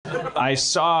I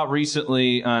saw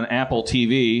recently on Apple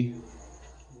TV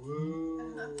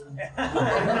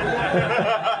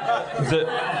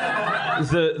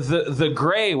the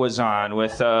Gray was on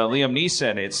with Liam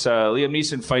Neeson. It's Liam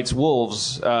Neeson fights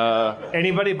wolves.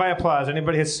 Anybody by applause?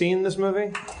 Anybody has seen this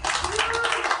movie?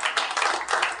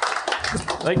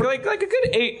 Like a good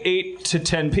 8 to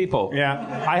 10 people.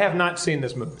 Yeah, I have not seen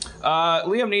this movie.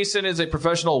 Liam Neeson is a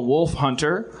professional wolf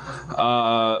hunter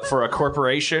for a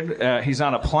corporation. He's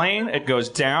on a plane. It goes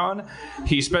down.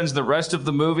 He spends the rest of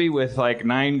the movie with like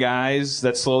 9 guys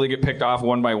that slowly get picked off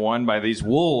one by one by these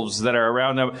wolves that are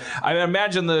around them. I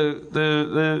imagine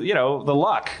the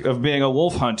luck of being a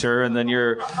wolf hunter, and then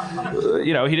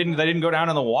they didn't go down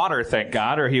in the water, thank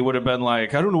God, or he would have been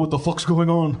like, I don't know what the fuck's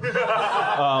going on.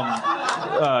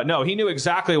 No, he knew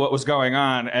exactly what was going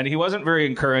on, and he wasn't very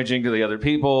encouraging to the other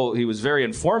people. He was very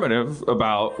informative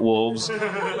about wolves,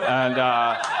 and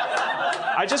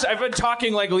I've been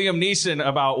talking like Liam Neeson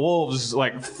about wolves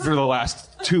like for the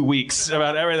last 2 weeks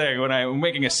about everything. When I'm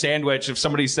making a sandwich, if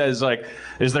somebody says like,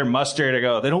 "Is there mustard?" I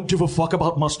go, "They don't give a fuck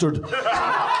about mustard.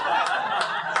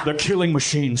 They're killing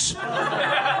machines."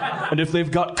 And if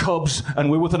they've got cubs and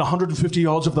we're within 150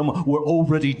 yards of them, we're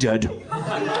already dead. Wait,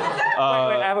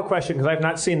 I have a question because I've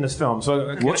not seen this film.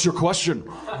 So, what's your question?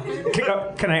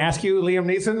 Can I ask you, Liam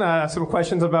Neeson, some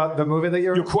questions about the movie that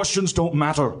you're? Your questions don't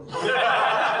matter.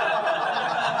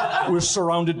 We're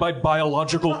surrounded by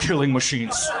biological killing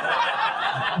machines.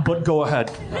 But go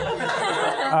ahead.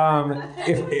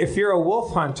 If you're a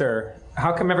wolf hunter,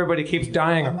 how come everybody keeps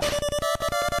dying?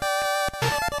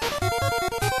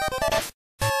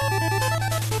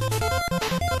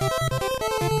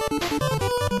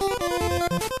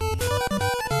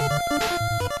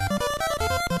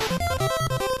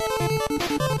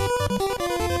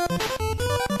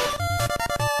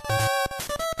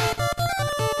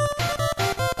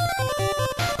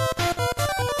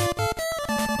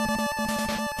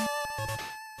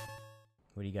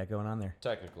 What do you got going on there?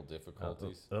 Technical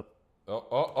difficulties.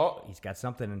 Oh. He's got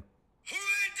something.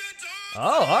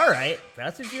 Oh, all right.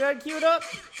 That's what you had queued up?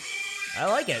 I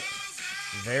like it.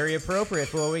 Very appropriate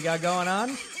for what we got going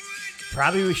on.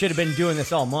 Probably we should have been doing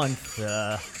this all month.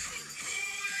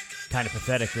 Kind of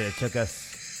pathetic that it took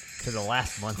us to the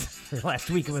last month, or last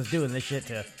week I was doing this shit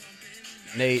to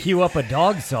queue up a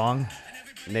dog song.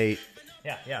 Nate.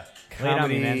 Yeah.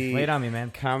 Comedy, Lay it on me, man.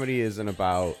 Comedy isn't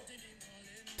about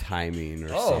timing or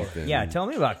something. Yeah, tell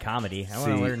me about comedy. I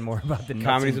want to learn more about the nuts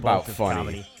comedy's and about bolts of funny.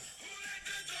 comedy.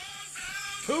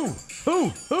 Who?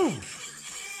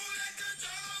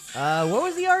 What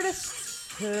was the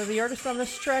artist? The artist on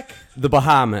this track? The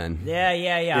Bahamen.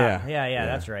 Yeah,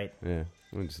 that's right. Yeah.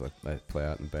 We'll just let that play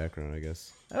out in the background, I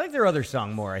guess. I like their other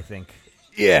song more, I think.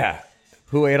 Yeah.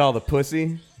 Who ate all the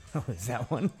pussy? Oh, is that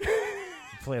one?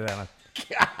 Play that on.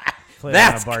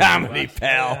 That's comedy,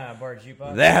 pal. Yeah, bar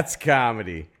jukebox. That's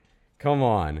comedy. Come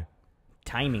on.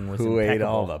 Timing was Who impeccable. ate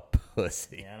all the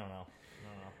pussy? Yeah, I don't know.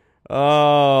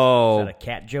 Oh. Is that a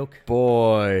cat joke?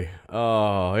 Boy.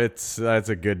 Oh, that's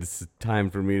a good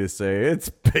time for me to say it's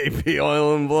baby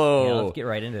oil and blow. Yeah, let's get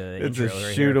right into the It's intro a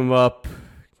right shoot here. 'em up,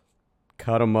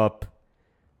 cut 'em up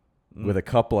with a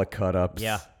couple of cut-ups.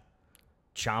 Yeah.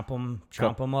 Chomp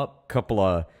 'em up. Couple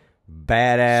of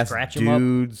badass Scratch 'em up.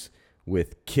 dudes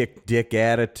with kick dick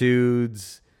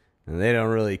attitudes, and they don't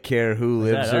really care who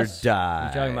Is lives that or us?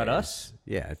 dies. You talking about us?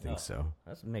 Yeah, I think so.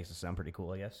 That makes it sound pretty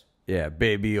cool, I guess. Yeah,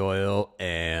 baby oil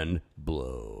and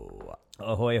blow.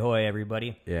 Ahoy, hoy,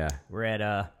 everybody. Yeah. We're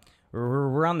at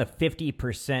we're on the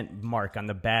 50% mark on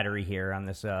the battery here on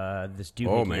this this doohickey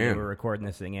Oh, man. we're recording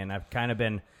this thing in. I've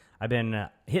been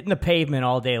hitting the pavement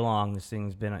all day long. This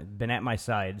thing's been at my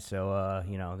side, so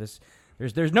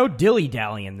there's no dilly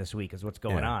dallying this week is what's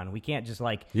going on. We can't just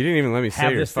like You didn't even let me say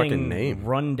have your this fucking thing name.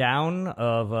 run down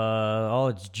of all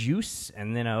its juice,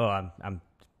 and then I'm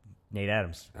Nate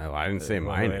Adams. Oh, I didn't say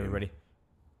my name. Everybody.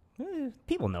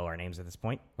 People know our names at this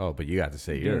point. Oh, but you got to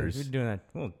say We're yours. doing that.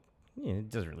 Well, it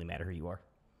doesn't really matter who you are.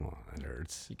 Well, that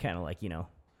hurts. You're kind of like,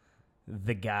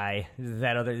 the guy,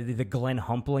 the Glenn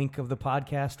Humplink of the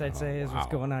podcast, I'd say, is what's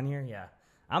wow. going on here. Yeah.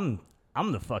 I'm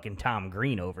the fucking Tom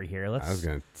Green over here. I was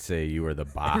going to say you were the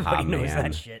Baja Everybody knows Man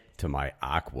that shit. to my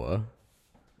Aqua.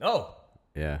 Oh,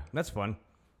 Yeah. that's fun.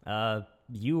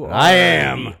 You are I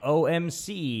am. the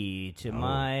OMC to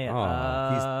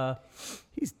my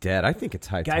He's dead. I think it's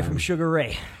high guy time. from Sugar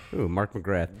Ray. Ooh, Mark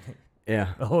McGrath.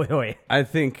 Yeah. Ahoy, hoy. I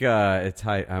think it's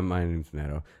high. My name's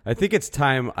Neto. I think it's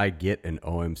time I get an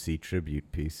OMC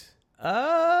tribute piece.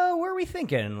 Where are we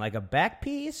thinking? Like a back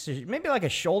piece? Maybe like a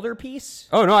shoulder piece?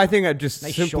 Oh no, I think I just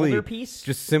Nice simply shoulder piece?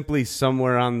 just simply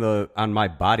somewhere on my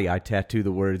body I tattoo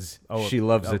the words "She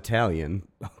loves Italian."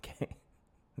 Okay.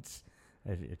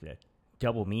 It's a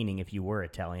double meaning if you were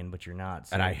Italian, but you're not.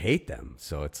 So. And I hate them,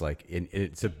 so it's like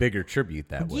it's a bigger tribute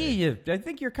that way. Yeah, I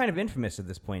think you're kind of infamous at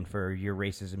this point for your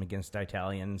racism against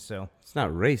Italians. So It's not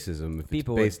racism if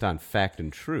People it's based on fact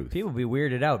and truth. people would be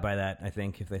weirded out by that. I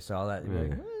think if they saw that, they'd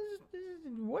be like,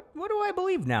 what do I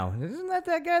believe now? Isn't that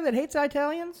guy that hates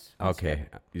Italians? Okay,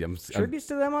 Tributes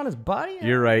to them on his body.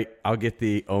 you're right. I'll get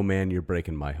the "Oh man, you're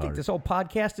breaking my I think heart." this whole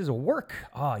podcast is a work.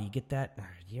 Oh, you get that?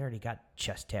 You already got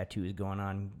chest tattoos going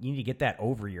on. You need to get that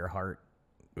over your heart.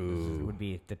 This would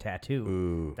be the tattoo.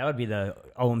 Ooh. That would be the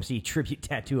OMC tribute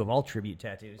tattoo of all tribute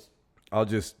tattoos. I'll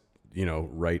just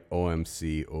write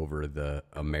OMC over the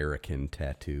American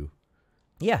tattoo.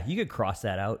 Yeah, you could cross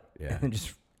that out. Yeah. And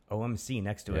just OMC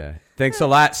next to Yeah. it. Thanks a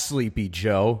lot, Sleepy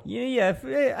Joe. Yeah.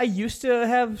 I used to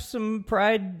have some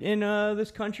pride in this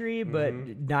country, but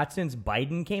not since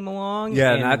Biden came along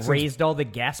Yeah, and not since- raised all the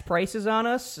gas prices on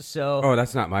us. So Oh,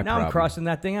 that's not my now problem. I'm crossing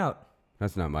that thing out.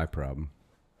 That's not my problem.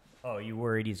 Oh, you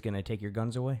worried he's going to take your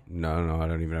guns away? No, I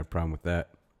don't even have a problem with that.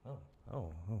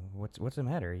 Oh, what's the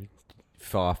matter?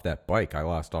 Fell off that bike. I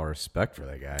lost all respect for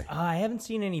that guy. I haven't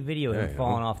seen any video of Yeah, him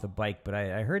falling off the bike, but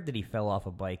I heard that he fell off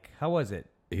a bike. How was it?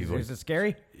 He's Is it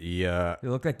scary? Yeah. It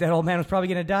looked like that old man was probably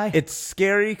going to die. It's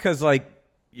scary because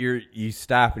you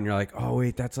stop and you're like, oh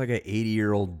wait, that's like an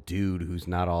 80-year-old dude who's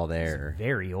not all there.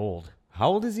 Very old. How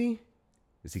old is he?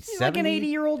 Is he He's 70? like an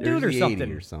 80-year-old Or dude is or he something.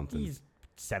 80 or something. He's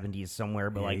 70s somewhere,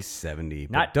 but Yeah, like he's 70.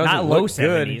 but not doesn't low look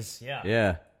good. 70s. Yeah.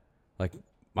 Yeah. Like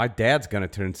my dad's gonna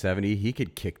turn 70. He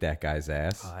could kick that guy's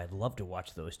ass. I'd love to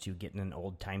watch those two get in an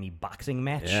old-timey boxing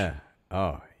match. Yeah.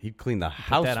 Oh, he'd clean the Put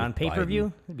house. that on with pay-per-view.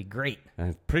 Biden. That'd be great.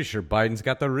 I'm pretty sure Biden's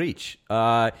got the reach.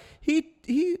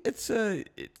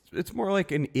 It's more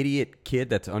like an idiot kid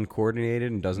that's uncoordinated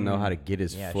and doesn't know how to get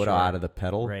his Yeah, foot sure. out of the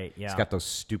pedal. Right, yeah. He's got those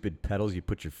stupid pedals you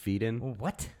put your feet in.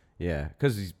 What? Yeah,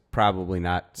 because he's probably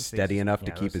not steady enough to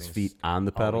Yeah, keep those his things feet on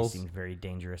the always pedals. seemed very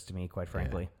dangerous to me, quite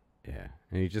frankly. Yeah,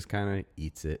 and he just kind of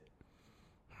eats it.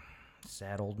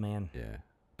 Sad old man. Yeah,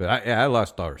 but I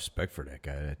lost all respect for that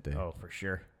guy that day. Oh, for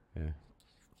sure. Yeah.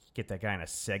 Get that guy in a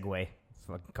Segway.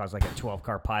 Fucking cause like a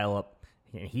 12-car pileup.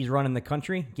 He's running the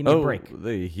country. Give me a break.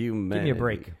 The humanity. Give me a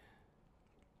break.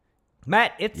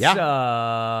 Matt, it's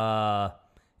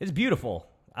beautiful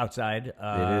outside.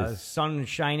 It is. Sun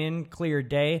shining, clear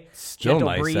day. Still gentle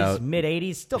nice breeze, out.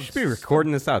 mid-80s. Still We should be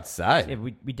recording this outside. Yeah,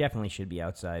 we definitely should be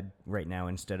outside right now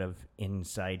instead of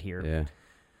inside here Yeah.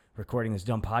 recording this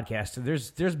dumb podcast.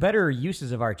 There's better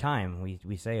uses of our time.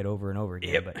 We say it over and over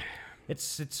again, but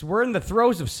it's we're in the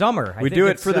throes of summer. I We think do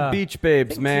it it's, for the beach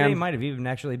babes, I think man. Today might have even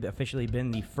actually officially been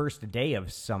the first day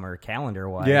of summer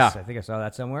calendar-wise. Yeah. I think I saw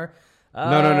that somewhere.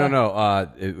 No.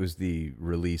 It was the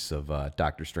release of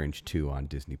Doctor Strange 2 on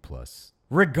Disney Plus.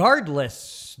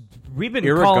 Regardless, we've been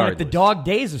calling it the Irregardless. dog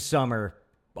days of summer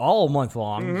all month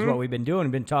long. Is what we've been doing.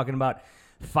 We've been talking about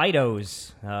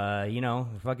Fidos,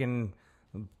 fucking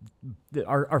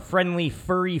our friendly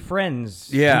furry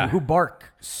friends Yeah. who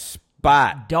bark.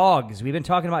 Spot. Dogs. We've been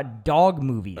talking about dog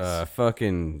movies.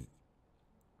 Fucking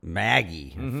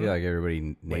Maggie. I feel like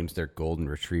everybody names their golden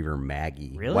retriever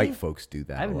Maggie. Really? White folks do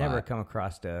that. I've a never lot. come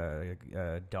across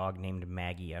a dog named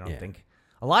Maggie, I don't Yeah. think.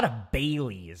 A lot of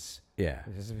Baileys. Yeah.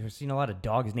 I've seen a lot of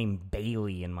dogs named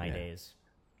Bailey in my days.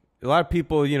 A lot of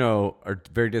people, are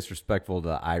very disrespectful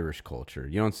to Irish culture.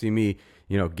 You don't see me,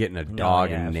 getting a dog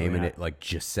yeah, and absolutely naming not. it like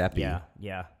Giuseppe.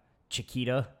 Yeah.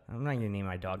 Chiquita. I'm not going to name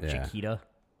my dog Yeah. Chiquita.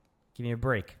 Give me a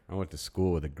break. I went to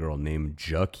school with a girl named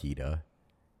Jaquita.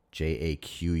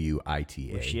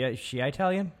 Jaquita. Was she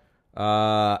Italian?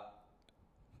 I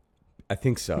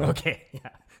think so. Okay, yeah.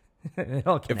 It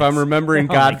all If connects. I'm remembering It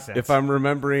all God, makes sense. if I'm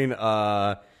remembering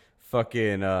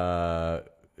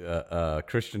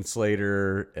Christian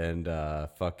Slater and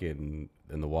fucking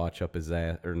and the watch up his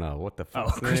ass or no, what the fuck?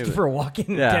 Oh, Christopher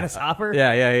Walken, Yeah. Dennis Hopper.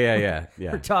 Yeah.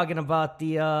 We're talking about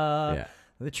the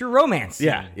True Romance. Scene.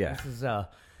 Yeah. This is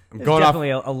this is going off- definitely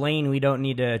a lane we don't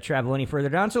need to travel any further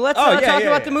down. So let's Oh, talk yeah, about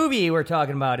yeah. the movie we're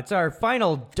talking about. It's our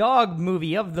final dog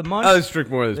movie of the month. Oh, let's drink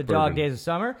more of this The Dog bourbon. Days of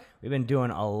Summer. We've been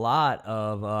doing a lot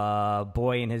of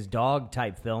boy and his dog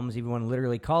type films. Even one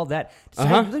literally called that.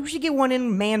 Decided we should get one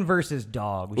in man versus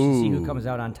dog. We should see who comes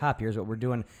out on top. Here's what we're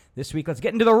doing this week. Let's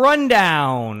get into the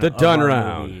rundown. The of done our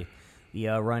round. movie.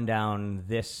 The rundown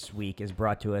this week is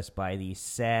brought to us by the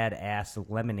sad-ass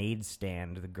lemonade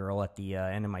stand the girl at the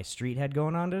end of my street had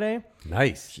going on today.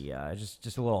 Nice. She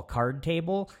just a little card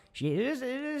table.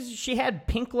 She had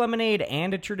pink lemonade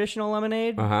and a traditional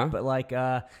lemonade,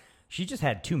 but she just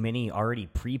had too many already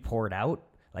pre-poured out.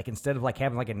 Like instead of like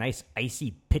having like a nice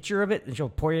icy pitcher of it, and she'll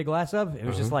pour you a glass of. It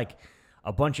was just like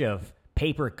a bunch of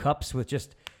paper cups with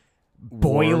just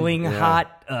boiling yeah.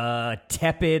 hot,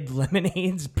 tepid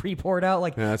lemonades pre-poured out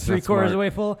like Yeah, that's not 3/4 of smart. the way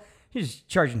full. She's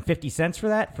charging 50 cents for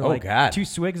that for Oh, like God. 2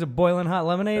 swigs of boiling hot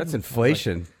lemonade. That's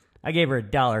inflation. I gave her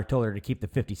 $1, told her to keep the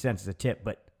 50 cents as a tip,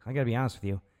 but I gotta be honest with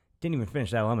you, didn't even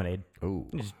finish that lemonade. Ooh.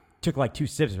 I just took like 2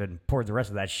 sips of it and poured the rest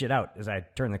of that shit out as I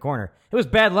turned the corner. It was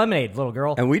bad lemonade, little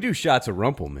girl. And we do shots of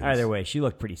Rumpelmans. Either way, she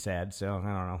looked pretty sad, so I don't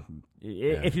know.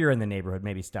 If you're in the neighborhood,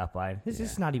 maybe stop by. This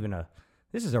is not even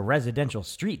this is a residential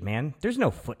street, man. There's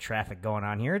no foot traffic going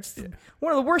on here. It's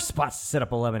one of the worst spots to set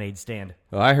up a lemonade stand.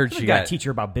 Well, I heard You she gotta got teach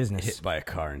her about business. hit by a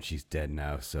car and she's dead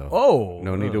now, so Oh,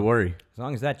 no need to worry. As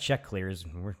long as that check clears,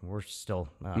 we're still,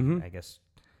 Mm-hmm. I guess,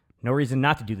 no reason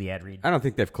not to do the ad read. I don't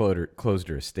think they've closed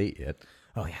her estate yet.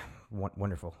 Oh yeah,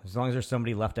 wonderful. As long as there's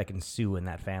somebody left, I can sue in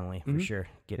that family for sure.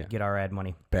 Get our ad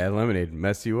money. Bad lemonade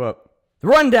mess you up. The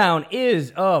rundown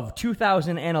is of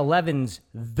 2011's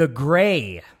The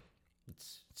Gray.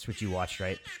 It's what you watched,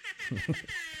 right? That's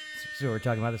what we're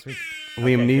talking about this week.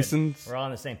 Liam Okay, good. Neeson's. We're all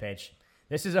on the same page.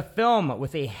 This is a film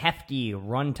with a hefty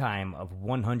runtime of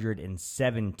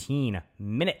 117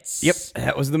 minutes. Yep,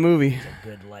 that was the movie.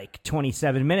 Good, like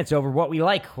 27 minutes over what we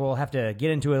like. We'll have to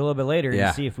get into it a little bit later Yeah.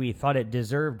 and see if we thought it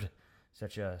deserved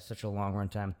such a long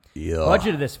runtime. Yeah.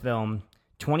 Budget of this film,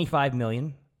 $25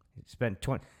 million. Spent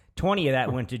 20 of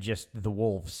that went to just the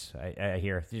wolves. I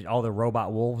hear all the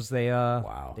robot wolves they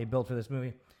built for this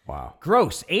movie. Wow.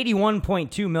 Gross,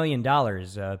 $81.2 million.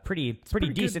 Pretty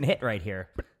decent hit right here.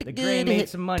 The Gray made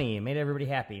some money, made everybody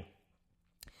happy.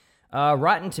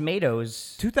 Rotten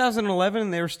Tomatoes.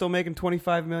 2011, they were still making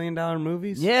 $25 million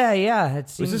movies? Yeah. It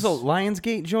seems, Was this a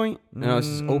Lionsgate joint? No, this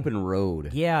is Open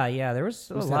Road. Yeah. There was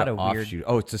a Was lot that of an weird. offshoot?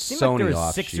 Oh, it's a Seemed Sony like there was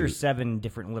offshoot. 6 or 7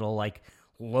 different little like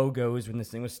logos when this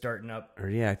thing was starting up. Or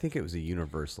yeah, I think it was a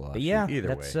Universal offshoot. But yeah, Either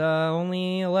that's way.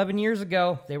 Only 11 years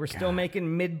ago. They were still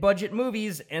making mid-budget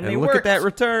movies, and they and look worked. at that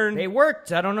return. They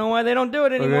worked. I don't know why they don't do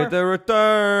it Look anymore. at the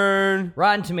return.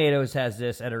 Rotten Tomatoes has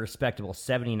this at a respectable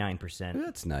 79%.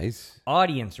 That's nice.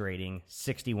 Audience rating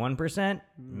 61%.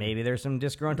 Maybe there's some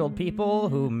disgruntled people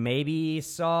who maybe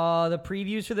saw the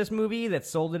previews for this movie that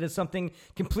sold it as something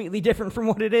completely different from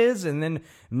what it is, and then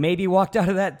maybe walked out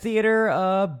of that theater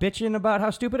bitching about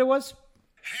how stupid it was.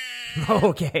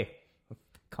 Okay.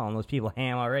 Calling those people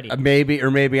ham already. Maybe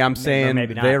I'm saying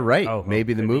maybe not. they're right. Oh,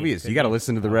 maybe the could movie be, is. could You got to be.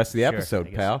 listen to the rest of the Sure, episode, I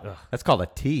guess. pal. Ugh. That's called a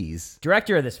tease.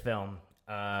 Director of this film,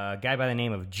 a guy by the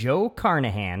name of Joe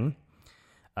Carnahan.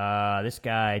 This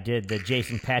guy did the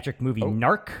Jason Patrick movie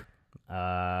Narc.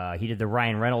 He did the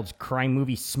Ryan Reynolds crime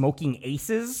movie Smoking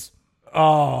Aces.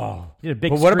 Oh. He did a big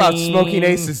But what about screen Smoking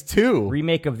Aces 2?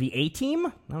 remake of The A-Team?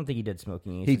 I don't think he did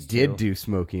Smoking He Aces did 2. do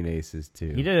Smoking Aces 2.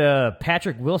 He did a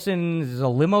Patrick Wilson's a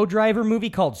limo driver movie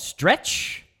called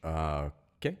Stretch.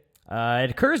 Okay. It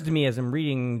occurs to me as I'm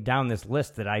reading down this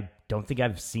list that I don't think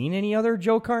I've seen any other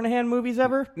Joe Carnahan movies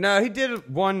ever. No, he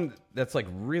did one that's like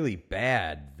really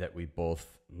bad that we both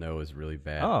know is really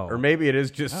bad. Oh. Or maybe it is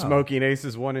just Smoking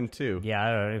Aces 1 and 2. Yeah,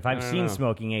 I don't know. If I've seen know.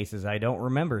 Smoking Aces, I don't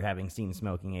remember having seen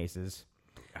Smoking Aces.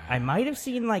 I might have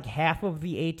seen like half of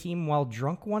the A-Team while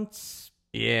drunk once.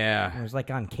 It Yeah. was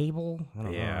like on cable. I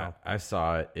don't Yeah. know. I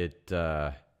saw it.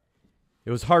 It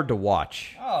was hard to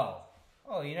watch. Oh,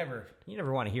 you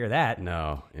never want to hear that.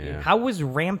 No. Yeah. How was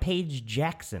Rampage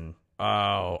Jackson?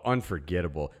 Oh,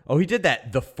 unforgettable. Oh, he did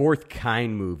that The Fourth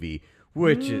Kind movie,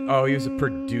 which is, he was a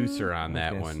producer on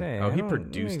that gonna one. say, Oh, I he don't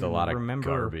produced a even lot of remember.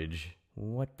 garbage.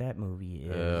 What that movie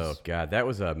is? Oh God, that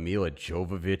was a Mila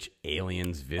Jovovich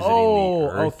aliens visiting Oh, the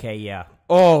Earth. okay, yeah.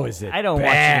 Oh, is it? I don't bad?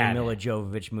 watch any Mila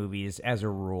Jovovich movies as a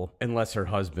rule. Unless her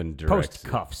husband directs. Post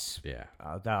Cuffs. Yeah.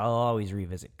 I'll always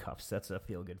revisit Cuffs. That's a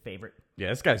feel-good favorite. Yeah,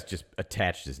 this guy's just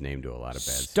attached his name to a lot of bad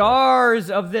Stars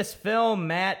of this film,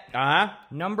 Matt. stuff.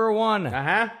 Number 1,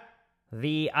 Uh-huh.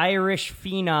 the Irish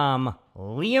phenom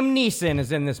Liam Neeson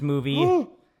is in this movie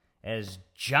as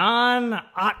John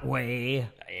Otway.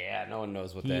 Yeah, no one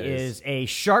knows what He that is a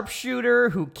sharpshooter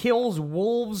who kills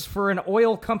wolves for an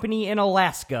oil company in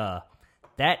Alaska.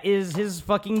 That is his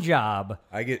fucking job.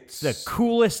 I get The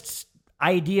coolest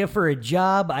idea for a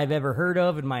job I've ever heard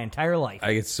of in my entire life.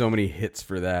 I get so many hits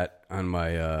for that on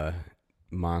my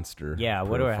monster. Yeah,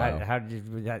 what do I? profile. How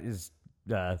did that is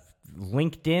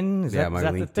LinkedIn? Is Yeah, that, my is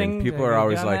that LinkedIn. the thing? People are Have you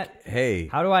always done like, that? "Hey,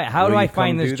 How do will I you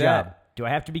find come this do job? that?" Do I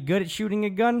have to be good at shooting a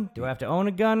gun? Do I have to own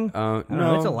a gun? I don't know.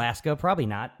 no. It's Alaska, probably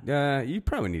not. You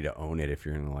probably need to own it if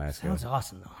you're in Alaska. Sounds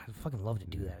awesome though. I'd fucking love to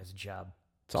do that as a job.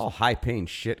 It's all high paying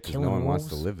shit because no Killing one wants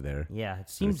to wolves? live there. Yeah, it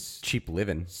It's seems cheap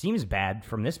living. bad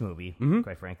from this movie, Mm-hmm.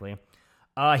 quite frankly.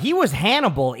 He was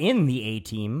Hannibal in the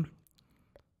A-Team.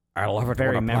 I love it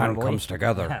Very memorably.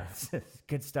 together. Yeah,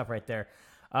 good stuff right there.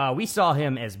 We saw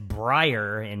him as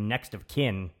Briar in Next of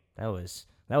Kin.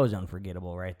 That was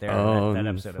unforgettable right there. Oh, That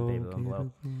episode of Baby One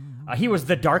Blow. He was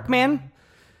the Dark Man.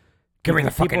 Give me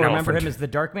the fucking People remember elephant. him as the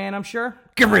Dark Man, I'm sure.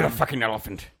 Give me the fucking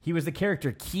elephant. He was the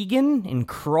character Keegan in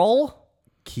Krull.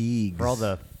 Keegs. For all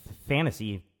the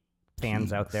fantasy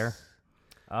fans out there.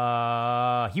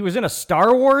 He was in a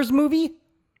Star Wars movie.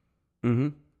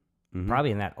 Mm-hmm.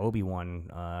 Probably in that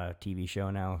Obi-Wan TV show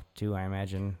now, too, I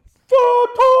imagine. They're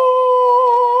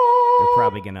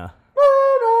probably gonna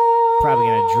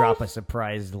drop a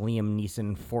surprise Liam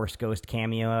Neeson Force Ghost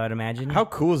cameo, I'd imagine. How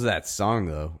cool is that song,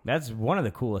 though? That's one of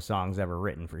the coolest songs ever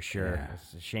written, for sure. Yeah.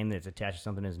 It's a shame that it's attached to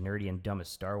something as nerdy and dumb as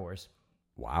Star Wars.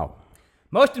 Wow.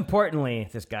 Most importantly,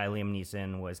 this guy, Liam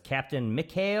Neeson, was Captain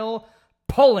Mikhail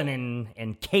Polanin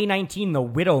in K-19 The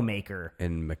Widowmaker.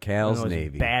 In One McHale's of those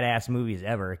Navy. badass movies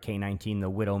ever, K-19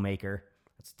 The Widowmaker.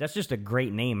 That's just a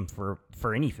great name for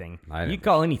anything. You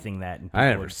call anything that. And I people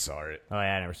never would- saw it. Oh,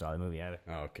 yeah, I never saw the movie either.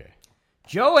 Oh, okay.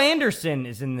 Joe Anderson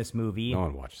is in this movie No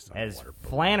one watches as underwater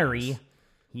Flannery.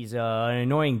 He's an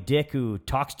annoying dick who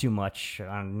talks too much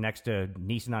next to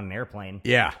Neeson on an airplane.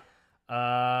 Yeah.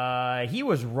 He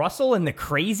was Russell in The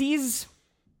Crazies.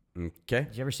 Okay.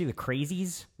 Did you ever see The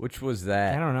Crazies? Which was I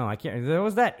that? don't know. I can't. There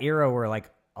was that era where like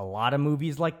a lot of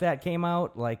movies like that came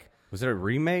out. Like Was it a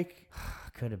remake?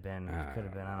 could have been. I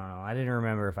don't know. I didn't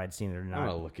remember if I'd seen it or I'm not.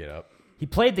 gonna look it up. He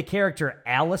played the character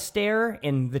Alistair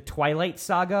in the Twilight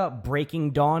Saga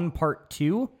Breaking Dawn Part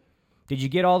 2. Did you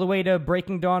get all the way to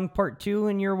Breaking Dawn Part 2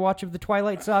 in your watch of the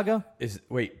Twilight Saga?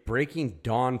 Wait, Breaking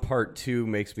Dawn Part 2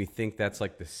 makes me think that's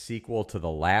like the sequel to the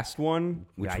last one,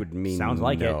 which Yeah, would mean sounds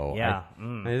like it, no. yeah.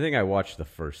 I think I watched the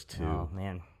first two. Oh,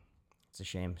 man. It's a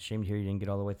shame. Shame to hear you didn't get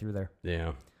all the way through there.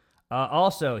 Yeah.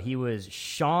 Also, he was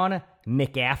Sean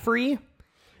McCaffrey.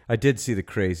 I did see The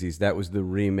Crazies. That was the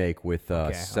remake with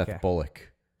Seth okay.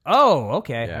 Bullock. Oh,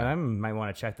 okay. Yeah. I might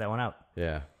want to check that one out.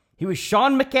 Yeah. He was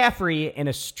Sean McCaffrey in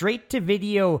a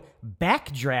straight-to-video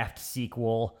Backdraft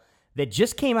sequel that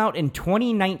just came out in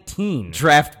 2019.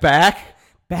 Draft Back?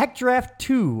 Backdraft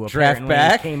 2 Draft apparently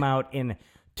Back? came out in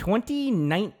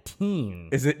 2019.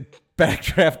 Is it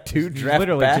Backdraft 2 It's Draft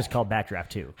literally Back? just called Backdraft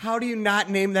 2. How do you not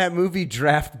name that movie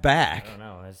Draft Back? I don't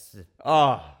know. If it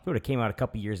Oh. would have came out a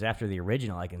couple years after the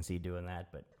original, I can see doing that.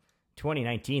 But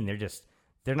 2019,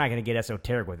 they're not going to get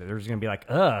esoteric with it. They're just going to be like,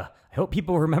 I hope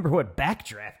people remember what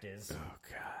Backdraft is. Oh,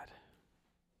 God.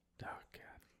 Oh, God.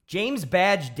 James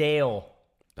Badge Dale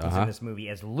is Uh-huh. in this movie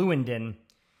as Lewandon.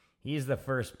 He's the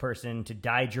first person to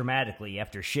die dramatically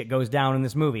after shit goes down in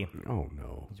this movie. Oh,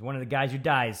 no. He's one of the guys who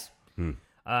dies.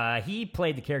 He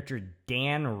played the character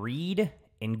Dan Reed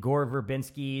in Gore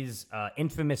Verbinski's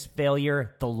infamous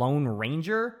failure, The Lone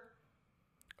Ranger,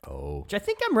 Oh. which I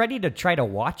think I'm ready to try to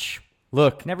watch.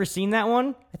 Look, Never seen that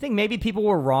one. I think maybe people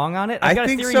were wrong on it. I I've got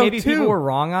think a theory so, maybe too. people were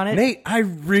wrong on it. Nate, I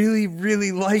really,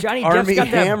 really like Johnny Army Depp's got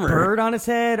Hammer. that bird on his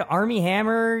head. Army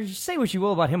Hammer. You say what you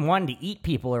will about him wanting to eat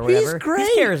people or whatever. great.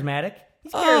 He's charismatic.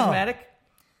 He's Oh. charismatic.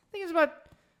 I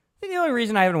think the only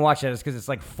reason I haven't watched that is because it's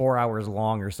like 4 hours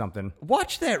long or something.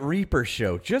 Watch that Reaper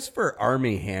show just for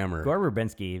Army Hammer. Gore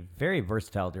Verbinski, very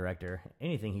versatile director.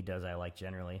 Anything he does, I like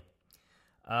generally.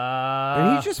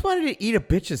 And he just wanted to eat a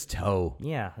bitch's toe.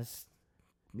 Yeah.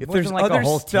 It If wasn't there's like other a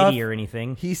whole stuff titty or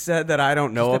anything. he said that I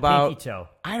don't know Just a about, pinky toe.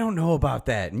 I don't know about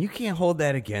that, and you can't hold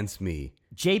that against me.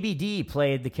 JBD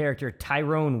played the character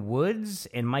Tyrone Woods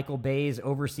in Michael Bay's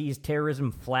overseas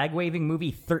terrorism flag-waving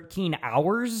movie 13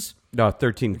 Hours, No,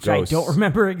 13 which I don't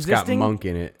remember It's got existing. Monk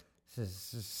in it.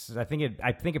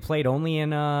 I think it played only in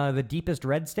the deepest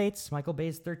red states. Michael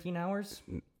Bay's 13 Hours.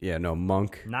 Yeah, no,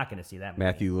 Monk. Not going to see that movie.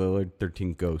 Matthew Lillard,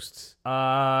 13 Ghosts.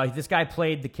 This guy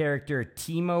played the character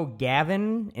Timo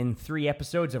Gavin in 3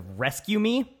 episodes of Rescue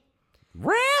Me.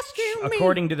 Rescue me!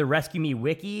 According to the Rescue Me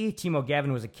wiki, Timo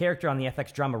Gavin was a character on the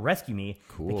FX drama Rescue Me.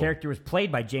 Cool. The character was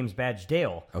played by James Badge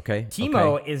Dale. Okay,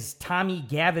 Timo okay. is Tommy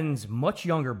Gavin's much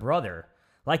younger brother.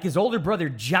 Like his older brother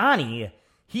Johnny,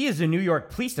 he is a New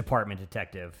York Police Department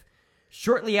detective.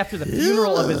 Shortly after the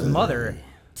funeral of his mother,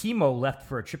 Timo left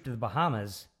for a trip to the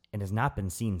Bahamas and has not been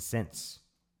seen since.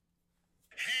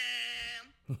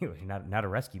 You're not a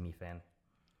Rescue Me fan.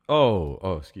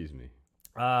 Oh, excuse me.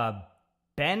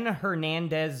 Ben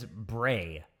Hernandez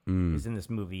Bray is in this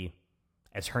movie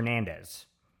as Hernandez.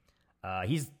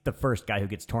 He's the first guy who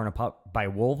gets torn apart by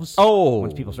wolves. Oh,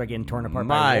 once people start getting torn apart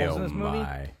by wolves in this movie.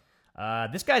 my.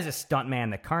 This guy's a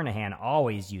stuntman that Carnahan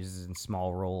always uses in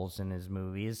small roles in his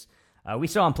movies. We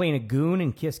saw him playing a goon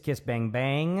in Kiss Kiss Bang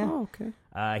Bang. Oh,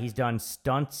 okay. He's done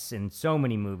stunts in so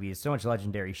many movies, so much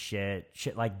legendary shit.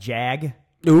 Shit like Jag.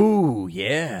 Ooh,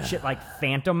 yeah. Shit like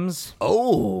Phantoms.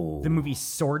 Oh. The movie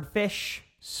Swordfish.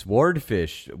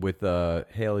 Swordfish with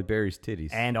Halle Berry's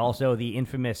titties. And also the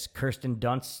infamous Kirsten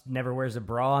Dunst never wears a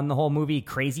bra in the whole movie,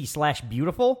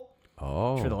 Crazy/Beautiful.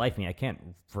 Oh. For the life of me, I can't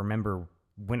remember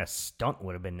when a stunt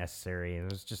would have been necessary.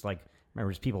 It was just like,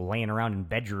 remember just people laying around in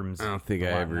bedrooms. I don't think a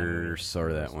I lot in that ever movie. saw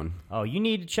that one. Oh, you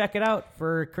need to check it out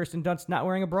for Kirsten Dunst not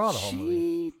wearing a bra the whole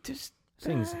movie. Just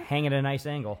Things hang at a nice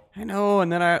angle. I know,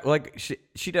 and then I like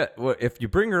she does. Well, if you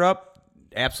bring her up,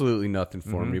 absolutely nothing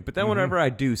for me. But then whenever I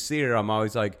do see her, I'm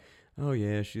always like, oh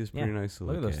yeah, she was pretty nice to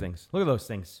Look at those at. things. Look at those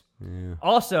things. Yeah.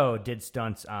 Also did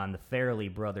stunts on the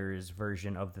Farrelly Brothers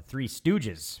version of the Three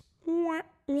Stooges.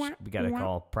 We got to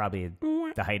call probably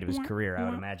the height of his career, I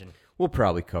would imagine. We'll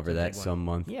probably cover that big one. some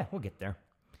month. Yeah, we'll get there.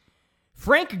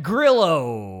 Frank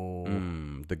Grillo.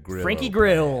 The grill. Frankie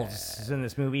Grills is in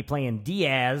this movie playing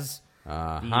Diaz,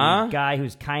 the guy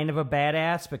who's kind of a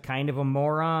badass but kind of a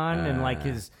moron, and like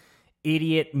his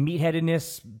idiot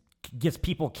meatheadedness gets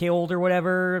people killed or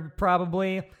whatever.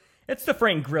 Probably, it's the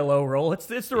Frank Grillo role. It's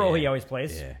the role he always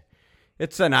plays. Yeah.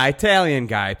 It's an Italian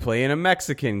guy playing a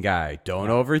Mexican guy. Don't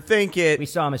overthink it. We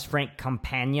saw him as Frank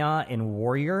Campagna in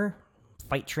Warrior,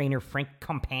 fight trainer Frank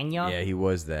Campagna. Yeah, he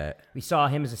was that. We saw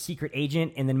him as a secret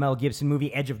agent in the Mel Gibson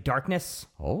movie Edge of Darkness.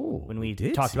 Oh, When we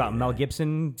did talked see about that. Mel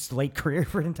Gibson's late career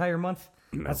for an entire month.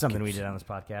 That's something we did on this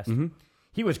podcast.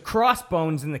 He was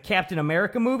Crossbones in the Captain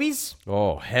America movies.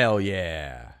 Oh, hell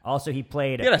yeah. Also, he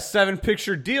played... He had a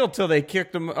 7-picture deal till they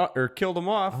kicked him or killed him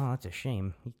off. Oh, that's a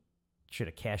shame. He should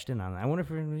have cashed in on that. I wonder if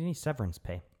there was any severance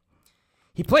pay.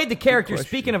 He played the character,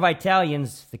 speaking of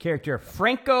Italians, the character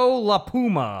Franco La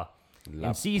Puma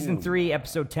in Season 3,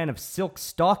 Episode 10 of Silk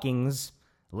Stockings,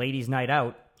 Ladies' Night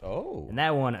Out. Oh. And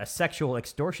that one, a sexual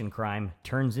extortion crime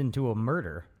turns into a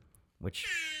murder, which...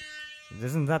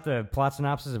 Isn't that the plot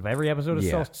synopsis of every episode of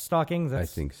Silk Stockings? I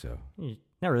think so. You're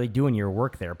not really doing your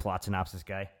work there, plot synopsis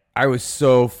guy. I was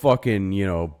so fucking,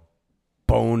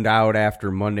 boned out after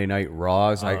Monday Night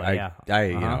Raws. I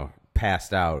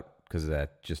passed out because of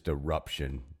that just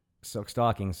eruption. Silk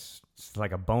Stockings, it's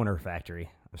like a boner factory.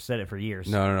 I've said it for years.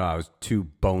 No. I was too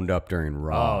boned up during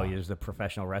Raw. Oh, there's the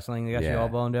professional wrestling that got you Yeah, all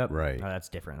boned up? right. Oh, that's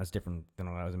different. That's different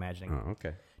than what I was imagining. Oh,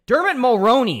 okay. Dermot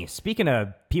Mulroney, speaking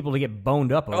of people to get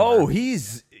boned up over. Oh,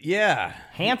 he's, yeah.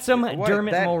 Handsome What,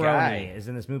 Dermot that Mulroney guy? is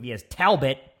in this movie as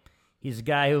Talbot. He's a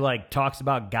guy who talks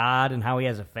about God and how he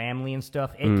has a family and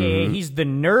stuff. AKA, he's the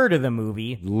nerd of the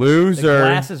movie. Loser. The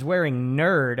glasses-wearing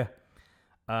nerd.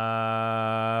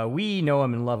 We know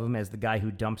him and love him as the guy who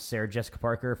dumped Sarah Jessica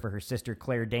Parker for her sister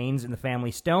Claire Danes in The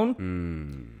Family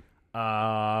Stone.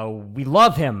 We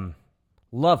love him.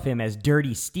 Love him as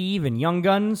Dirty Steve in Young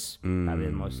Guns. Probably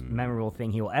the most memorable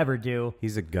thing he will ever do.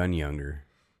 He's a gun younger.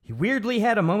 He weirdly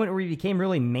had a moment where he became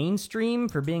really mainstream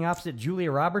for being opposite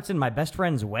Julia Roberts in My Best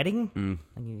Friend's Wedding.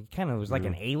 And he kind of was like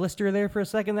an A-lister there for a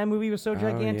second. That movie was so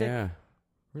gigantic. Oh, yeah.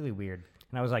 Really weird.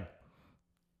 And I was like,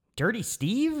 Dirty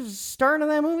Steve's starring in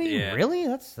that movie? Yeah. Really?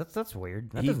 That's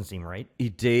weird. That doesn't seem right. He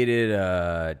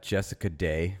dated Jessica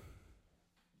Day.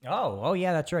 Oh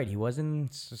yeah, that's right. He was in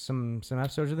some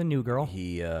episodes of The New Girl.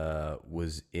 He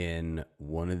was in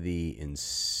one of the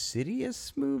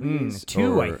Insidious movies.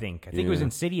 Two, I think. I think it was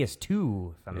Insidious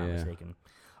 2, if I'm not mistaken.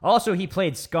 Also, he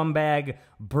played scumbag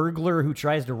burglar who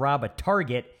tries to rob a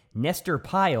Target, Nestor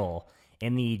Pyle,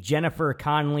 in the Jennifer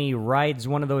Connelly rides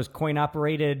one of those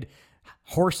coin-operated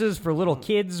horses for little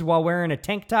kids while wearing a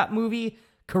tank top movie,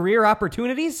 Career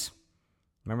Opportunities.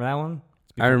 Remember that one?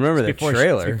 I remember the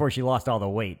trailer. Before she lost all the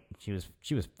weight. She was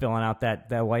filling out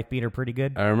that wife beater pretty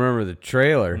good. I remember the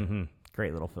trailer.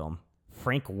 Great little film.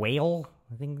 Frank Whale,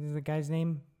 I think is the guy's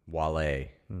name. Wale.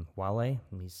 Wale.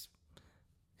 He's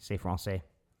c'est français.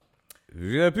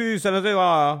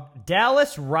 Dallas.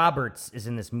 Dallas Roberts is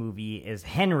in this movie as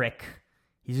Henrik.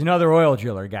 He's another oil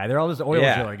driller guy. They're all just oil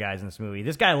driller guys in this movie.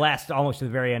 This guy lasts almost to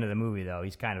the very end of the movie, though.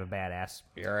 He's kind of a badass.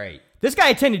 You're right. This guy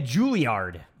attended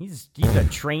Juilliard. He's a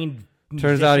trained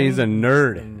Turns out he's a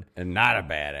musician. nerd and not a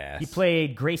badass. He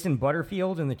played Grayson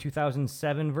Butterfield in the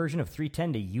 2007 version of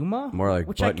 310 to Yuma. More like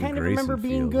which I Button kind of remember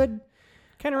being Graysonfield. good.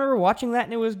 Kind of remember watching that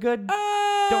and it was good.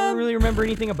 Don't really remember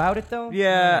anything about it, though.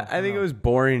 Yeah, I think it was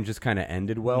boring and just kind of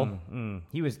ended well.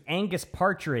 He was Angus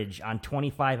Partridge on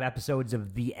 25 episodes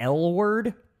of The L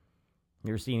Word. You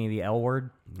ever see any of The L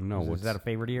Word? No, Is that a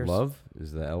favorite of yours? Love?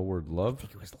 Is the L word love? I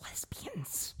think it was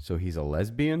lesbians. So he's a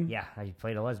lesbian? Yeah, he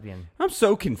played a lesbian. I'm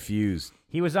so confused.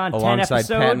 He was on 10 Alongside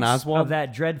Patton episodes Oswalt? of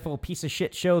that dreadful piece of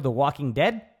shit show, The Walking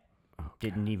Dead.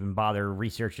 Didn't even bother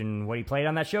researching what he played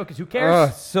on that show, because who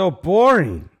cares? So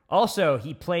boring. Also,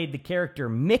 he played the character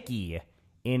Mickey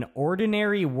in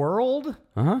Ordinary World,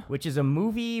 which is a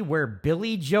movie where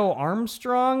Billy Joe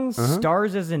Armstrong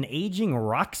stars as an aging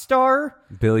rock star.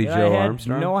 Billy Joe I had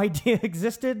Armstrong? no idea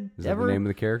existed Is that ever. the name of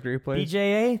the character he plays?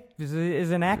 BJA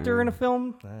is an actor in a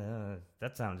film.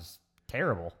 That sounds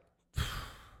terrible.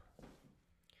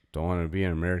 Don't want to be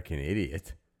an American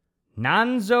idiot.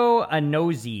 Nonzo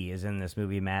Anozie is in this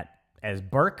movie, Matt, as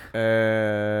Burke.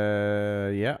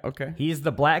 Yeah, okay. He's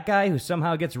the black guy who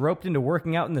somehow gets roped into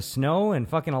working out in the snow in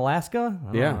fucking Alaska.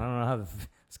 I don't know how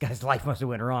this guy's life must have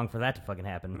went wrong for that to fucking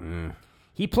happen.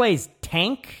 He plays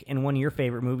Tank in one of your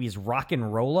favorite movies, Rock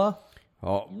and Rolla.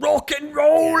 Oh, rock and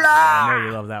roller! I know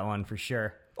you love that one for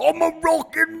sure. I'm a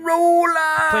rock and roller!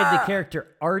 Played the character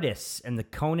Artis in the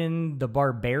Conan the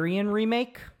Barbarian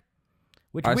remake,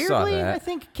 which I saw weirdly, that. I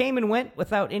think, came and went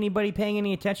without anybody paying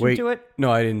any attention to it.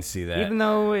 No, I didn't see that. Even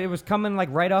though it was coming like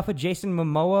right off of Jason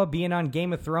Momoa being on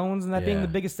Game of Thrones and that being the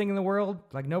biggest thing in the world,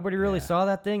 like nobody really saw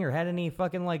that thing or had any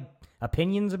fucking like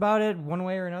opinions about it one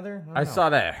way or another. I saw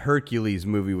that Hercules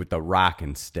movie with The Rock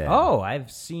instead. Oh,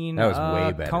 I've seen That was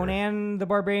way better. Conan the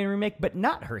Barbarian remake, but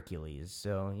not Hercules.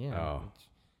 So yeah,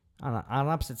 on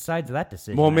opposite sides of that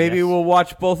decision. Well, I maybe guess. we'll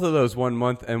watch both of those one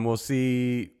month and we'll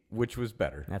see which was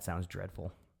better. That sounds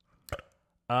dreadful.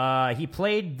 He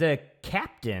played the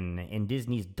captain in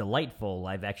Disney's delightful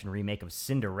live-action remake of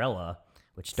Cinderella,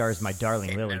 which stars my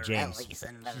darling Lily James. She's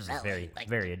very,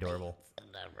 very adorable.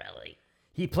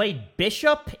 He played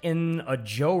Bishop in a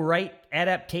Joe Wright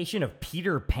adaptation of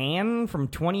Peter Pan from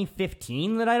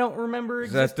 2015 that I don't remember.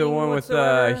 Is that the one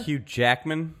whatsoever. with Hugh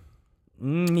Jackman?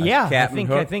 Yeah, Captain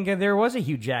I Hook? think there was a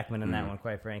Hugh Jackman in that one,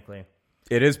 quite frankly.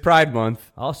 It is Pride Month.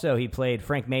 Also, he played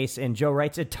Frank Mace in Joe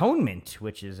Wright's Atonement,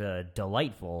 which is a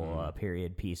delightful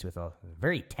period piece with a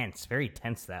very tense,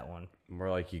 that one. More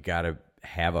like you gotta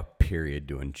have a period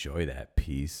to enjoy that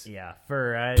piece. Yeah,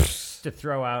 for to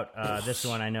throw out this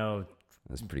one, I know.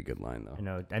 That's a pretty good line,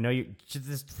 though. I know you.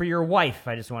 Just for your wife,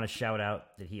 I just want to shout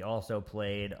out that he also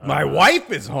played. My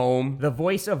wife is home. The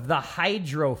voice of the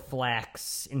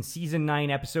Hydroflax in season 9,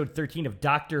 episode 13 of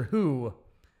Doctor Who.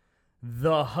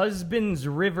 The Husband's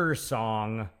River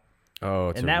Song. Oh,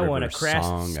 it's and a that one, a River crashed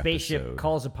Song spaceship episode.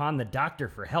 calls upon the Doctor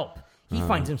for help. He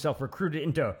finds himself recruited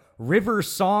into River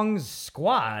Song's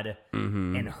squad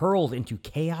and hurled into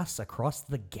chaos across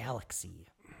the galaxy.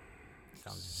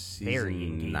 Sounds very Season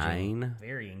engaging. 9?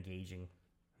 Very engaging.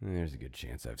 There's a good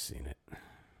chance I've seen it.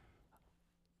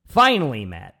 Finally,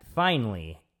 Matt.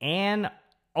 Anne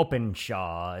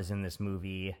Openshaw is in this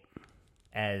movie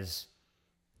as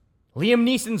Liam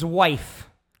Neeson's wife.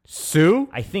 Sue?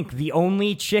 I think the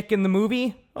only chick in the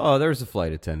movie. Oh, there's a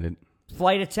flight attendant.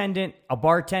 Flight attendant, a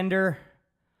bartender.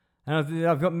 I don't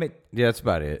know, Yeah, that's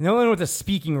about it. no one with a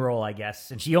speaking role, I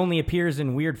guess. And she only appears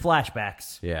in weird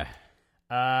flashbacks. Yeah.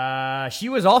 She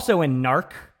was also in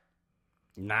Narc.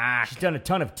 She's done a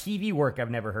ton of TV work I've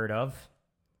never heard of.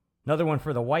 Another one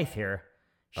for the wife here.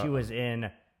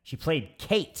 She played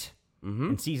Kate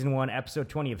in season 1, episode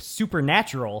 20 of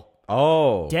Supernatural.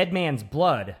 Oh. Dead Man's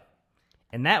Blood.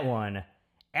 And that one,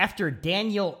 after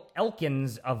Daniel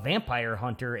Elkins, a vampire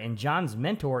hunter, and John's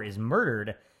mentor is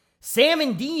murdered, Sam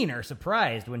and Dean are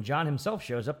surprised when John himself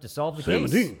shows up to solve the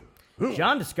case.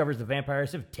 John discovers the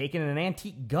vampires have taken an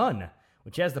antique gun,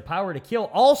 which has the power to kill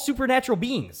all supernatural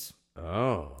beings.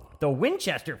 Oh. The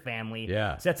Winchester family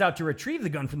Yeah. sets out to retrieve the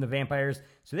gun from the vampires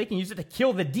so they can use it to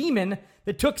kill the demon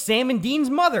that took Sam and Dean's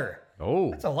mother.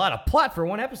 Oh. That's a lot of plot for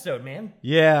one episode, man.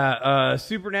 Yeah,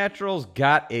 Supernatural's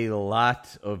got a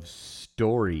lot of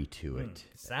story to it.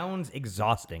 Sounds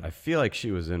exhausting. I feel like she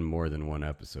was in more than one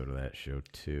episode of that show,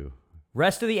 too.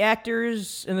 Rest of the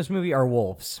actors in this movie are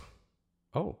wolves.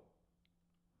 Oh.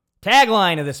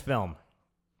 Tagline of this film: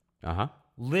 Uh-huh.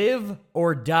 Live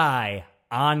or die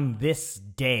on this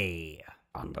day.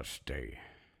 On this day.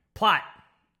 Plot: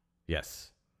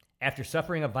 Yes. after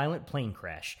suffering a violent plane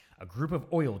crash, a group of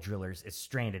oil drillers is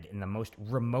stranded in the most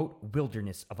remote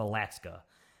wilderness of Alaska,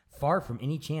 far from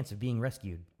any chance of being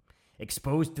rescued.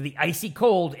 Exposed to the icy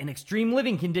cold and extreme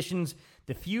living conditions,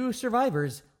 the few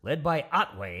survivors, led by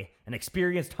Otway, an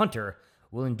experienced hunter,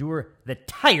 will endure the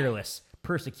tireless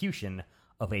persecution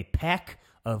of a pack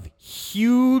of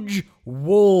huge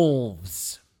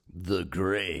wolves. The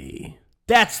Gray.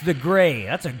 That's the Gray.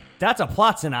 That's a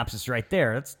plot synopsis right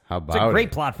there. That's How that's a about great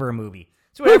it? plot for a movie.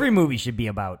 That's what every movie should be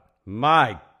about.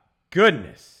 My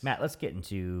goodness. Matt, let's get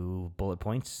into bullet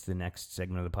points, the next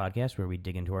segment of the podcast where we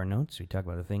dig into our notes. We talk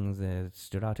about the things that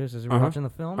stood out to us as we were watching the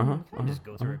film. Just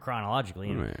go through it chronologically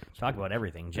and talk about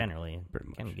everything generally.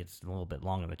 It kind of gets a little bit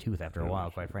long in the tooth after a while,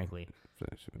 quite frankly.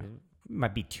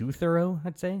 Might be too thorough,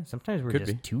 I'd say. Sometimes we're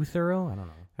just too thorough. I don't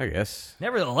know. I guess.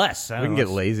 Nevertheless, we can get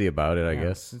lazy about it, I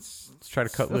guess. Let's try to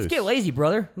cut loose. Let's get lazy,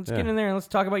 brother. Let's get in there and let's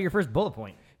talk about your first bullet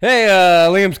point. Hey,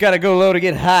 Liam's got to go low to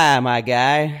get high, my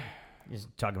guy. He's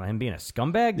talking about him being a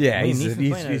scumbag? Yeah, he's a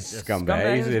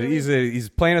scumbag. He's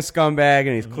playing a scumbag,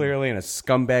 and he's clearly in a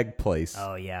scumbag place.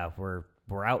 Oh, yeah.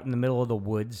 We're out in the middle of the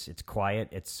woods. It's quiet.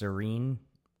 It's serene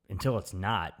until it's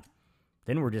not.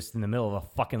 Then we're just in the middle of a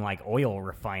fucking, like, oil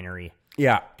refinery.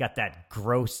 Yeah. Got that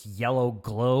gross yellow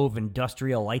glow of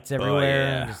industrial lights everywhere.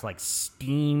 Oh, yeah. Just, like,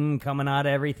 steam coming out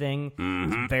of everything.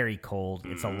 It's very cold.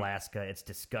 It's Alaska. It's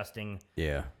disgusting.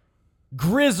 Yeah.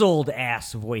 Grizzled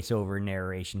ass voiceover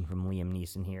narration from Liam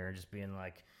Neeson here, just being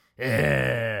like,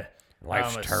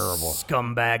 life's terrible.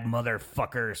 Scumbag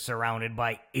motherfucker surrounded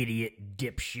by idiot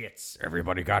dipshits.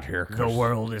 Everybody got here. The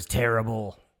world is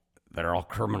terrible. They're all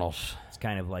criminals. It's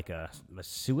kind of like a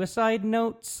suicide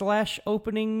note /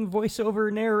 opening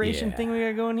voiceover narration thing we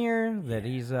got going here. That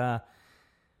he's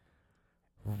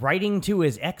writing to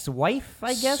his ex-wife,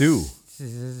 I guess. Sue.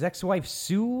 His ex-wife,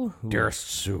 Sue. Dearest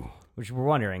Sue. Which we're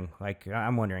wondering,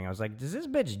 I'm wondering, I was like, is this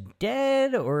bitch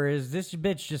dead, or is this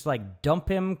bitch just, like, dump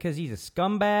him because he's a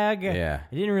scumbag? Yeah.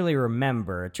 I didn't really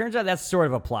remember. It turns out that's sort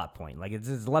of a plot point. Like,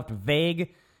 it's left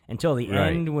vague until the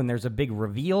end when there's a big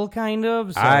reveal, kind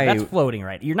of. So that's floating,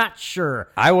 right? You're not sure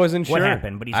I wasn't what sure.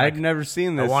 happened, but he's I'd like, never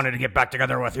seen this. I wanted to get back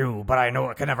together with you, but I know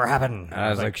it can never happen. I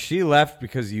was like, she left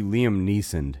because you Liam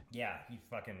Neeson'd. Yeah, he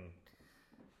fucking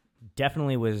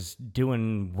definitely was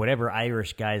doing whatever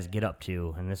Irish guys get up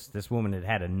to, and this woman had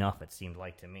had enough, it seemed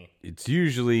like to me. It's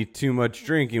usually too much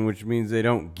drinking, which means they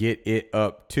don't get it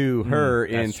up to her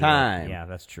in time. Yeah,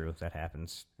 that's true. That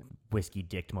happens.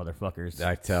 Whiskey-dicked motherfuckers.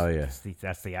 I tell you.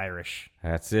 That's the Irish.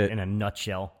 That's it. In a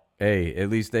nutshell. Hey, at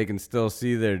least they can still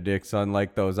see their dicks,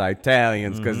 unlike those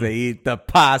Italians, because they eat the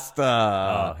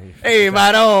pasta. Hey,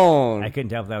 my own. I couldn't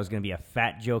tell if that was going to be a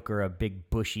fat joke or a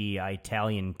big, bushy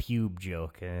Italian pube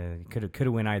joke. Could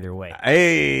have went either way.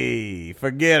 Hey,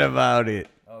 forget about it.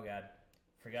 Oh, God.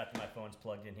 Forgot that my phone's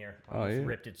plugged in here. Oh, yeah?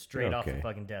 Ripped it straight off the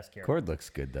fucking desk here. Cord looks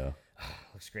good, though.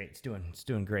 Looks great. It's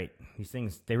doing great. These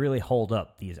things, they really hold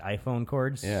up, these iPhone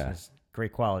cords. Yeah. There's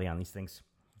great quality on these things.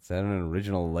 Is that an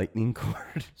original lightning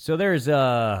cord? So there's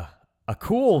a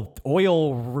cool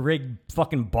oil rig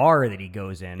fucking bar that he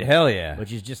goes in. Hell yeah.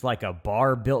 Which is just like a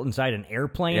bar built inside an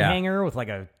airplane hangar with like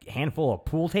a handful of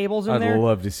pool tables in there. I'd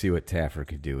love to see what Taffer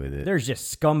could do with it. There's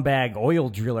just scumbag oil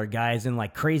driller guys in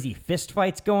like crazy fist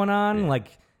fights going on. Yeah.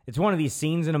 Like it's one of these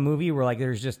scenes in a movie where like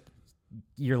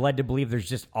you're led to believe there's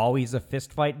just always a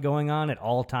fist fight going on at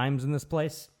all times in this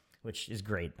place, which is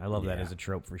great. I love that as a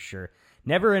trope for sure.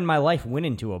 Never in my life went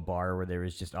into a bar where there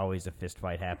was just always a fist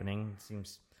fight happening. It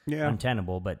seems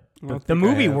untenable, but the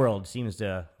movie world seems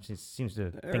to think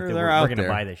that we're going to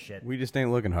buy this shit. We just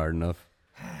ain't looking hard enough.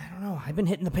 I don't know. I've been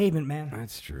hitting the pavement, man.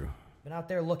 That's true. Been out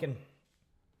there looking.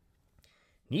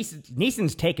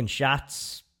 Neeson's taking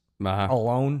shots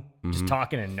alone, just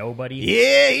talking to nobody.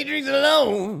 Yeah, he drinks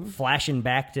alone. Flashing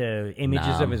back to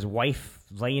images of his wife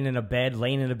laying in a bed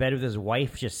with his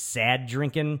wife, just sad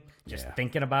drinking, just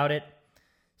thinking about it.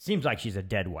 Seems like she's a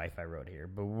dead wife, I wrote here,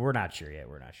 but we're not sure yet.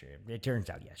 It turns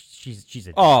out, yes, she's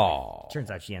a dead wife. Turns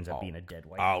out she ends up being a dead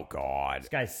wife. Oh, God. This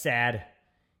guy's sad.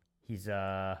 He's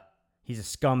a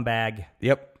scumbag.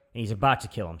 Yep. And he's about to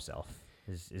kill himself.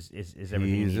 Is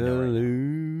everything he's a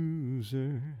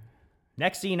loser.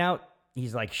 Next scene out,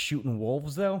 he's like shooting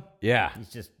wolves, though. Yeah. He's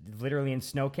just literally in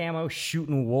snow camo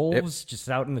shooting wolves just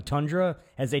out in the tundra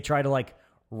as they try to like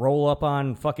roll up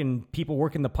on fucking people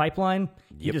working the pipeline.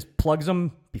 He just plugs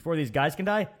them before these guys can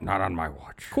die. Not on my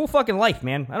watch. Cool fucking life,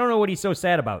 man. I don't know what he's so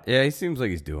sad about. Yeah, he seems like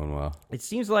he's doing well. It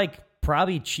seems like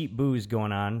probably cheap booze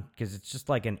going on because it's just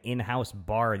like an in-house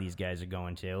bar these guys are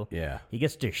going to. Yeah. He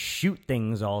gets to shoot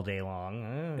things all day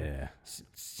long. Yeah.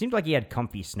 Seemed like he had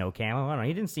comfy snow camo. I don't know.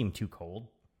 He didn't seem too cold.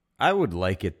 I would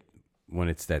like it when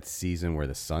it's that season where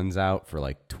the sun's out for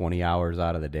like 20 hours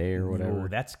out of the day or whatever. Oh,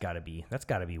 that's gotta be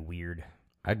weird.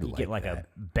 You get like a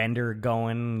bender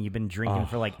going. You've been drinking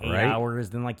for like 8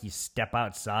 hours. Then like you step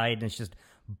outside and it's just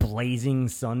blazing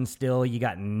sun still. You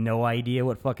got no idea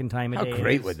what fucking time of day it is. How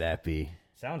great would that be?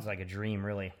 Sounds like a dream,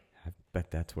 really. I bet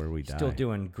that's where we die. Still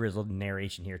doing grizzled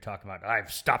narration here, talking about,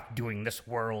 I've stopped doing this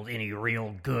world any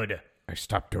real good. I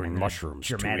stopped doing mushrooms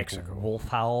Dramatic 2 weeks ago. wolf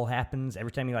howl happens.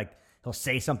 Every time he like he'll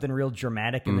say something real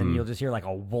dramatic, and then you'll just hear like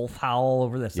a wolf howl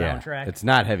over the soundtrack. It's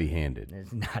not heavy-handed.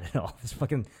 It's not at all.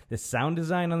 This sound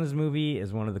design on this movie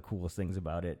is one of the coolest things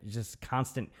about it. It's just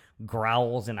constant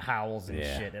growls and howls and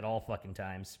shit at all fucking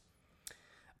times.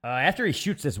 After he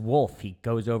shoots this wolf, he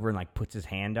goes over and like puts his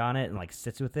hand on it and like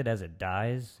sits with it as it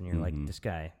dies. And you're like, this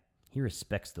guy, he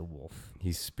respects the wolf.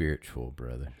 He's spiritual,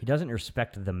 brother. He doesn't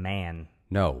respect the man.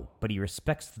 No. But he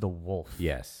respects the wolf.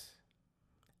 Yes.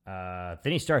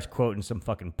 Then he starts quoting some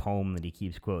fucking poem that he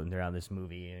keeps quoting throughout this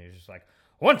movie. And he's just like,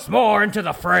 once more into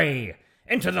the fray,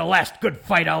 into the last good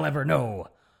fight I'll ever know.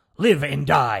 Live and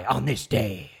die on this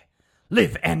day.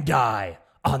 Live and die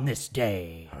on this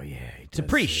day. Oh, yeah. It's a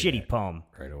pretty shitty poem.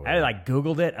 Right away. I like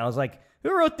Googled it. I was like,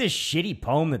 who wrote this shitty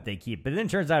poem that they keep? But then it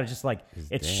turns out it's just like,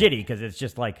 it's shitty because it's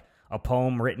just like a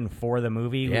poem written for the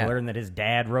movie. We learned that his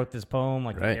dad wrote this poem,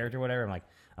 like the character, whatever. I'm like,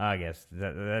 I guess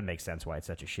that makes sense why it's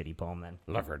such a shitty poem then.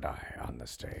 Live or die on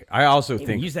this day. I also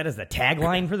think... use that as the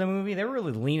tagline for the movie. They were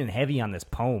really leaning heavy on this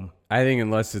poem. I think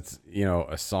unless it's,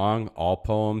 a song, all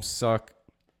poems suck.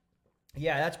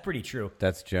 Yeah, that's pretty true.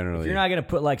 That's generally... If you're not going to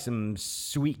put like some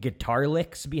sweet guitar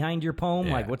licks behind your poem,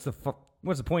 like what's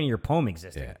the point of your poem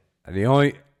existing?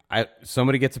 Yeah.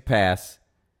 Somebody gets a pass.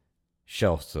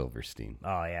 Shel Silverstein.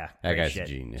 Oh, yeah. That guy's shit. a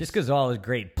genius. Just because of all his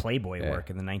great Playboy work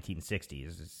in the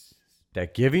 1960s.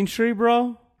 That Giving Tree,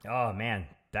 bro? Oh, man.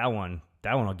 That one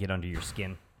will get under your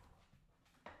skin.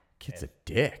 Kid's a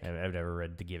dick. I've never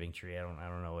read The Giving Tree. I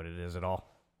don't know what it is at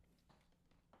all.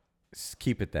 Just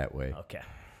keep it that way. Okay.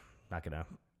 Not going to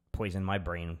poison my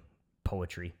brain.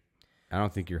 Poetry. I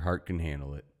don't think your heart can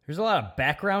handle it. There's a lot of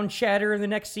background chatter in the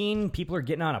next scene. People are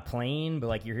getting on a plane, but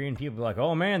like you're hearing people be like,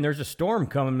 oh man, there's a storm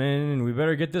coming in and we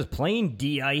better get this plane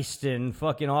de-iced and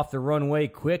fucking off the runway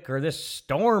quick or this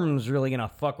storm's really going to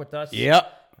fuck with us.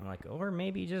 Yep. I'm like, or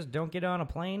maybe just don't get on a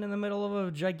plane in the middle of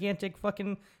a gigantic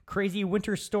fucking crazy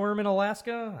winter storm in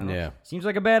Alaska. Yeah. Seems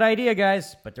like a bad idea,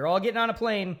 guys, but they're all getting on a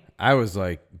plane. I was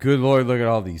like, good Lord, look at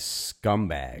all these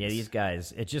scumbags. Yeah, these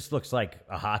guys, it just looks like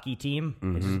a hockey team.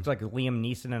 It just looks like Liam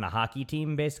Neeson and a hockey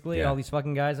team, basically. Yeah. All these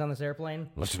fucking guys on this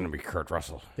airplane. Listen to me, Kurt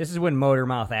Russell. This is when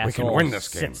Motormouth asshole win this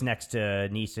game. sits next to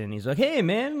Neeson. He's like, hey,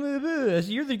 man,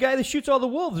 you're the guy that shoots all the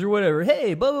wolves or whatever.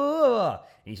 Hey, blah, blah, blah, blah.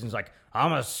 Neeson's like,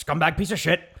 I'm a scumbag piece of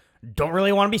shit. Don't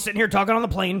really want to be sitting here talking on the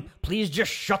plane. Please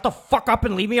just shut the fuck up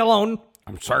and leave me alone.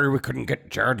 I'm sorry we couldn't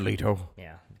get Jared Leto.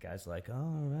 Yeah, the guy's like,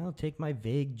 oh, I'll take my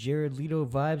vague Jared Leto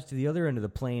vibes to the other end of the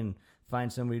plane.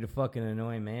 Find somebody to fucking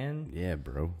annoy, man. Yeah,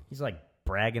 bro. He's like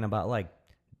bragging about like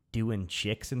doing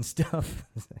chicks and stuff.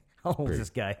 How old is this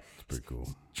guy? It's pretty cool.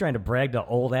 He's trying to brag to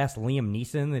old ass Liam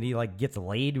Neeson that he like gets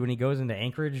laid when he goes into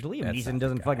Anchorage. Liam Neeson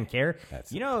doesn't fucking care.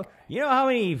 You know how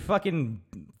many fucking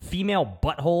female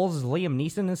buttholes Liam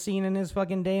Neeson has seen in his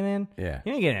fucking day, man? Yeah.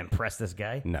 You ain't gonna impress this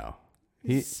guy. No.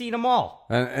 He's seen them all.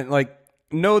 And like,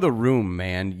 know the room,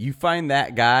 man. You find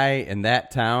that guy in that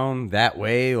town that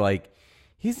way, like,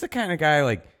 he's the kind of guy,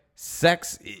 like,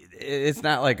 sex, it's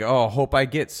not like, oh, hope I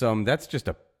get some. That's just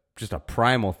a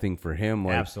primal thing for him.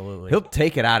 Like, absolutely. He'll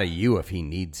take it out of you if he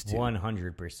needs to.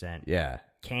 100%. Yeah.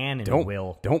 Can and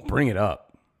will. Don't bring it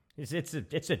up. It's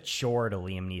a chore to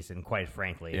Liam Neeson, quite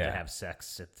frankly, to have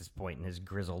sex at this point in his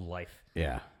grizzled life.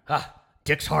 Yeah.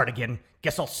 Dick's hard again.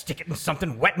 Guess I'll stick it in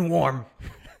something wet and warm.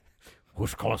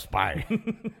 Who's close by?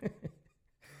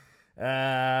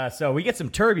 So we get some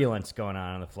turbulence going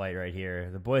on the flight right here.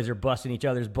 The boys are busting each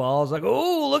other's balls like,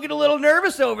 oh, looking a little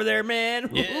nervous over there, man.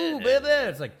 Yeah. Ooh, baby.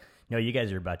 It's like, no, you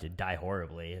guys are about to die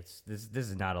horribly. This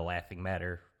is not a laughing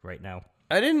matter right now.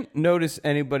 I didn't notice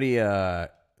anybody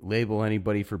label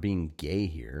anybody for being gay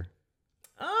here.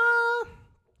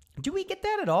 Do we get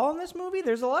that at all in this movie?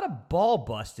 There's a lot of ball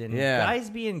busting. Yeah.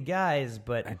 Guys being guys,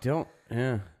 but... I don't,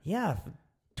 yeah. Yeah,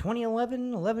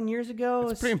 2011, 11 years ago.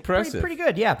 It's pretty impressive. Pretty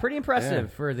good, yeah. Pretty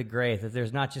impressive for the Gray, that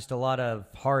there's not just a lot of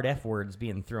hard F words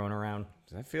being thrown around.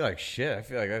 I feel like shit. I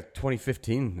feel like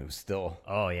 2015 it was still...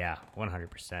 Oh, yeah,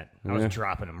 100%. I was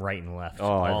dropping them right and left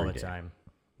all the time.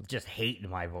 Just hate in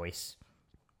my voice.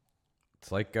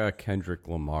 It's like Kendrick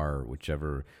Lamar,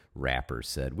 whichever rapper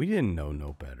said, we didn't know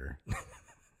no better.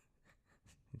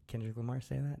 Kendrick Lamar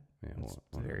say that? Yeah, That's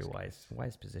a very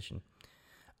wise position.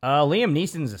 Liam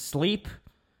Neeson's asleep,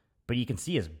 but you can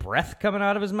see his breath coming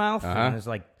out of his mouth. And it's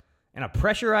like, in a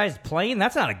pressurized plane,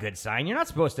 that's not a good sign. You're not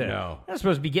supposed to. No. You're not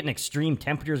supposed to be getting extreme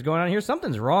temperatures going on here.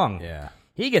 Something's wrong. Yeah.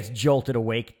 He gets jolted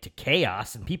awake to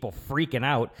chaos and people freaking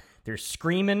out. They're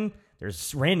screaming.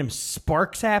 There's random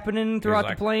sparks happening throughout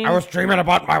the plane. I was dreaming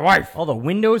about my wife. All the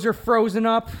windows are frozen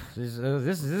up. This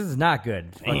is not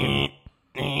good. Fucking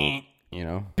You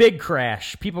know? Big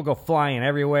crash. People go flying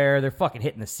everywhere. They're fucking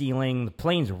hitting the ceiling. The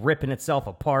plane's ripping itself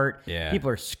apart. Yeah. People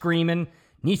are screaming.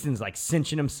 Neeson's like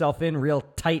cinching himself in real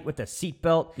tight with the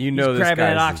seatbelt. You know He's this grabbing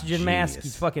that guy's a oxygen mask. genius.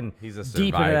 He's fucking He's a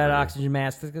deep into that survivor. oxygen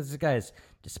mask. This guy is,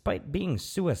 despite being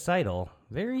suicidal,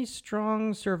 very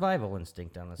strong survival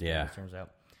instinct on this guy, Yeah. it turns out.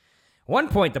 One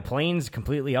point, the plane's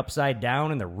completely upside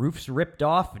down and the roof's ripped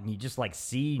off, and you just like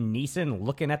see Neeson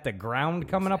looking at the ground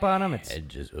coming up on him. It's It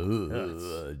just,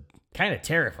 kind of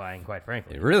terrifying, quite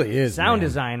frankly. it really is. Sound man.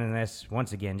 design in this,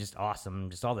 once again, just awesome.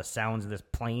 Just all the sounds of this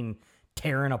plane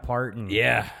tearing apart and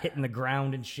Yeah. hitting the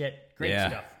ground and shit. Great Yeah.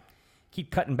 stuff. Keep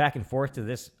cutting back and forth to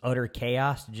this utter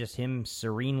chaos. Just him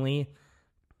serenely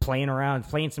playing around,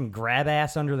 playing some grab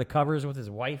ass under the covers with his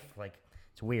wife. Like,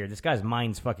 it's weird. This guy's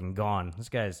mind's fucking gone. This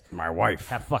guy's My wife.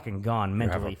 half fucking gone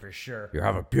mentally for sure. You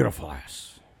have a beautiful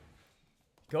ass.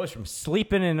 Goes from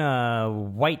sleeping in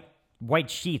white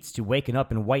sheets to waking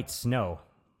up in white snow,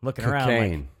 looking around like,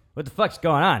 Cocaine. what the fuck's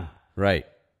going on? Right.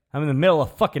 I'm in the middle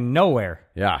of fucking nowhere.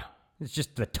 Yeah. It's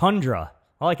just the tundra.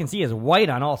 All I can see is white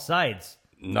on all sides.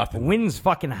 Nothing. Wind's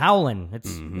fucking howling.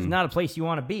 It's not a place you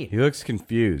want to be. He looks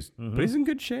confused, Mm-hmm. but he's in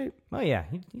good shape. Oh, yeah,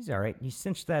 he's all right. He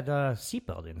cinched that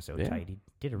seatbelt in so Yeah. tight. He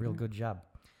did a real good job.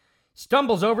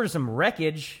 Stumbles over to some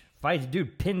wreckage, finds a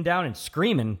dude pinned down and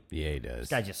screaming. Yeah, he does. This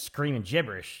guy just screaming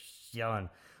gibberish, yelling,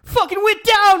 fucking went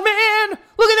down, man!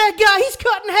 Look at that guy, he's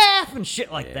cut in half! And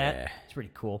shit like that. It's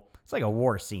pretty cool. It's like a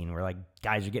war scene where like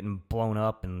guys are getting blown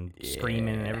up and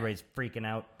screaming and everybody's freaking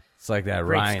out. It's like that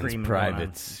Great Ryan's screaming going on.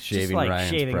 Privates, Just shaving like Ryan's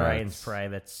shaving Privates. Ryan's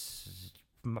Privates.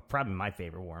 Probably my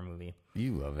favorite war movie.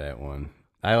 You love that one.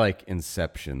 I like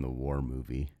Inception, the war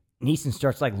movie. Neeson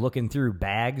starts like looking through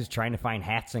bags, trying to find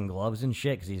hats and gloves and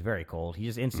shit because he's very cold. He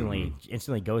just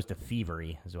instantly goes to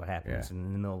thievery, is what happens Yeah.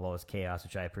 in the middle of all this chaos,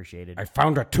 which I appreciated. I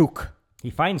found a toque. He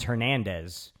finds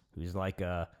Hernandez, who's like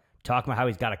talking about how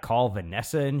he's got to call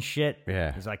Vanessa and shit.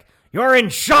 Yeah. He's like, "You're in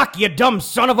shock, you dumb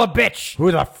son of a bitch!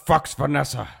 Who the fuck's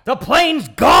Vanessa? The plane's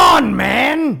gone,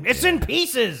 man! It's in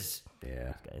pieces!"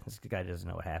 Yeah. This guy doesn't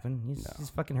know what happened. He's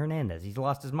fucking Hernandez. He's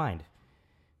lost his mind.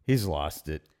 He's lost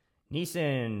it.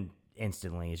 Neeson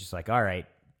instantly is just like, all right,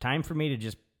 time for me to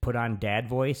just put on dad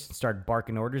voice and start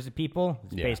barking orders at people.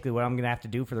 It's Yeah. basically what I'm going to have to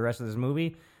do for the rest of this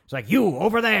movie. It's like, you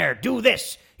over there, do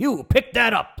this. You pick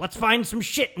that up. Let's find some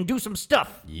shit and do some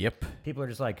stuff. Yep. People are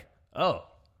just like, oh,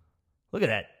 look at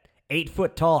that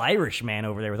 8-foot tall Irish man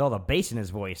over there with all the bass in his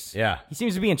voice. Yeah. He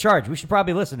seems to be in charge. We should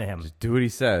probably listen to him. Do what he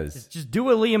says. Just do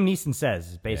what Liam Neeson says,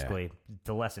 is basically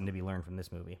the lesson to be learned from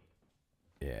this movie.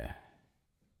 Yeah.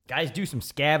 Guys do some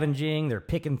scavenging. They're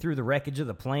picking through the wreckage of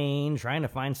the plane, trying to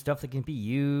find stuff that can be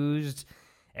used.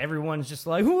 Everyone's just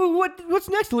like, what's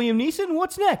next, Liam Neeson?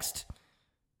 What's next?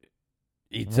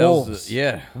 He tells Wolves.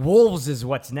 yeah. Wolves is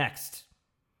what's next.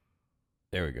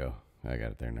 There we go. I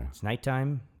got it there now. It's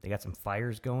nighttime. They got some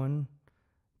fires going.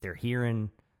 They're hearing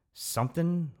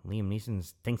something. Liam Neeson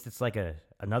thinks it's like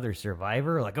another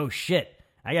survivor. Like, oh shit,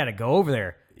 I gotta go over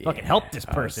there. Fucking help this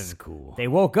person. That's cool. They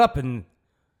woke up and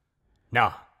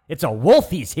nah, it's a wolf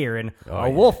he's hearing. Oh, a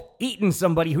yeah. wolf eating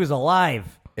somebody who's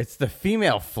alive. It's the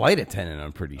female flight attendant,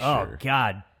 I'm pretty Oh sure.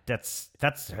 God, that's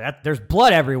there's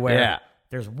blood everywhere. Yeah.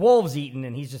 There's wolves eating,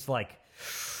 and he's just like,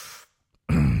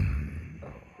 I'm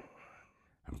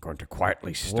going to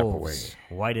quietly step wolves.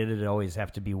 Why did it always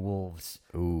have to be wolves?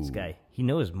 Ooh. This guy, he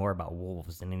knows more about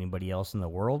wolves than anybody else in the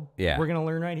world. Yeah. We're gonna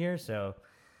learn right here. So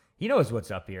he knows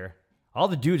what's up here. All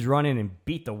the dudes run in and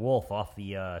beat the wolf off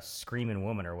the screaming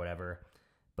woman or whatever.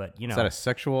 But you know, Is that a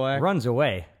sexual act? runs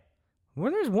away.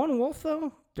 When there's one wolf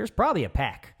though, there's probably a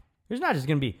pack. There's not just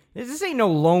gonna be. This ain't no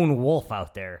lone wolf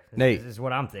out there. Nate. This is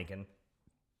what I'm thinking.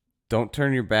 Don't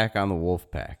turn your back on the wolf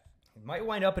pack. It might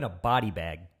wind up in a body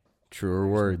bag. Truer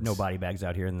words. No body bags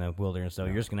out here in the wilderness, so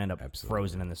you're just gonna end up absolutely.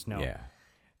 frozen in the snow. Yeah.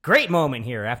 Great moment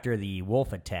here after the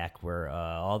wolf attack where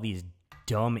all these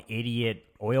dumb idiot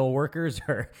oil workers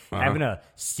are having a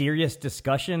serious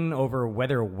discussion over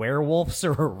whether werewolves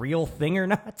are a real thing or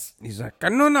not. He's like, I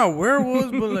know not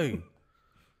werewolves, but like,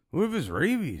 what if it's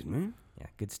rabies, man? Yeah,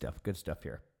 good stuff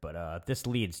here. But this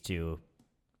leads to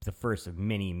the first of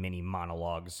many, many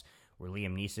monologues where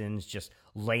Liam Neeson's just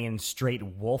laying straight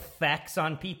wolf facts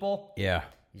on people. Yeah.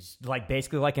 He's like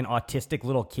basically like an autistic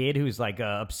little kid who's like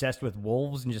obsessed with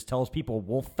wolves and just tells people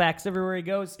wolf facts everywhere he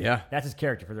goes. Yeah. That's his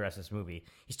character for the rest of this movie.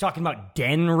 He's talking about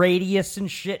den radius and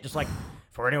shit. Just like,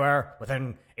 for anywhere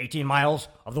within 18 miles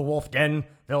of the wolf den,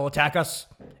 they'll attack us.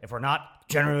 If we're not,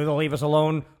 generally they'll leave us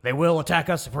alone. They will attack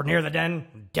us if we're near the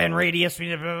den. Den radius.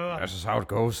 That's just how it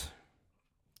goes.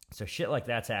 So shit like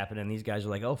that's happening. These guys are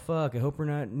like, oh, fuck, I hope we're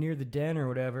not near the den or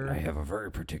whatever. I have a very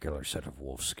particular set of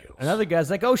wolf skills. Another guy's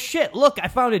like, oh, shit, look, I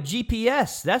found a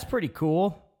GPS. That's pretty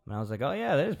cool. And I was like, oh,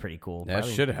 yeah, that is pretty cool. That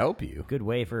Probably should help you. good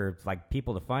way for like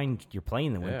people to find your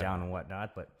plane that went down and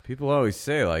whatnot. But People always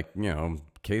say, like,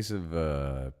 case of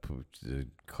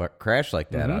crash like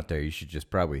that out there, you should just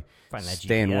probably find that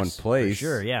stay GPS, in one place. For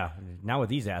sure, yeah. Not what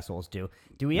these assholes do.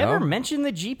 Do we ever mention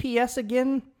the GPS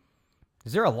again?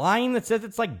 Is there a line that says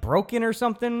it's like broken or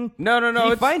something? No.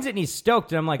 He finds it and he's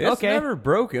stoked, and I'm like, It's okay. never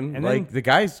broken. And Like, then- the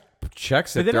guy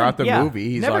checks it then, throughout the yeah, movie.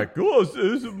 He's never- like, oh, this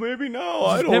is maybe now.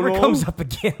 I It don't never know. comes up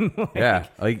again. Like, Yeah,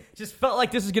 like, just felt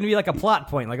like this is going to be like a plot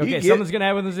point. Like, okay, get- something's going to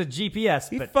happen with this GPS.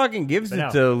 he But fucking gives but it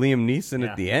no. to Liam Neeson Yeah.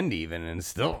 at the end even, and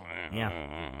still.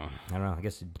 Yeah. I don't know. I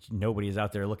guess nobody is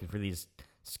out there looking for these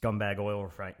scumbag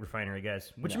oil refinery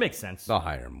guys, which makes sense. They'll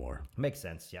hire more. Makes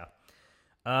sense, yeah.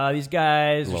 These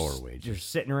guys Lower are wages.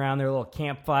 just sitting around their little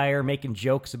campfire making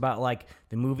jokes about like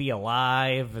the movie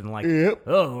Alive and like,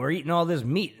 oh, we're eating all this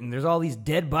meat and there's all these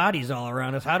dead bodies all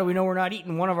around us. How do we know we're not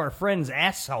eating one of our friends'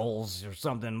 assholes or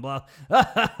something? Blah.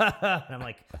 And I'm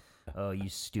like, oh, you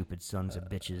stupid sons of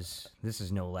bitches. This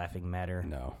is no laughing matter.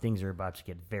 No. Things are about to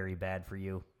get very bad for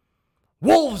you.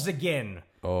 Wolves again.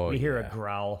 Oh, We hear a yeah.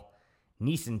 growl.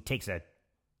 Neeson takes a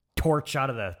torch out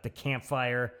of the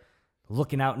campfire,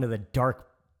 looking out into the dark,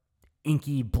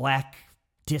 inky black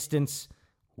distance.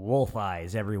 Wolf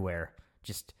eyes everywhere.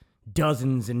 Just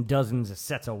dozens and dozens of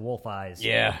sets of wolf eyes.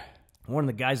 Yeah. One of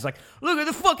the guys is like, look at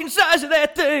the fucking size of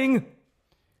that thing.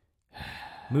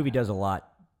 Movie does a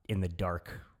lot in the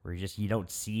dark where you don't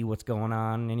see what's going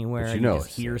on anywhere. But you know just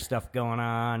it's hear there. stuff going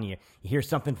on. You hear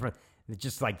something from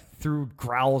just like through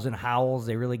growls and howls.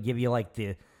 They really give you like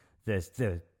the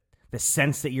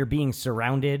sense that you're being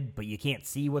surrounded, but you can't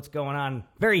see what's going on.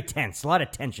 Very tense. A lot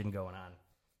of tension going on.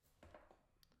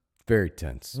 Very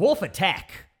tense. Wolf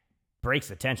attack breaks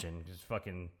the tension. Just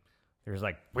fucking, there's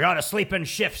like, we ought to sleep in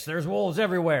shifts. There's wolves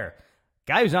everywhere.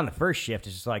 Guy who's on the first shift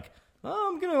is just like,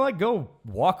 oh, I'm gonna like go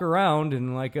walk around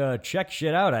and like check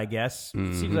shit out, I guess.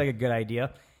 Seems like a good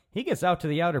idea. He gets out to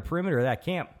the outer perimeter of that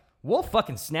camp. Wolf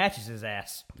fucking snatches his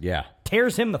ass. Yeah.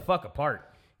 Tears him the fuck apart.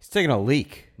 He's taking a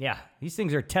leak. Yeah, these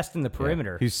things are testing the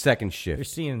perimeter. He's second They're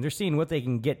shift. seeing what they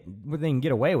can get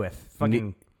away with.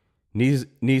 Fucking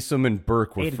Neeson and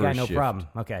Burke were ate a first guy, no shift. problem.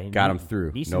 Okay, Got him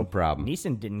through. No problem.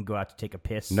 Neeson didn't go out to take a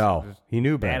piss. No, It was he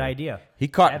knew bad better. idea. He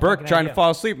caught Bad Burke fucking trying to idea. fall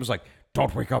asleep and was like,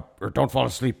 don't wake up or don't fall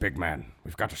asleep, big man.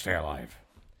 We've got to stay alive.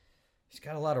 He's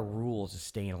got a lot of rules of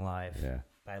staying alive. Yeah.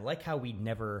 But I like how we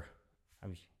never. I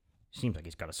mean, seems like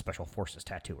he's got a special forces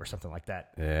tattoo or something like that.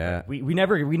 Yeah. We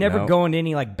never No. go into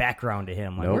any like background to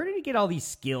him. Like, Nope. where did he get all these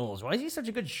skills? Why is he such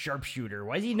a good sharpshooter?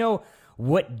 Why does he know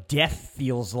what death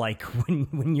feels like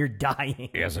when you're dying?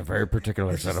 He has a very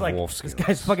particular It's set just of like, wolf this skills.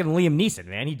 guy's fucking Liam Neeson,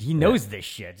 man. He knows this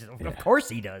shit. Of course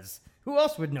he does. Who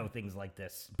else would know things like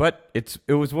this? But it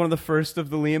was one of the first of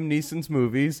the Liam Neeson's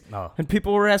movies, Oh. and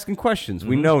people were asking questions.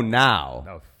 We know now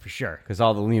Oh, for sure. because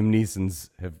all the Liam Neesons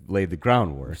have laid the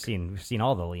groundwork. We've seen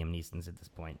all the Liam Neesons at this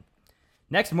point.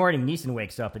 Next morning, Neeson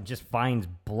wakes up and just finds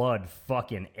blood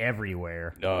fucking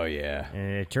everywhere. Oh yeah,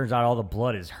 And it turns out all the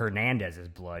blood is Hernandez's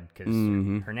blood because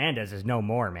Hernandez is no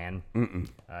more, man.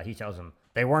 He tells him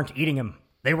they weren't eating him;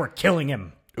 they were killing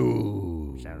him.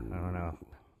 ooh, I don't know.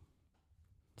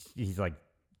 He's like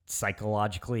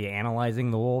psychologically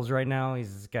analyzing the wolves right now.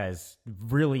 This guy's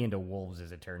really into wolves,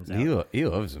 as it turns out. he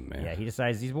loves him, man. Yeah, he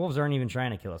decides these wolves aren't even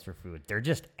trying to kill us for food. They're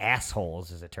just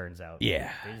assholes, as it turns out.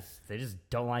 Yeah. They just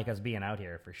don't like us being out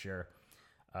here, for sure.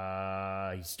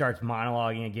 He starts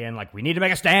monologuing again, like, we need to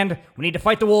make a stand. We need to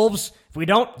fight the wolves. If we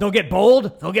don't, they'll get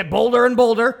bold. They'll get bolder and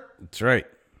bolder. That's right.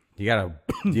 You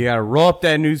gotta roll up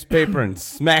that newspaper and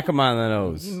smack him on the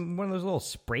nose. One of those little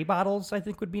spray bottles, I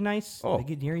think, would be nice. Oh. They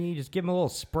could hear you, just give them a little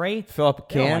spray. Fill up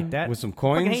a They don't can like that. with some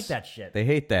coins. Fucking hate that shit. They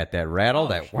hate that rattle,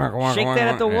 that Shake that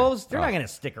at the wolves. They're not going going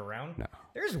to stick around. No.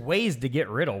 There's ways to get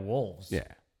rid of wolves. Yeah.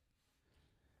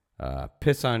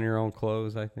 Piss on your own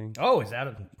clothes, I think. Oh, is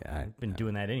that? Yeah, I've been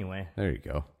doing that anyway. There you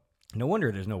go. No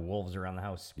wonder there's no wolves around the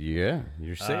house. Yeah,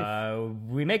 you're safe.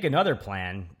 We make another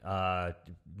plan.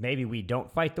 Maybe we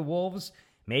don't fight the wolves.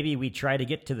 Maybe we try to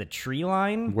get to the tree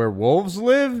line Where wolves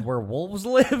live? where wolves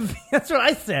live. That's what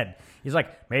I said. He's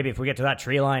like, maybe if we get to that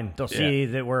tree line, they'll see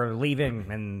that we're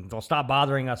leaving and they'll stop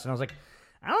bothering us. And I was like,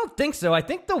 I don't think so. I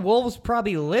think the wolves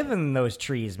probably live in those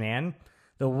trees, man.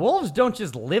 The wolves don't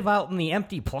just live out in the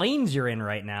empty plains you're in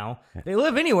right now. They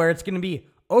live anywhere. It's going to be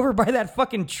over by that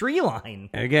fucking tree line.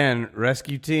 And again,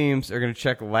 rescue teams are going to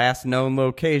check last known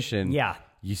location. Yeah.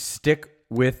 You stick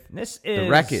with This the is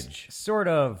wreckage. sort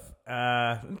of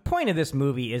the point of this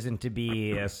movie isn't to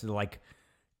be like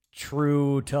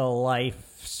true to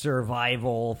life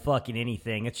survival fucking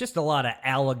anything. It's just a lot of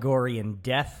allegory and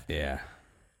death. Yeah.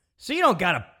 So you don't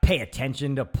gotta pay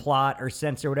attention to plot or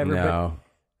sense or whatever. No.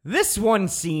 But this one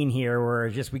scene here where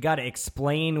just we gotta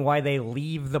explain why they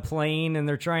leave the plane and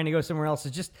they're trying to go somewhere else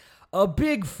is just a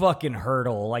big fucking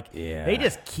hurdle. Like, Yeah. they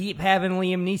just keep having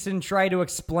Liam Neeson try to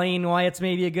explain why it's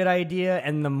maybe a good idea,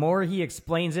 and the more he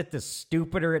explains it, the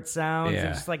stupider it sounds. Yeah.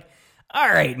 It's just like, all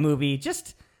right, movie,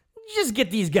 just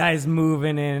get these guys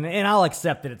moving, and I'll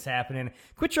accept that it's happening.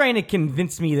 Quit trying to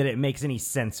convince me that it makes any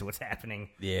sense what's happening.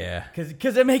 Yeah.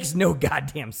 Because it makes no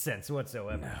goddamn sense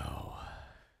whatsoever. No.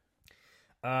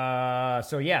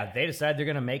 So yeah, they decide they're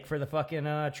gonna make for the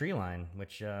fucking tree line,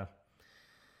 which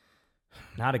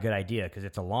not a good idea because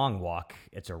it's a long walk.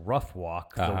 It's a rough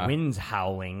walk. The wind's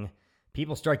howling.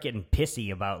 People start getting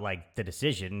pissy about like the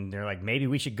decision. They're like, maybe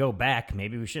we should go back.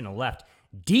 Maybe we shouldn't have left.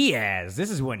 Diaz, this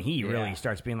is when he really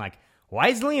starts being like, why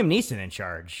is Liam Neeson in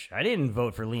charge? I didn't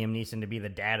vote for Liam Neeson to be the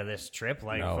dad of this trip.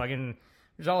 Like, fucking,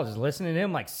 there's all just listening to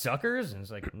him like suckers. And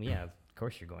it's like, yeah, of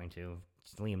course you're going to.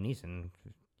 It's Liam Neeson.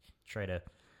 Try to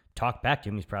talk back to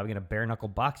him. He's probably going to bare knuckle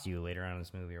box you later on in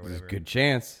this movie or whatever. There's a good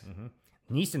chance.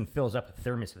 Neeson fills up a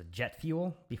thermos with jet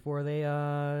fuel before they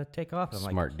take off. I'm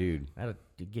Smart like, dude. that'll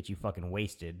get you fucking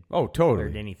wasted. Oh, totally.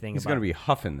 Heard anything He's about going to be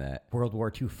huffing that. World War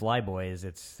II flyboys?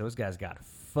 It's those guys got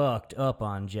fucked up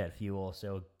on jet fuel.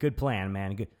 So good plan,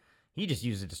 man. Good. He just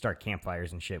used it to start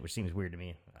campfires and shit, which seems weird to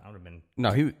me. I would have been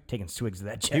No, he taking swigs of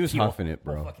that jet was fuel huffing it,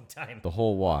 bro. whole fucking time. The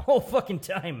whole walk. Whole fucking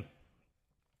time.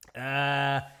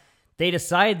 They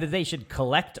decide that they should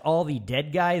collect all the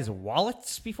dead guys'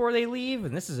 wallets before they leave,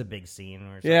 and this is a big scene.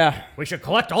 Where it's like, we should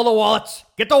collect all the wallets.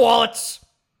 Get the wallets.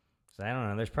 So I don't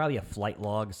know. There's probably a flight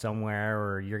log somewhere,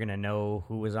 or you're gonna know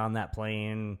who was on that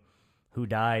plane, who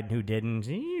died, who didn't.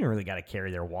 You don't really got to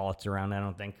carry their wallets around, I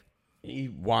don't think. He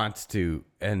wants to,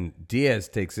 and Diaz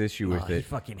takes issue with He it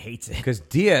fucking hates it. because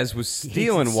Diaz was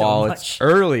stealing so wallets much.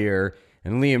 earlier,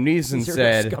 and Liam Neeson He's a real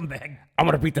said, scumbag. I'm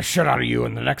going to beat the shit out of you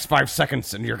in the next 5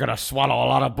 seconds, and you're going to swallow a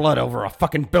lot of blood over a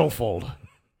fucking billfold.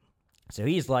 So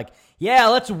he's like, yeah,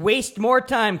 let's waste more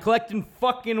time collecting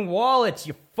fucking wallets,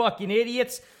 you fucking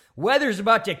idiots. Weather's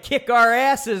about to kick our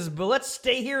asses, but let's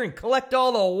stay here and collect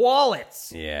all the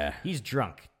wallets. Yeah. He's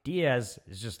drunk. Diaz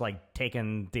is just like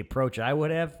taking the approach I would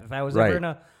have if I was Right. ever in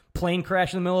a plane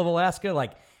crash in the middle of Alaska.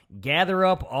 Like, gather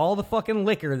up all the fucking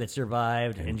liquor that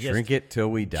survived and just Drink it till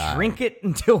we die. drink it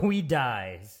until we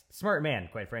die. Smart man,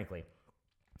 quite frankly.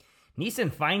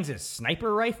 Neeson finds his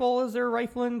sniper rifle as they're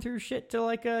rifling through shit to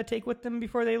like take with them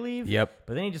before they leave. Yep.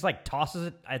 But then he just like tosses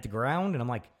it at the ground, and I'm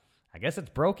like, I guess it's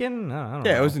broken. I don't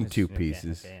Yeah, know. it was in It's- 2 okay,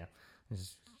 pieces. okay, yeah.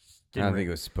 It's- I don't think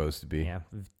it was supposed to be. Yeah,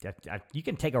 you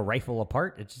can take a rifle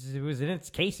apart. It was in its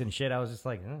case and shit. I was just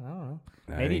like, I don't know.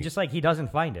 Maybe think- just like he doesn't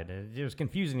find it. It was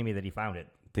confusing to me that he found it.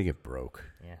 I think it broke.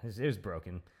 Yeah, it was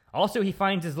broken. Also, he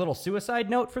finds his little suicide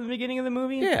note from the beginning of the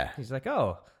movie. Yeah. He's like,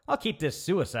 oh, I'll keep this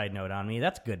suicide note on me.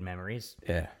 That's good memories.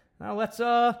 Yeah. Now let's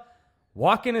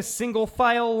walk in a single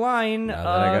file line. Now that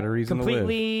I got a reason to live.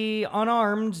 completely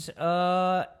unarmed,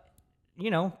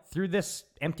 through this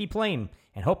empty plane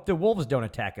and hope the wolves don't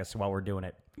attack us while we're doing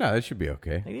it. No, that should be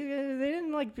okay. They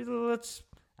didn't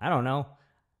I don't know.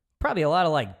 Probably a lot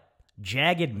of like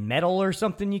jagged metal or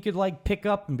something you could like pick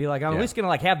up and be like, I'm at least gonna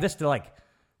like have this to like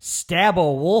stab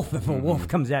a wolf if a wolf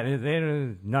comes at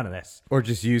me. None of this. Or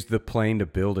just use the plane to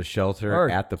build a shelter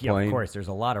at the Yeah, plane. of course, there's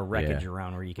a lot of wreckage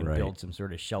around where you can Right. build some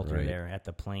sort of shelter Right. there at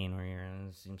the plane where you're in.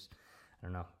 It seems, I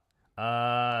don't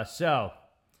know. So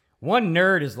one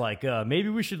nerd is like, maybe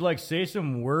we should like say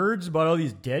some words about all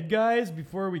these dead guys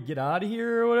before we get out of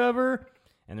here or whatever.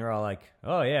 And they're all like,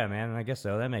 oh yeah, man, I guess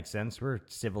so. That makes sense. We're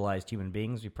civilized human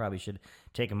beings. We probably should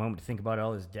take a moment to think about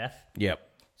all his death. Yep.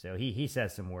 So he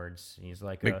says some words. He's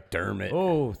like, McDermott.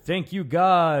 oh, thank you,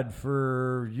 God,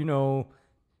 for,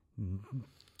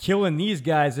 killing these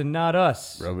guys and not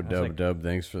us. Rub-a-dub-dub,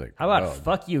 thanks for the... How about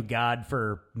fuck you, God,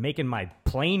 for making my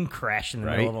plane crash in the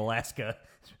middle of Alaska?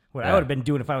 What I would have been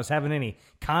doing if I was having any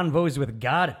convos with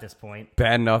God at this point.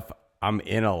 Bad enough I'm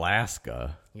in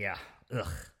Alaska. Yeah. Ugh.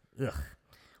 The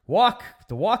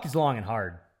walk is long and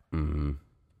hard. Mm-hmm.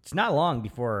 It's not long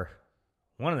before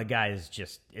one of the guys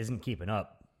just isn't keeping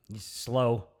up. He's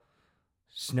slow.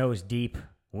 Snow's deep.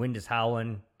 Wind is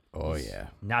howling. Oh, yeah.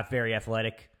 Not very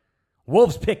athletic.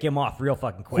 Wolves pick him off real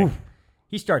fuking quick. Oof.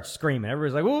 He starts screaming.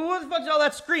 Everybody's like, well, what the fuck's all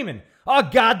that screaming? Oh,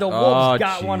 God, the wolves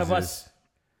got one of us.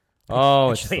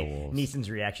 Oh, it's Actually, the wolves. Neeson's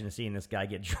reaction to seeing this guy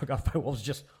get drug off by wolves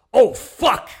just, oh,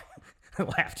 fuck! I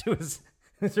laughed. It was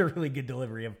a really good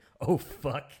delivery of, oh,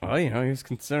 fuck. Well, he was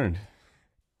concerned.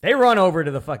 They run over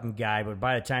to the fucking guy, but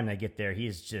by the time they get there,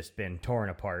 he's just been torn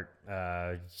apart.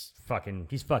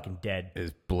 He's fucking dead.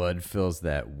 His blood fills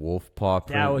that wolf paw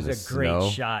print. That was in a the great snow.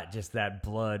 shot, just that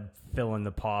blood filling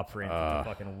the paw print that the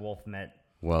fucking wolf met.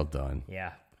 Well done.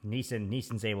 Yeah,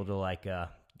 Neeson's able to like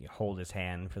hold his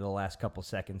hand for the last couple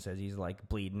seconds as he's like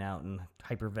bleeding out and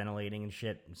hyperventilating and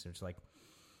shit. And so it's like,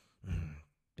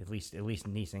 at least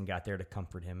Neeson got there to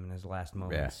comfort him in his last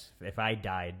moments. Yeah. If I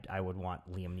died, I would want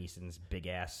Liam Neeson's big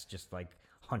ass just like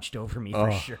hunched over me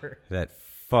for sure. That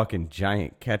fucking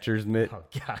giant catcher's mitt. Oh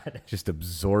God, just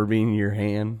absorbing your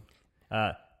hand.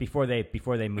 Before they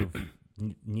move,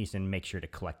 Neeson makes sure to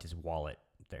collect his wallet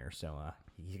there. So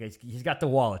he's got the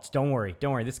wallets. Don't worry.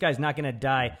 This guy's not gonna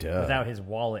die without his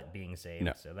wallet being saved.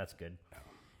 No. So that's good.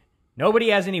 Nobody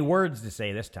has any words to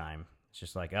say this time. It's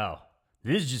just like, oh,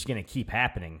 this is just gonna keep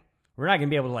happening. We're not gonna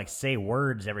be able to like say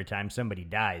words every time somebody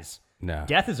dies. No.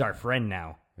 Death is our friend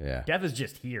now. Yeah. Death is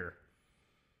just here.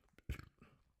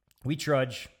 We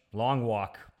trudge, long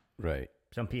walk. Right.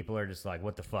 Some people are just like,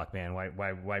 what the fuck, man? Why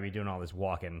are we doing all this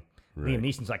walking? Right. Liam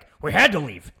Neeson's like, we had to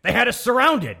leave. They had us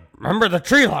surrounded. Remember the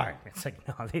tree line. It's like,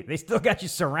 no, they still got you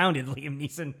surrounded, Liam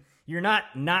Neeson. You're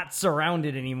not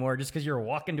surrounded anymore just because you're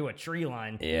walking to a tree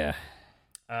line. Yeah.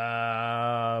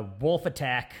 Wolf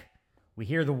attack. We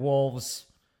hear the wolves.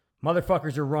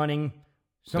 Motherfuckers are running.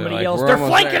 Somebody like, yells, "We're they're almost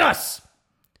flanking there." us!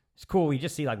 It's cool. We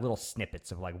just see like little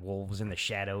snippets of like wolves in the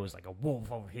shadows, like a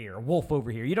wolf over here, a wolf over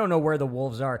here. You don't know where the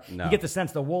wolves are. No. You get the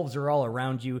sense the wolves are all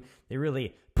around you. They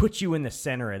really put you in the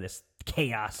center of this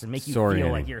chaos and make you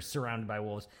feel like you're surrounded by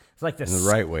wolves. It's like In the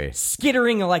right way.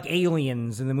 skittering like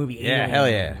aliens in the movie Yeah, Alien. hell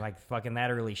yeah. Like fucking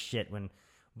that early shit when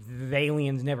the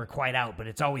alien's never quite out, but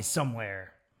it's always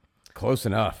somewhere. Close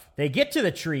enough. They get to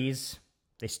the trees.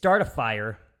 They start a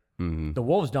fire. Mm-hmm. The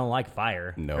wolves don't like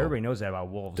fire. No. Everybody knows that about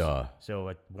wolves. Duh. So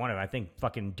I think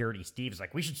fucking Dirty Steve's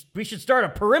like, we should start a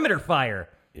perimeter fire.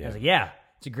 Yeah. I was like, yeah,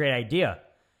 it's a great idea.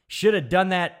 Should have done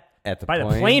that At the by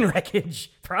plane? the plane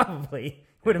wreckage. Probably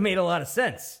would have made a lot of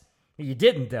sense. You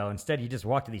didn't though. Instead, you just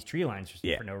walked to these tree lines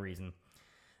for no reason.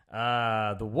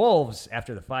 The wolves,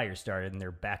 after the fire started and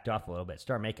they're backed off a little bit,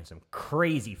 start making some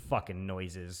crazy fucking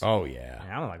noises. Oh, yeah.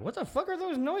 And I'm like, what the fuck are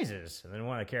those noises? And then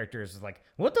one of the characters is like,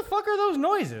 what the fuck are those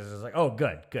noises? It's like, oh,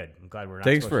 good. I'm glad we're not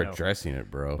Thanks supposed for to know. addressing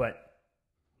it, bro. But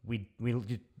Liam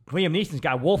Neeson's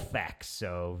got wolf facts,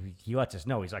 so he lets us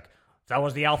know. He's like, that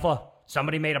was the alpha.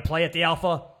 Somebody made a play at the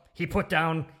alpha. He put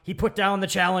down the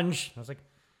challenge. I was like,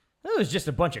 that was just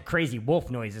a bunch of crazy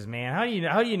wolf noises, man. How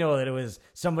do you know that it was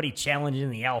somebody challenging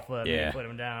the alpha and they put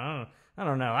him down? I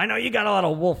don't know. I know you got a lot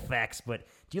of wolf facts, but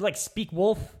do you like speak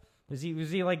wolf? Was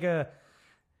he like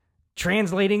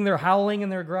translating their howling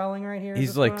and their growling right here?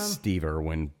 He's like Steve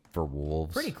Irwin for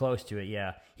wolves. Pretty close to it,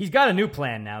 yeah. He's got a new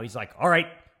plan now. He's like, all right,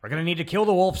 we're going to need to kill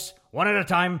the wolves one at a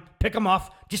time, pick them off,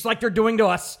 just like they're doing to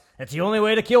us. That's the only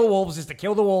way to kill wolves is to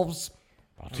kill the wolves.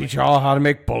 I'll teach you all how to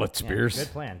make bullet spears.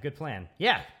 Yeah, good plan.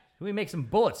 Yeah, we make some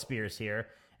bullet spears here.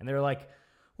 And they're like,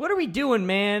 what are we doing,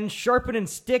 man? Sharpening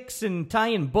sticks and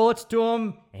tying bullets to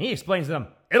them? And he explains to them,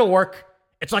 it'll work.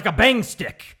 It's like a bang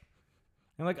stick.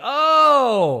 I'm like,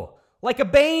 oh, like a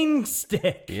bang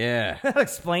stick. Yeah. That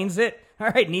explains it. All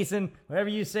right, Neeson, whatever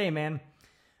you say, man.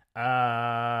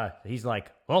 He's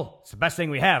like, well, it's the best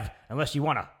thing we have, unless you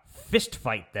want to fist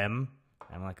fight them.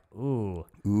 I'm like, ooh.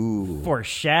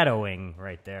 Foreshadowing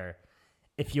right there.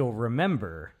 If you'll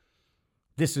remember,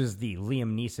 this was the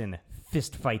Liam Neeson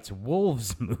Fist Fights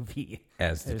Wolves movie.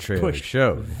 As the It was trailer pushed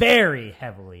showed. very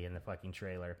heavily in the fucking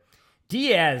trailer.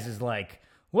 Diaz is like,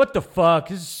 what the fuck?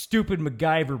 This is stupid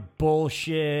MacGyver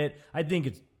bullshit. I think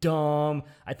it's dumb.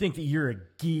 I think that you're a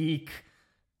geek.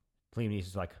 Liam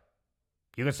Neeson's like,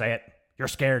 you can say it. You're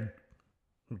scared.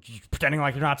 You're pretending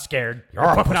like you're not scared. You're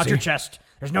puffing out your chest.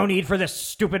 There's no need for this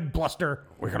stupid bluster.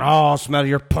 We can all smell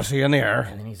your pussy in the air.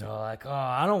 And then he's all like, oh,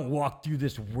 I don't walk through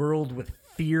this world with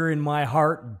fear in my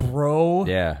heart, bro.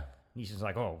 Yeah. He's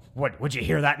like, oh, what? Would you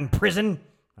hear that in prison?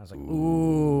 I was like,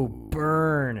 ooh,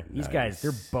 burn. These guys,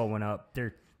 they're bowing up.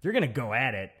 They're gonna go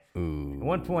at it. Ooh. At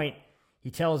one point, he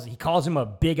calls him a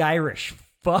big Irish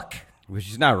fuck. Which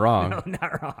is not wrong. No,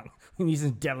 not wrong. He's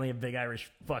definitely a big Irish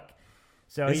fuck.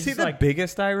 So Is he's he just the like,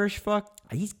 biggest Irish fuck?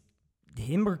 he's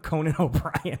him or Conan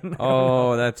O'Brien.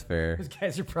 Oh, that's fair. Those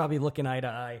guys are probably looking eye to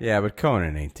eye. Yeah, but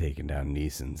Conan ain't taking down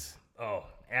Neeson's. Oh,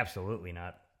 absolutely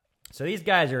not. So these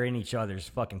guys are in each other's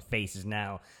fucking faces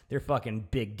now. They're fucking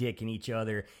big dicking each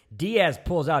other. Diaz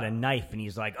pulls out a knife and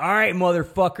he's like, all right,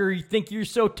 motherfucker, you think you're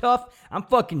so tough? I'm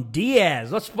fucking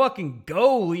Diaz. Let's fucking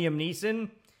go, Liam Neeson.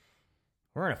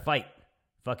 We're in a fight.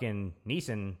 Fucking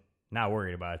Neeson, not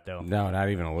worried about it, though. No, not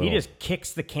even a little. He just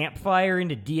kicks the campfire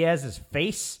into Diaz's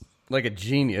face. Like a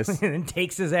genius. and then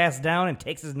takes his ass down and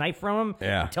takes his knife from him.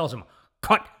 Yeah. And tells him,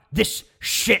 cut this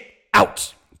shit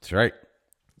out. That's right.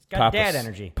 He's got Papa dad S-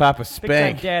 energy. Papa Big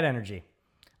Spank. time dad energy.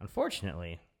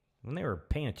 Unfortunately, when they were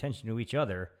paying attention to each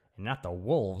other and not the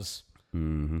wolves,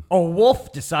 a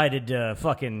wolf decided to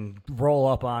fucking roll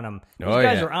up on them. These Oh,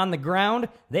 guys yeah. are on the ground.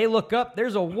 They look up.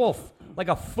 There's a wolf like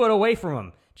a foot away from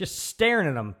them, just staring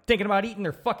at them, thinking about eating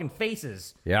their fucking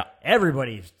faces. Yeah.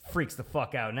 Everybody freaks the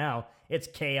fuck out now. It's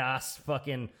chaos.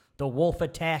 Fucking the wolf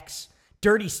attacks.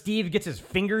 Dirty Steve gets his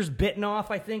fingers bitten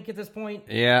off, I think, at this point.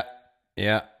 Yeah.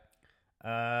 Yeah.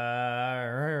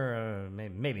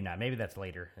 Maybe not. Maybe that's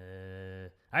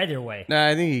later. Either way. Nah,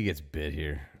 I think he gets bit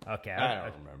here. Okay. I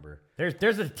don't remember.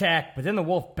 There's an attack, but then the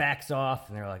wolf backs off,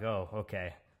 and they're like, oh,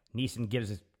 okay. Neeson gives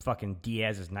his fucking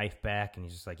Diaz his knife back, and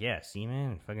he's just like, yeah, see,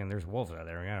 man, fucking there's wolves out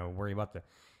there. We gotta worry about the...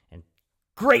 And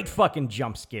great fucking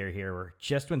jump scare here, where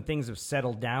just when things have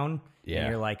settled down, Yeah. and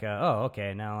you're like, oh,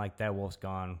 okay, now, like, that wolf's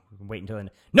gone. We can wait until then.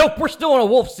 Nope, we're still in a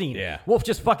wolf scene. Yeah. Wolf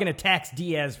just fucking attacks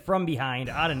Diaz from behind,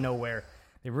 out of nowhere.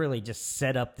 They really just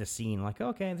set up the scene, like,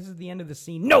 okay, this is the end of the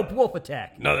scene. Nope, wolf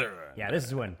attack. Another. Yeah, this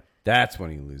is when... That's when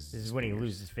he loses. This is when he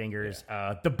loses fingers.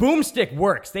 The boomstick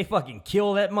works. They fucking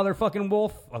kill that motherfucking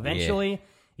wolf eventually.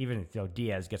 Even though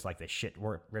Diaz gets like the shit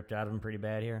ripped out of him pretty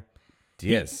bad here.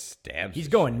 Diaz stabs. He's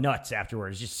the going nuts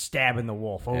afterwards, just stabbing the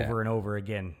wolf over and over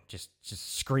again, just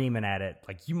screaming at it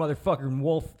like, "You motherfucking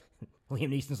wolf!" Liam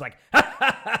Neeson's like, "Ha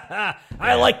ha ha ha!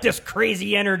 I like this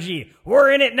crazy energy.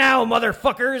 We're in it now,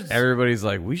 motherfuckers." Everybody's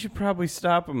like, we should probably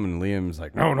stop him, and Liam's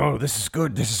like, no, this is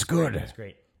good. This is good. That's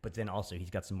great. But then also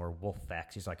he's got some more wolf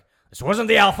facts. He's like, "This wasn't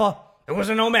the Alpha. It was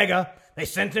an Omega. They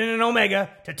sent in an Omega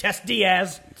to test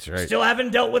Diaz. That's right. Still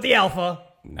haven't dealt with the Alpha."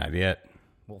 Not yet.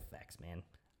 Wolf facts, man.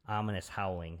 Ominous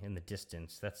howling in the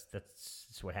distance. That's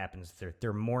what happens.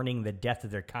 They're mourning the death of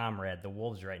their comrade, the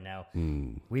wolves, right now.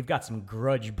 We've got some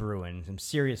grudge brewing, some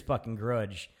serious fucking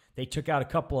grudge. They took out a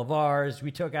couple of ours.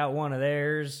 We took out one of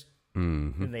theirs.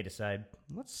 And they decide,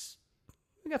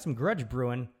 we got some grudge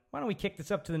brewing. Why don't we kick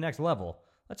this up to the next level?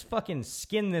 Let's fucking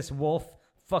skin this wolf,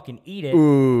 fucking eat it,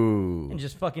 Ooh. and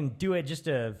just fucking do it just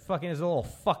to fucking as a little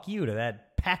fuck you to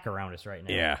that pack around us right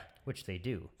now. Yeah. Which they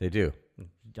do. They do.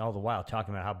 All the while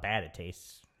talking about how bad it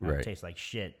tastes. How Right. It tastes like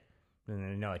shit. And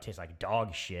then, no, it tastes like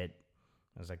dog shit.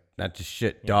 I was like, Not just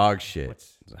shit, dog shit.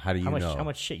 what's- How do you how much know? how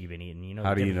much shit you been eating? You know,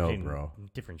 How the do you difference know, between bro?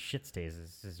 Different shit stays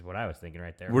is what I was thinking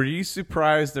right there. Were you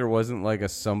surprised there wasn't like a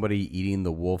somebody eating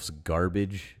the wolf's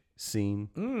garbage scene?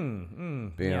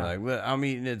 Being yeah. like, "Look, I'm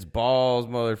eating its balls,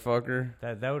 motherfucker."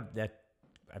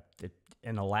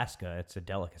 In Alaska, it's a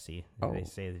delicacy. Oh. They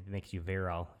say it makes you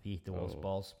virile if you eat the wolf's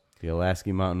balls. The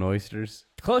Alaskan mountain oysters.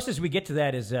 The closest we get to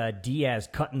that is Diaz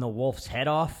cutting the wolf's head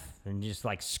off and just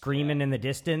like screaming in the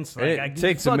distance. Like, It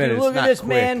takes a fucking minute. It's Look at not this, quick.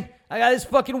 man. I got this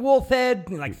fucking wolf head. And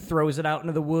he like throws it out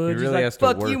into the woods. He He's really like, has to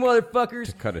fuck you, work motherfuckers.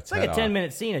 to cut its it's like head a off.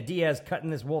 10-minute scene of Diaz cutting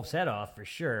this wolf's head off for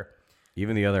sure.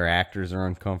 Even the other actors are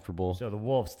uncomfortable. So the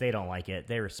wolves, they don't like it.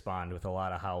 They respond with a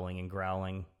lot of howling and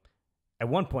growling. At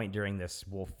one point during this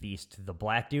wolf feast, the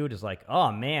black dude is like,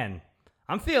 "Oh, man,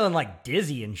 I'm feeling like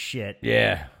dizzy and shit."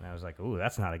 Yeah. And I was like, "Ooh,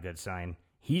 that's not a good sign.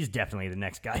 He's definitely the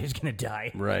next guy who's going to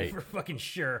die." Right. For fucking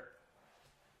sure.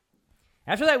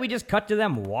 After that, we just cut to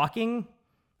them walking. And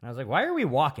I was like, why are we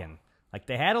walking? Like,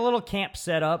 they had a little camp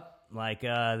set up. Like,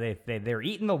 they're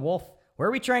eating the wolf. Where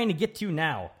are we trying to get to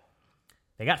now?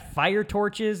 They got fire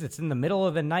torches. It's in the middle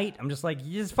of the night. I'm just like,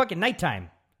 it's fucking nighttime.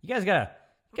 You guys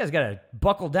gotta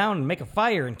buckle down and make a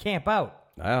fire and camp out.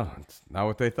 Well, it's not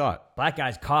what they thought. Black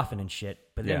guy's coughing and shit.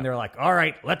 But then Yeah. they're like, all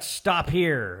right, let's stop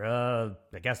here.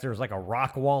 I guess there's like a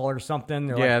rock wall or something.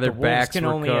 They're Yeah, like, their the wolves backs can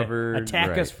were only covered, attack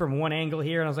right. us from one angle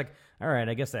here. And I was like, all right,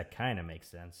 I guess that kind of makes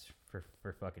sense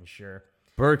for fucking sure.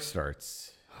 Berg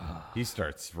starts. He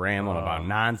starts rambling about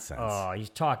nonsense. Oh, he's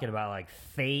talking about like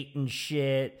fate and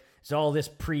shit. It's all this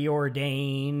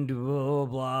preordained, blah,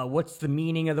 blah. What's the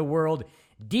meaning of the world?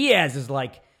 Diaz is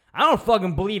like, I don't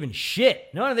fucking believe in shit.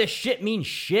 None of this shit means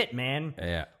shit, man.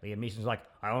 Yeah. Liam Neeson's like,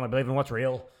 I only believe in what's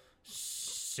real.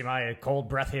 See my cold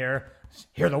breath here.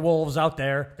 Hear the wolves out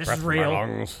there. This is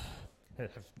real.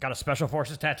 Got a Special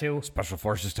Forces tattoo. Special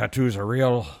Forces tattoos are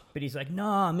real. But he's like,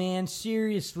 nah, man,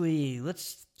 seriously.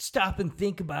 Let's stop and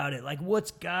think about it. Like, what's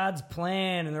God's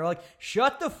plan? And they're like,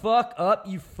 shut the fuck up,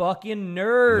 you fucking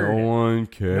nerd. No one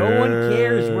cares. No one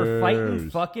cares. We're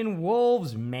fighting fucking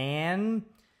wolves, man.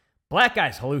 Black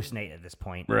guy's hallucinating at this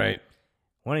point. Right.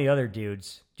 One of the other dude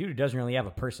who doesn't really have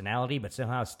a personality, but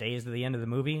somehow stays to the end of the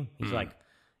movie. He's like,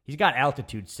 he's got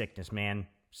altitude sickness, man.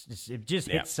 It just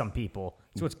hits some people.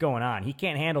 That's what's going on. He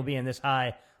can't handle being this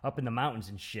high up in the mountains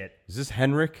and shit. Is this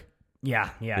Henrik? Yeah,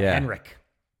 Henrik.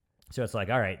 So it's like,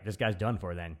 all right, this guy's done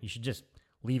for then. You should just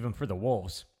leave him for the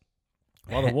wolves.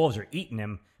 While the wolves are eating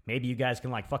him, maybe you guys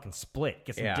can like fucking split,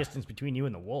 get some distance between you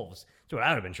and the wolves. That's what I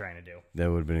would have been trying to do.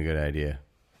 That would have been a good idea.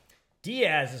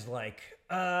 Diaz is like,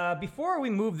 before we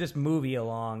move this movie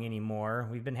along anymore,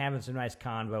 we've been having some nice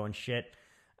convo and shit.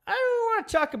 I want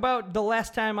to talk about the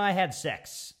last time I had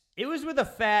sex. It was with a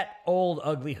fat, old,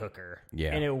 ugly hooker.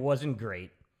 Yeah. And it wasn't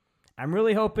great. I'm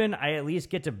really hoping I at least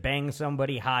get to bang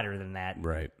somebody hotter than that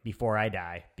before I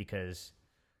die, because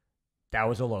that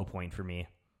was a low point for me.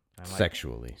 I'm like,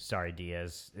 sexually. Sorry,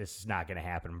 Diaz. This is not going to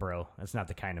happen, bro. That's not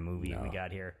the kind of movie we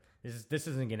got here. This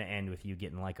isn't going to end with you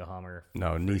getting like a Hummer.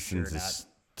 No, Neeson's is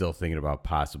still thinking about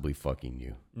possibly fucking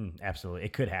you. Absolutely.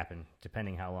 It could happen,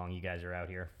 depending how long you guys are out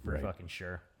here, for fucking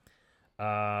sure.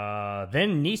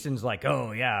 Then Neeson's like,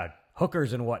 oh, yeah,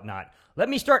 hookers and whatnot. Let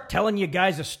me start telling you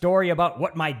guys a story about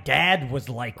what my dad was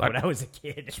like when I was a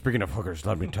kid. Speaking of hookers,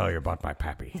 let me tell you about my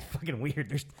pappy. It's fucking weird.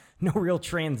 There's no real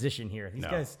transition here.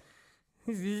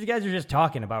 These guys are just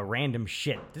talking about random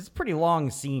shit. This is a pretty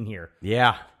long scene here.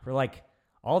 Yeah. For like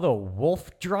all the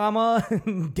wolf drama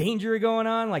and danger going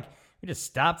on. Like, we just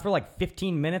stopped for like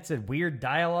 15 minutes of weird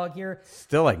dialogue here.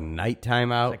 Still like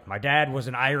nighttime out. Like, my dad was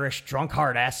an Irish drunk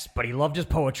hard ass, but he loved his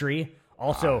poetry.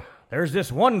 Also, there's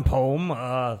this one poem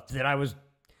that I was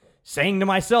saying to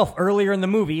myself earlier in the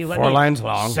movie. Let 4 me lines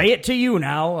long. Say it to you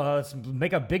now. Let's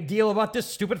make a big deal about this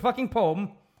stupid fucking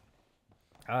poem.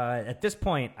 At this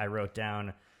point, I wrote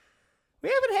down, we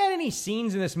haven't had any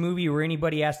scenes in this movie where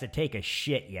anybody has to take a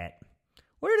shit yet.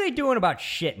 What are they doing about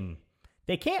shitting?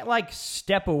 They can't, like,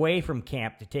 step away from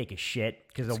camp to take a shit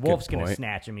because the wolf's going to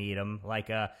snatch them and eat them. Like,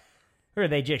 or are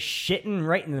they just shitting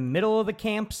right in the middle of the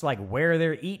camps, like where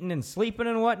they're eating and sleeping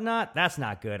and whatnot? That's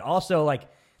not good. Also, like,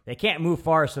 they can't move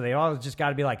far, so they all just got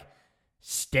to be, like,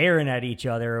 staring at each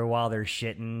other while they're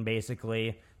shitting,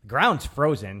 basically. The ground's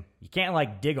frozen. You can't,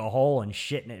 like, dig a hole and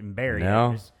shit in it and bury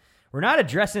it. We're not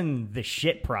addressing the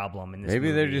shit problem in this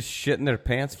movie. They're just shitting their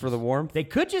pants for the warmth? They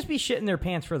could just be shitting their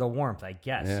pants for the warmth, I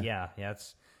guess. Yeah,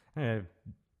 that's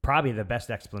probably the best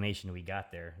explanation we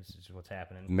got there. This is what's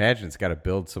happening. Imagine it's got to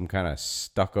build some kind of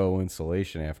stucco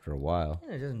insulation after a while.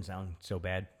 It doesn't sound so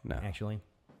bad, actually.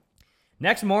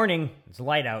 Next morning, it's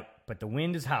light out, but the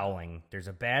wind is howling. There's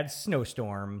a bad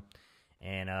snowstorm,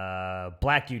 and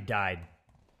black dude died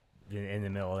in the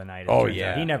middle of the night.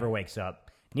 He never wakes up.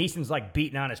 Neeson's like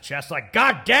beating on his chest like,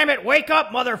 God damn it, wake up,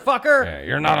 motherfucker! Yeah,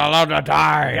 you're not allowed to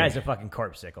die! The guy's a fucking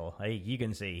corpseicle. You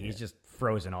can see, he's just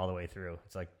frozen all the way through.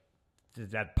 It's like,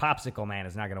 that popsicle man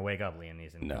is not going to wake up, Liam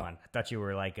Neeson. No. Come on. I thought you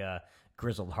were like a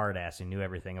grizzled hard ass who knew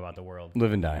everything about the world.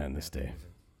 Live and die on this day.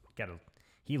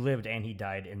 He lived and he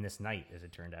died in this night, as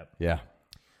it turned out. Yeah.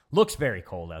 Looks very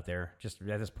cold out there. Just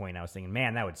at this point, I was thinking,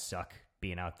 man, that would suck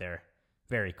being out there.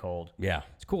 Very cold. Yeah.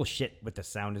 It's cool shit with the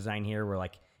sound design here where,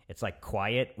 like, it's like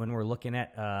quiet when we're looking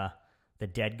at the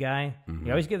dead guy. Mm-hmm.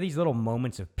 You always get these little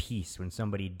moments of peace when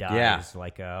somebody dies.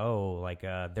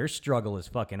 Yeah. Their struggle is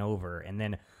fucking over. And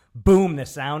then, boom, the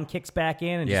sound kicks back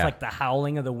in. And just like the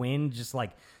howling of the wind, just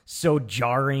like so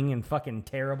jarring and fucking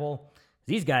terrible.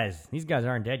 These guys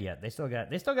aren't dead yet. They still got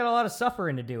a lot of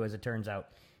suffering to do, as it turns out.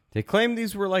 They claim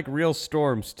these were like real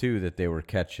storms too that they were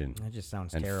catching. That just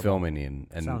sounds and terrible. Filming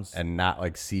and not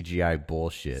like CGI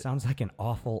bullshit. Sounds like an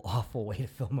awful, awful way to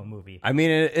film a movie. I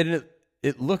mean,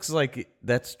 it looks like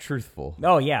that's truthful.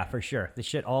 Oh yeah, for sure. The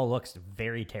shit all looks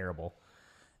very terrible.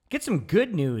 Get some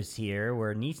good news here,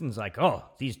 where Neeson's like, "Oh,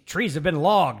 these trees have been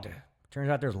logged." Turns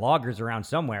out there's loggers around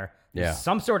somewhere. There's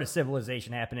some sort of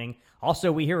civilization happening.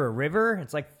 Also, we hear a river.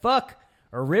 It's like, fuck.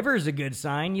 A river's a good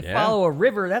sign. You follow a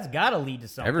river, that's got to lead to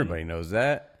something. Everybody knows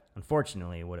that.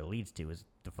 Unfortunately, what it leads to is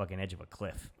the fucking edge of a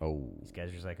cliff. Oh. These guys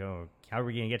are just like, oh, how are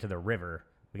we going to get to the river?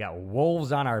 We got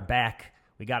wolves on our back.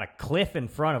 We got a cliff in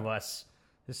front of us.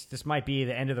 This might be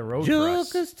the end of the road for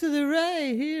us. Jokers to the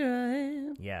right, here I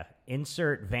am. Yeah.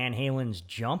 Insert Van Halen's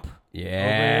Jump over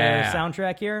the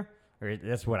soundtrack here. Or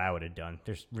that's what I would have done.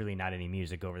 There's really not any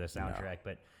music over the soundtrack,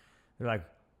 but they're like,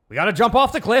 we got to jump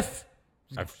off the cliff.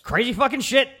 Crazy fucking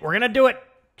shit. We're going to do it.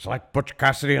 It's like Butch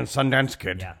Cassidy and Sundance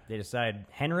Kid. Yeah. They decide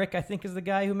Henrik, I think, is the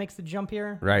guy who makes the jump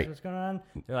here. Right. What's going on?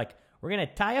 They're like, we're going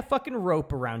to tie a fucking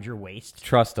rope around your waist.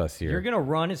 Trust us here. You're going to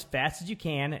run as fast as you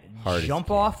can,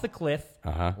 jump off the cliff,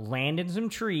 land in some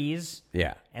trees,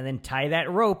 and then tie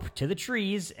that rope to the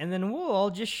trees, and then we'll all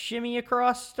just shimmy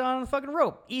across on the fucking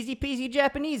rope. Easy peasy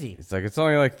Japanesey. It's like, it's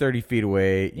only like 30 feet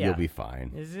away. Yeah. You'll be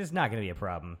fine. It's not going to be a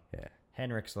problem. Yeah.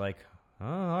 Henrik's like,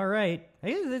 oh, all right.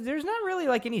 There's not really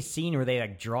like any scene where they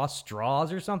like draw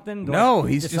straws or something. No,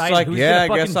 he's just like, I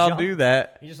guess I'll do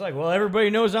that. He's just like, well, everybody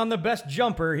knows I'm the best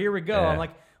jumper. Here we go. I'm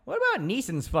like, What about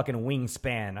Neeson's fucking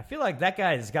wingspan? I feel like that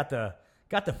guy's got the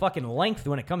fucking length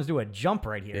when it comes to a jump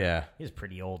right here. Yeah. He's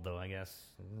pretty old, though, I guess.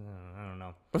 I don't know.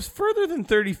 It was further than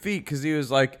 30 feet because he was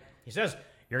like, He says,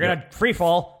 you're going to free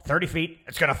fall 30 feet.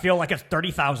 It's going to feel like it's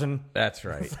 30,000. that's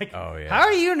right. It's like, oh, yeah. How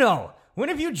do you know? When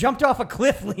have you jumped off a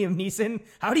cliff, Liam Neeson?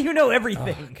 How do you know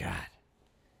everything? Oh, God.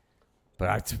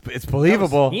 But it's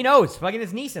believable. He knows. Fucking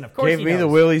it's Neeson. Of course Gave he me knows. the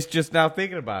willies just now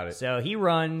thinking about it. So he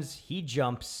runs. He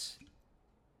jumps.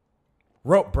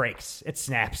 Rope breaks. It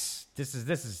snaps. This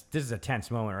is a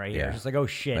tense moment right here. Yeah. Just like, oh,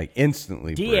 shit. Like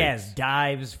instantly Diaz breaks.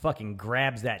 dives, fucking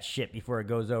grabs that shit before it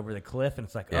goes over the cliff. And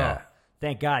it's like, Yeah. oh,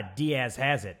 thank God Diaz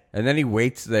has it. And then he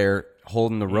waits there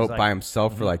holding the rope like, by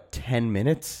himself for like 10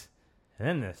 minutes And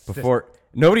then this before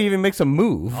nobody even makes a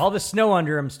move. all the snow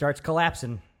under him starts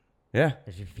collapsing. Yeah.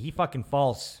 If he fucking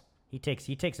falls, he takes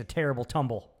a terrible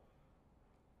tumble.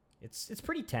 It's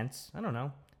pretty tense. I don't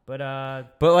know. But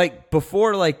like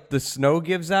before like the snow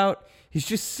gives out, he's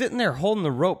just sitting there holding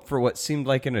the rope for what seemed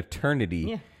like an eternity.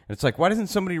 Yeah. And it's like, why doesn't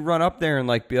somebody run up there and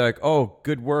like be like, "Oh,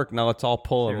 good work. Now let's all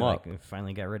pull they're him like, up." we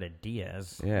finally got rid of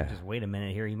Diaz. Yeah. Just wait a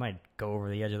minute here. He might go over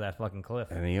the edge of that fucking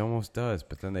cliff. And he almost does,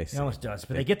 but then they He almost does.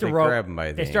 But they get the rope. grab him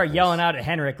by they the start ankles. yelling out at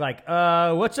Henrik like,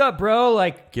 what's up, bro?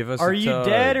 Like, Give us are a you tug."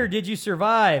 dead or did you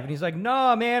survive? And he's like,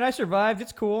 no, man, I survived.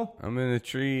 It's cool. I'm in the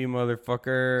tree,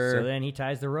 motherfucker. So then he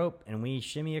ties the rope and we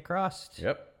shimmy across.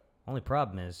 Yep. Only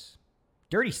problem is,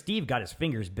 Dirty Steve got his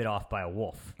fingers bit off by a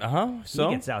wolf. So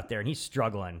He gets out there and he's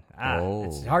struggling. It's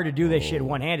Oh. hard to do this shit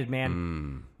one-handed,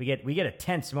 man. We get a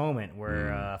tense moment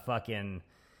where fucking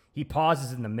he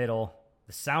pauses in the middle.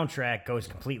 The soundtrack goes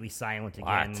completely silent a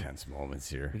lot again. of tense moments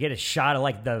here. We get a shot of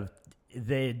like the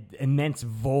immense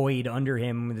void under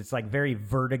him. It's like very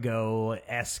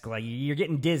Vertigo-esque. Like you're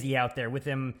getting dizzy out there with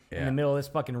him in Yeah. the middle of this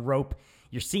fucking rope.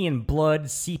 You're seeing blood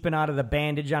seeping out of the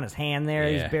bandage on his hand there.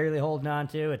 Yeah. He's barely holding on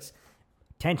to. It's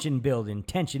tension building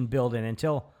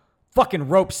until fucking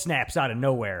rope snaps out of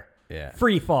nowhere. Yeah.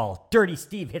 Free fall. Dirty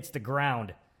Steve hits the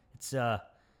ground. It's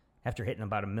after hitting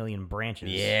about 1,000,000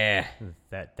 branches. Yeah.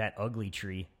 That ugly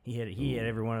tree. He hit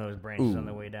every one of those branches on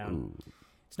the way down.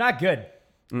 It's not good.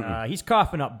 He's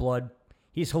coughing up blood.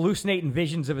 He's hallucinating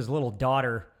visions of his little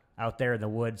daughter out there in the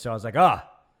woods. So I was like,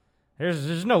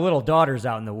 there's no little daughters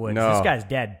out in the woods. No. This guy's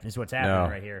dead is what's happening No.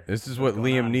 right here. This is what What's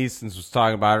going Liam on. Neeson was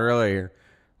talking about earlier.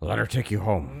 Let her take you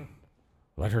home.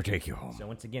 Let her take you home. So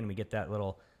once again, we get that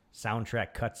little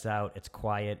soundtrack cuts out. It's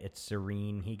quiet. It's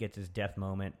serene. He gets his death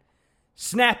moment.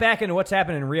 Snap back into what's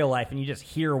happening in real life, and you just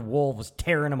hear wolves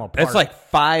tearing him apart. It's like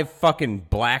 5 fucking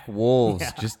black wolves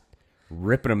Yeah. just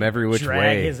ripping him every which drag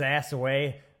way. his ass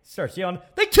away. Starts yelling,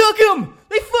 "They took him!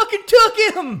 They fucking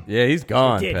took him!" Yeah, he's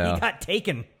gone, He did. pal. He got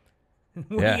taken.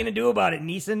 What are Yeah. you gonna do about it,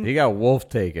 Neeson? He got wolf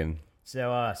taken.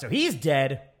 So he's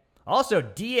dead. Also,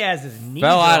 Diaz's knees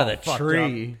Fell are out of all the fucked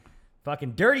tree. up.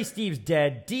 Fucking Dirty Steve's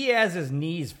dead. Diaz's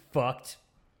knees fucked.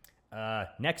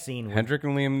 Next scene. Hendrik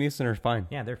and Liam Neeson are fine.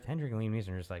 Yeah, they're Hendrik and Liam Neeson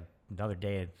are just like another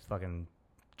day of fucking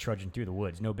trudging through the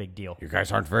woods. No big deal. You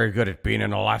guys aren't very good at being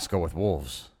in Alaska with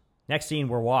wolves. Next scene,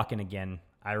 we're walking again.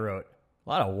 I wrote a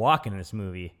lot of walking in this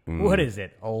movie. What is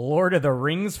it? A Lord of the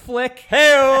Rings flick?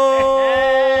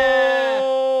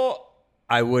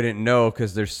 I wouldn't know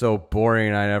because they're so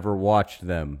boring. I never watched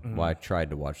them. Well, I tried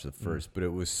to watch the first, but it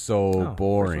was so First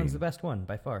boring. one's the best one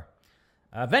by far.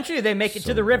 Eventually, they make it So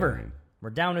to the river. boring. We're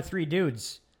down to 3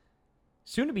 dudes.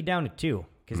 Soon to be down to 2.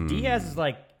 Because Hmm. Diaz is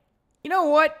like, you know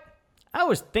what? I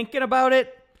was thinking about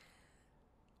it.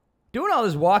 Doing all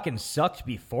this walking sucked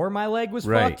before my leg was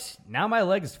Right. fucked. Now my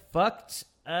leg's fucked.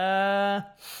 I had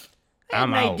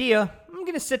I'm an out. idea. I'm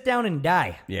going to sit down and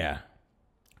die. Yeah.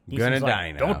 He's Gonna just like,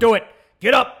 die now. Don't do it.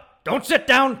 Get up. Don't sit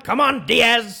down. Come on,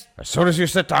 Diaz. As soon as you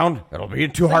sit down, it'll be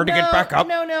too hard to get back up.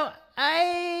 No.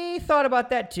 I thought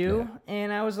about that too,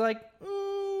 and I was like,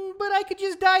 but I could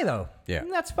just die though. Yeah.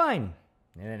 And that's fine.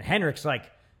 And then Henrik's like,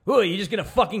 "Oh, you just gonna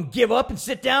fucking give up and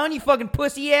sit down, you fucking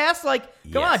pussy ass? Like,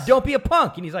 come on, Yes. don't be a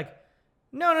punk." And he's like,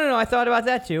 "No. I thought about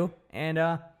that too, and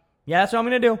yeah, that's what I'm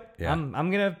gonna do. Yeah.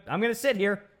 I'm gonna sit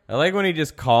here." I like when he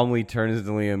just calmly turns to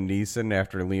Liam Neeson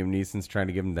after Liam Neeson's trying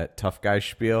to give him that tough guy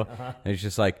spiel, and he's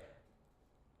just like,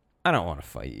 "I don't want to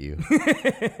fight you."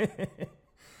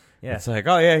 Yeah. It's like,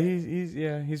 oh yeah, he's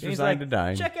And he's resigned like, to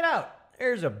dying. Check it out.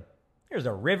 There's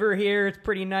a river here. It's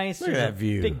pretty nice. Look at There's that a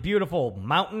view. Big beautiful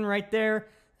mountain right there.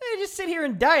 Hey, just sit here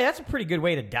and die. That's a pretty good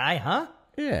way to die, huh?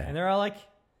 Yeah. And they're all like,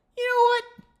 you know what?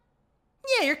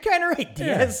 Yeah, you're kind of right,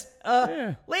 Diaz.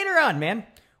 Yeah. Later on, man,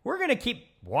 we're gonna keep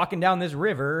walking down this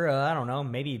river. I don't know,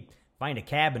 maybe find a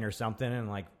cabin or something and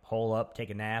like hole up,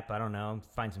 take a nap. I don't know,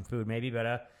 find some food maybe.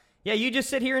 But yeah, you just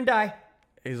sit here and die.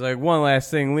 He's like, one last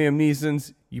thing, Liam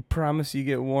Neeson's, you promise you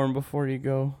get warm before you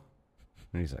go?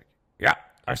 And he's like, yeah,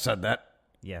 I said that.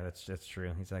 Yeah, that's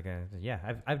true. He's like,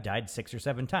 I've died 6 or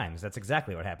 7 times. That's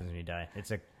exactly what happens when you die.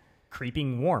 It's a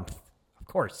creeping warmth, of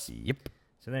course. Yep.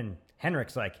 So then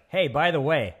Henrik's like, hey, by the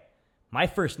way, my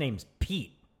first name's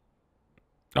Pete.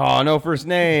 Oh, no first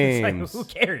names. It's like, who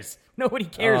cares? Nobody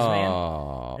cares, man.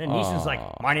 And Neeson's like,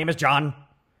 my name is John.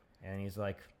 And he's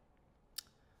like,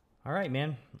 all right,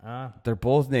 man. They're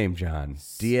both named John.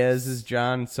 Diaz is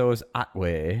John, so is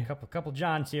Otway. Couple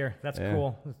Johns here. That's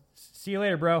cool. See you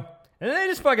later, bro. And then they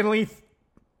just fucking leave.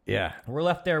 Yeah. We're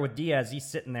left there with Diaz. He's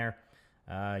sitting there.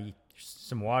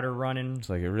 Some water running. It's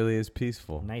like it really is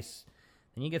peaceful. Nice.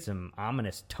 Then you get some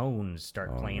ominous tones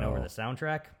start playing over the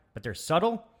soundtrack, but they're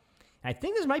subtle. And I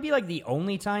think this might be like the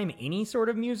only time any sort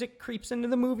of music creeps into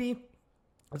the movie.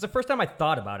 It's the first time I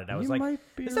thought about it. I was like,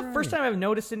 it's the first time I've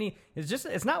noticed any.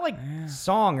 It's not like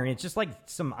song or it's just like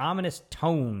some ominous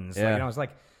tones. Yeah. Like, and I was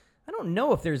like, I don't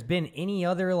know if there's been any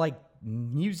other like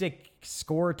music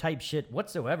score type shit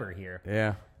whatsoever here.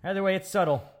 Yeah. Either way, it's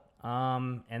subtle.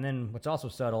 And then what's also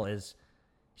subtle is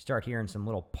you start hearing some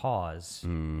little paws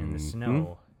in the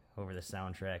snow over the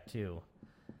soundtrack too.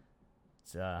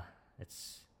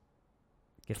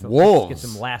 It's wolves. Get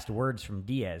some last words from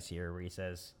Diaz here where he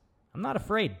says, I'm not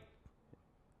afraid.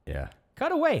 Yeah.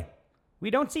 Cut away. We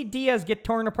don't see Diaz get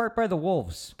torn apart by the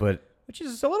wolves, But which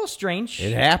is a little strange.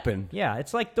 it happened. Yeah,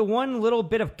 it's like the one little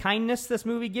bit of kindness this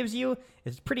movie gives you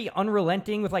is pretty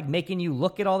unrelenting with like making you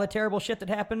look at all the terrible shit that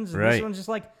happens. And this Right. one's just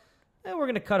like, we're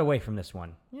going to cut away from this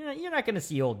one. You're not going to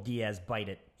see old Diaz bite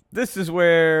it. This is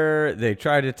where they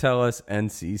try to tell us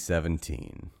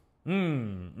NC-17. You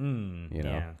know,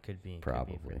 Yeah, could be.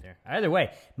 probably. Could be right there. Either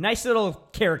way, nice little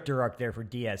character arc there for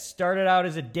Diaz. Started out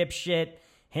as a dipshit.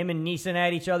 Him and Neeson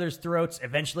at each other's throats.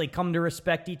 Eventually come to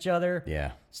respect each other.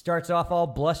 Yeah. Starts off all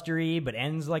blustery, but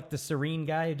ends like the serene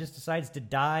guy who just decides to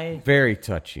die. Very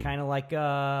touching. Kind of like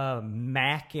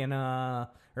Mac in or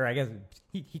I guess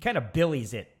he kind of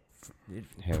billies it.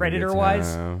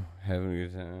 Predator-wise. Having a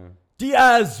good time.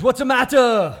 Diaz, what's the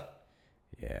matter?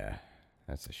 Yeah,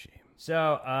 that's a shame.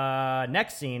 So,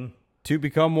 next scene, Two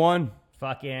become one.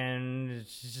 fucking,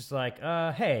 she's just like,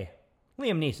 hey,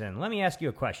 Liam Neeson, let me ask you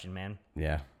a question, man.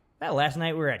 Yeah. That last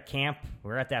night we were at camp, we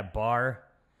were at that bar.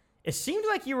 It seemed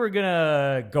like you were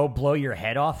gonna go blow your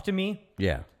head off to me.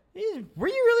 Yeah. Were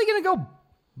you really gonna go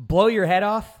blow your head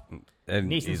off? And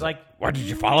Neeson's he's like, "What, did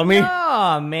you follow me?"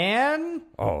 Aw, man.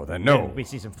 Oh, then no. And we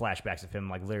see some flashbacks of him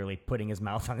like literally putting his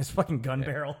mouth on his fucking gun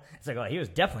barrel. It's like, oh, he was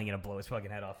definitely gonna blow his fucking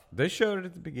head off. They showed it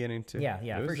at the beginning too. Yeah,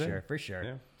 It for was there. sure.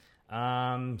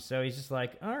 Yeah. So he's just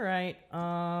like, all right,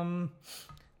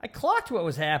 I clocked what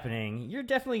was happening. You're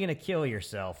definitely gonna kill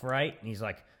yourself, right? And he's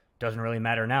like, doesn't really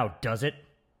matter now, does it?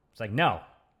 It's like, no,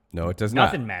 No, it does not.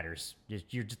 nothing matters.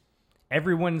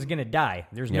 Everyone's gonna die.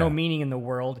 There's no Yeah. meaning in the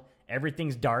world.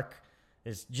 Everything's dark.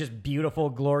 It's just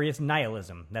beautiful, glorious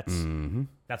nihilism.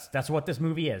 That's what this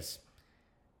movie is.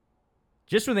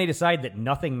 Just when they decide that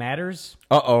nothing matters,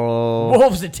 Uh-oh.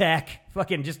 wolves attack.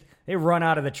 Fucking just, they run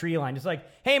out of the tree line. Just like,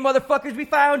 hey, motherfuckers, we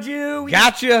found you. We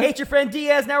Gotcha. hate your friend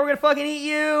Diaz. Now we're going to fucking eat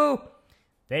you.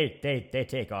 They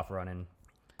take off running.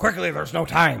 Quickly, there's no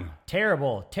time.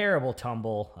 Terrible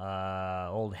tumble.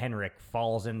 Old Henrik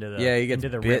falls into the, Yeah, he gets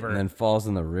into the bit river. and then falls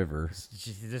in the river.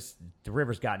 The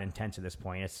river's gotten intense at this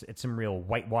point. It's some real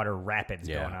whitewater rapids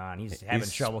Yeah. going on. He's having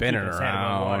trouble spinning keeping his head above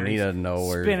around. water. He doesn't know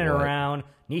where's spinning what. around.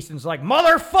 Neeson's like,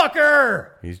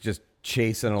 motherfucker! He's just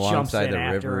chasing Jumps alongside in the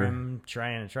after river. him,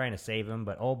 trying to save him,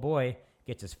 but oh boy,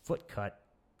 gets his foot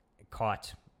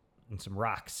caught in some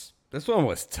rocks. This one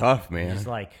was tough, man. He's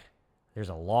like, there's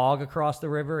a log across the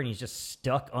river, and he's just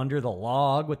stuck under the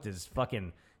log with his foot caught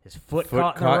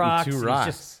in the rocks. two and rocks.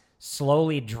 He's just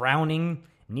slowly drowning.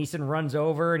 Neeson runs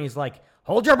over, and he's like,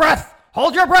 hold your breath!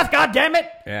 Hold your breath, goddammit!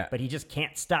 Yeah. But he just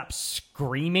can't stop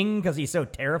screaming because he's so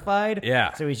terrified.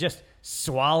 Yeah. So he's just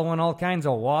swallowing all kinds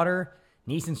of water.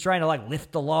 Neeson's trying to like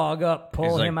lift the log up, pull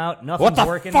He's like, him out. Nothing's what the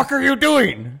working. fuck are you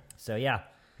doing? So yeah.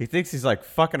 He thinks he's like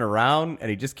fucking around, and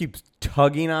he just keeps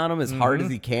tugging on him as hard as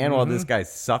he can while this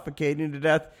guy's suffocating to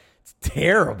death. It's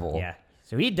terrible. Yeah.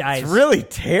 So he dies It's really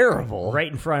terrible.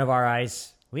 right in front of our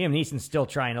eyes. Liam Neeson's still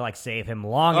trying to like save him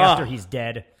long after he's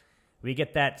dead. We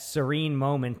get that serene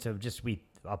moment of just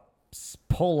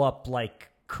pull up like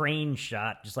crane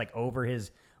shot just like over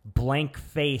his blank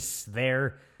face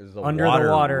there There's under water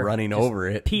the water running just over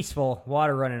it. peaceful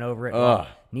water running over it while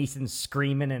Neeson's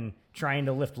screaming and trying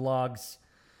to lift logs.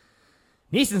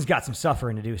 Neeson's got some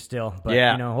suffering to do still, but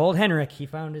Yeah. you know, old Henrik, he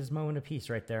found his moment of peace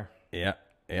right there. Yep.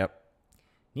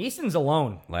 Neeson's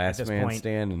alone Last at this man point.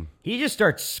 standing. He just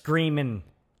starts screaming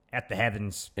at the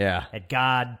heavens, Yeah. at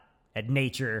God, at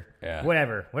nature, Yeah.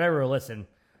 whatever will listen.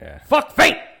 Yeah. Fuck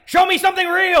fate! Show me something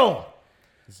real!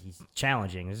 He's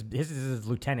challenging. This is his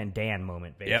Lieutenant Dan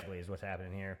moment, basically, is what's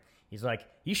happening here. He's like,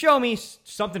 you show me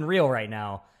something real right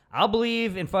now, I'll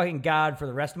believe in fucking God for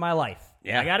the rest of my life.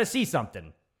 Yeah. I gotta see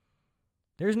something.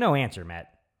 There's no answer,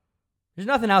 Matt. There's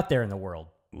nothing out there in the world.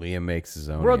 Liam makes his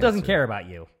own. The world doesn't answer. care about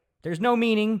you. There's no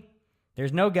meaning.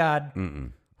 There's no God.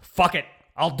 Fuck it.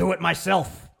 I'll do it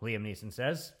myself, Liam Neeson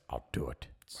says. I'll do it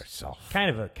myself. Kind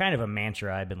of a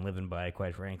mantra I've been living by,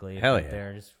 quite frankly. Hell Right yeah.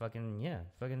 There. Just fucking,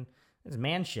 it's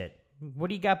man shit. What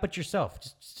do you got but yourself?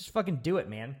 Just fucking do it,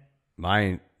 man.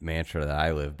 My mantra that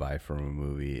I live by from a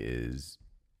movie is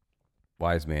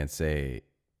wise man say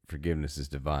forgiveness is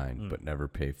divine, but never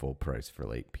pay full price for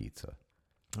late pizza.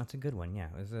 That's a good one, yeah.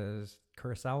 It was a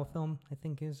Kurosawa film, I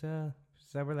think is that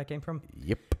where that came from?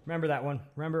 Yep. Remember that one.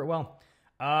 Remember it well.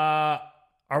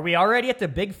 Are we already at the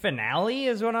big finale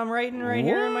is what I'm writing right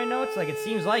here in my notes? Like, it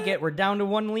seems like it. We're down to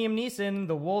one Liam Neeson.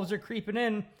 The wolves are creeping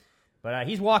in. But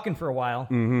he's walking for a while.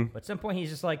 Mm-hmm. But at some point, he's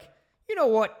just like, you know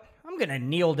what? I'm going to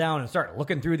kneel down and start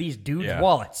looking through these dudes'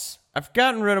 wallets. I've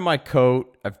gotten rid of my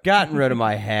coat. I've gotten rid of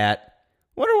my hat.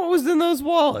 Wonder what was in those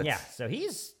wallets. Yeah, so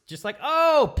he's just like,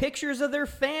 oh, pictures of their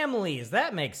families.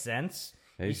 That makes sense.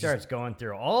 He He's starts going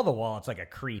through all the wallets like a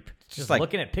creep. Just like-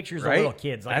 looking at pictures right? of little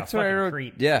kids like That's a what I fucking wrote-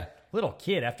 creep. yeah. Little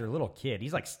kid after little kid.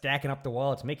 He's like stacking up the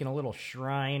wallets, making a little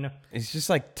shrine. He's just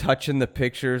like touching the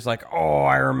pictures, like, oh,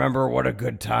 I remember what a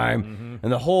good time. Mm-hmm.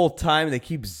 And the whole time they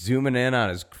keep zooming in on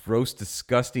his gross,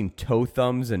 disgusting toe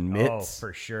thumbs and Oh, mitts.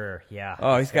 for sure. Yeah.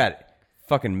 Oh, he's got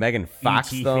fucking Megan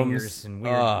Fox ET thumbs. fingers and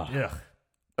weird. Oh, Ugh.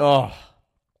 oh,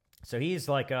 So he's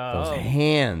like, those oh,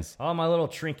 hands. all my little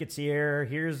trinkets here.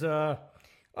 Here's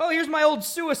here's my old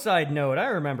suicide note. I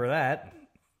remember that.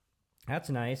 That's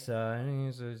nice.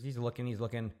 He's looking,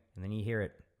 and then you hear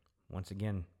it once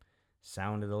again.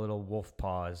 Sound of the little wolf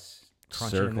paws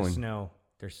crunching in the Circling. snow.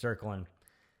 They're circling.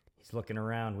 He's looking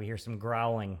around. We hear some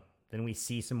growling. Then we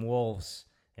see some wolves,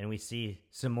 and we see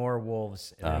some more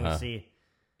wolves, and then we see,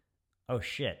 oh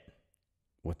shit.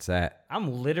 What's that?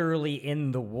 I'm literally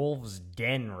in the wolves'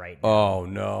 den right now. Oh,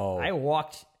 no. I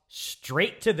walked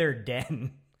straight to their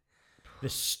den. The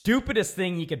stupidest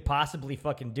thing you could possibly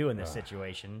fucking do in this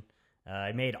situation.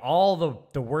 I made all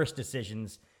the worst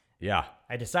decisions. yeah.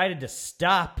 I decided to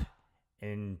stop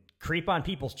and creep on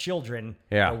people's children.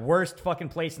 Yeah. The worst fucking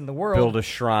place in the world. Build a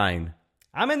shrine.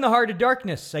 I'm in the heart of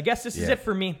darkness. I guess this is Yeah. it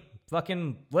for me.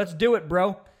 Fucking let's do it,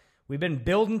 bro. We've been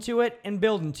building to it and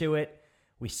building to it.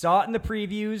 We saw it in the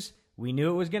previews. We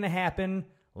knew it was going to happen.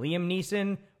 Liam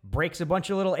Neeson breaks a bunch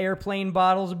of little airplane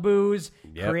bottles of booze,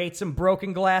 Yep. creates some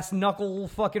broken glass knuckle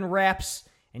fucking wraps,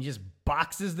 and just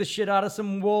boxes the shit out of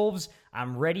some wolves.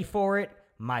 I'm ready for it.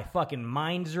 My fucking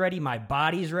mind's ready. My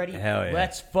body's ready. Hell yeah.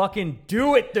 Let's fucking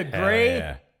do it, the Hell Gray.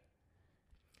 yeah.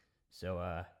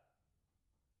 So,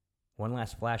 one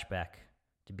last flashback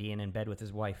to being in bed with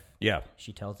his wife. Yeah.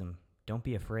 She tells him, don't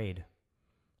be afraid.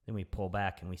 Then we pull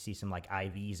back and we see some like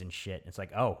IVs and shit. It's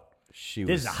like, oh, She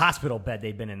this was, is a hospital bed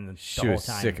they've been in the she whole was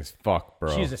time. sick as fuck,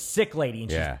 bro. She's a sick lady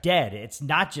and Yeah. she's dead. It's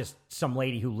not just some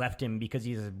lady who left him because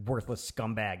he's a worthless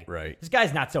scumbag. Right. This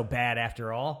guy's not so bad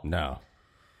after all. No.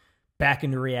 Back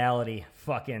into reality.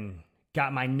 Fucking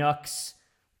got my knucks.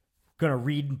 Gonna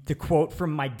read the quote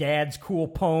from my dad's cool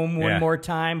poem one Yeah. more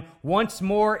time. Once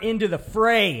more into the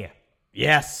fray.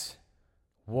 Yes.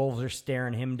 Wolves are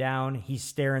staring him down. He's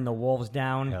staring the wolves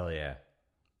down. Hell yeah.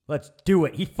 Let's do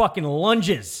it. He fucking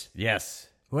lunges. Yes.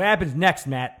 What happens next,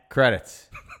 Matt? Credits.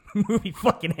 Movie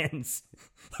fucking ends.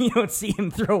 You don't see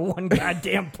him throw one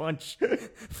goddamn punch.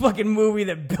 Fucking movie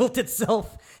that built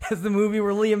itself as the movie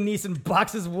where Liam Neeson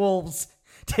boxes wolves.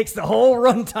 Takes the whole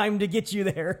runtime to get you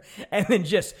there, and then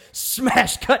just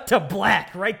smash cut to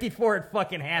black right before it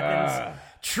fucking happens.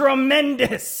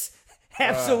 Tremendous.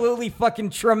 Absolutely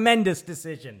fucking tremendous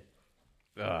decision.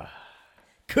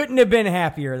 Couldn't have been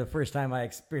happier the first time I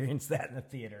experienced that in the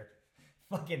theater.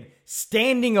 Fucking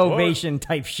standing ovation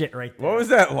type shit right there. What was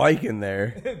that like in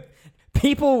there?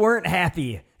 People weren't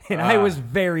happy, and I was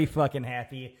very fucking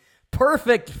happy.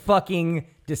 Perfect fucking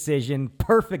decision.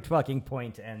 Perfect fucking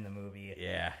point to end the movie.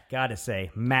 Yeah. Gotta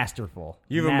say, masterful.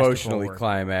 You've Masterful emotionally work.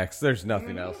 climaxed. There's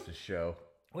nothing else to show.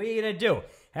 What are you gonna do?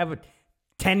 Have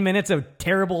 10 minutes of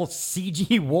terrible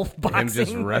CG wolf boxing?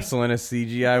 Him just wrestling a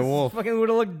CGI wolf. Fucking would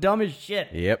have looked dumb as shit.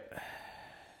 Yep.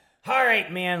 All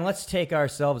right, man. Let's take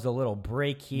ourselves a little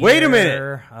break here. Wait a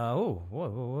minute.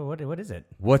 What is it?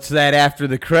 What's that after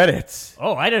the credits?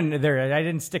 Oh, I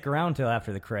didn't stick around till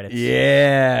after the credits.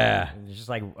 Yeah. It's just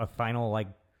like a final like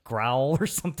growl or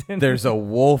something. There's a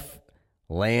wolf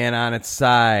laying on its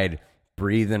side,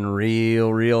 breathing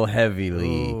real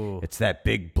heavily. Ooh. It's that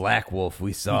big black wolf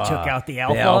we saw. took out the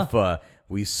alpha? The alpha.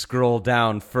 We scroll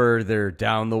down further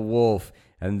down the wolf,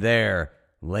 and there,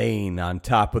 laying on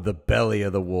top of the belly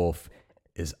of the wolf,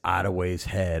 is Ottaway's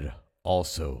head,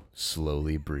 also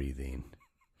slowly breathing.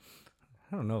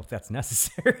 I don't know if that's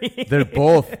necessary. They're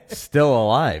both still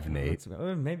alive, Nate.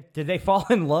 Maybe did they fall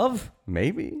in love?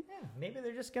 Maybe. Maybe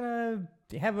they're just gonna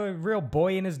have a real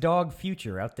boy and his dog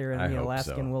future out there in I the hope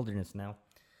Alaskan so. wilderness now.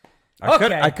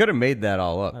 I could have made that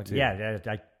all up, too. Yeah,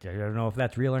 I don't know if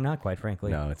that's real or not, quite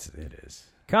frankly. No, it is.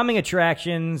 Coming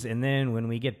attractions, and then when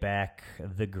we get back,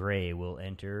 the Gray will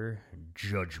enter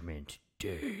Judgment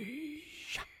Day.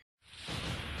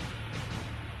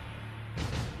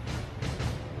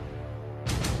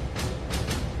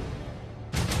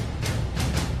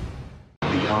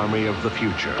 The army of the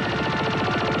future.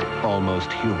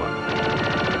 Almost human.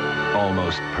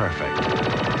 Almost perfect.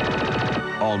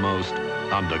 Almost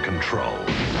under control.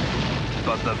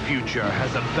 But the future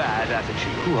has a bad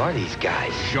attitude. Who are these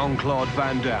guys? Jean-Claude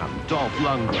Van Damme, Dolph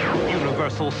Lundgren,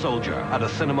 Universal Soldier, at a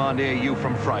cinema near you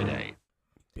from Friday.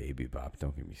 Baby Bop,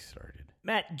 don't get me started.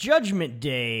 Matt, Judgment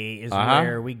Day is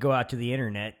where we go out to the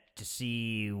internet to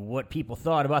see what people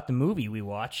thought about the movie we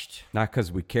watched. Not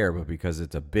because we care, but because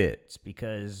it's a bit. It's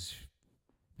because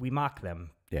we mock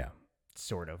them, Yeah.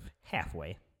 sort of,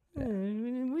 halfway.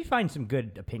 We find some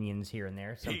good opinions here and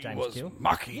there sometimes too.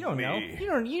 Mocking You don't know.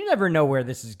 You never know where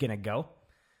this is gonna go.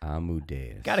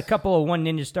 Amadeus. Got a couple of 1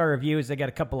 Ninja Star reviews. I got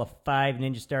a couple of 5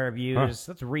 Ninja Star reviews.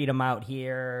 Huh. Let's read them out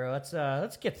here.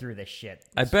 Let's get through this shit.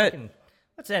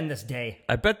 Let's end this day.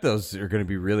 I bet those are going to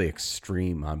be really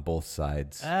extreme on both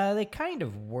sides. They kind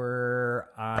of were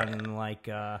on like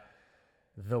the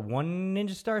 1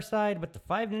 Ninja Star side, but the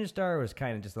 5 Ninja Star was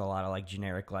kind of just a lot of like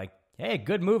generic, like, hey,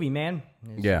 good movie, man.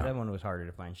 Yeah. That one was harder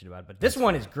to find shit about, but this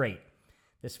one is great.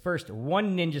 This first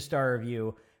 1 Ninja Star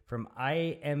review from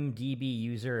IMDb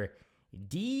user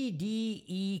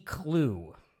DDE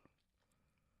Clue.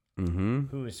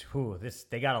 Mm-hmm.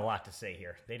 They got a lot to say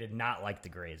here. They did not like the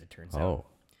Gray, as it turns out. Oh.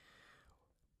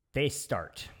 They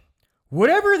start.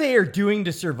 Whatever they are doing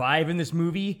to survive in this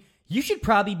movie, you should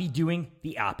probably be doing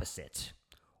the opposite.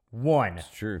 1. It's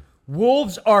true.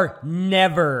 Wolves are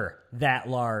never that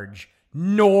large,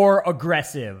 nor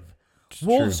aggressive.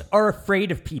 Wolves are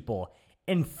afraid of people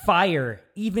and fire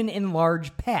even in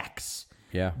large packs.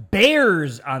 Yeah.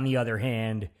 Bears, on the other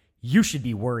hand, you should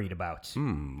be worried about.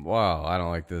 Wow, I don't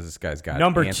like this. This guy's got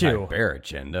Number 2. anti-bear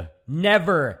agenda.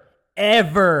 Never,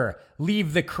 ever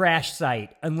leave the crash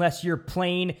site unless your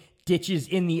plane ditches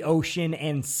in the ocean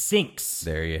and sinks.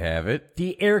 There you have it.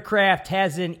 The aircraft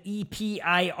has an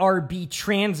EPIRB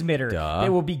transmitter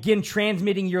that will begin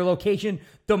transmitting your location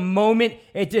the moment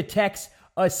it detects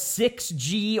a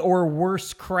 6G or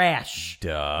worse crash.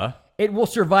 Duh. It will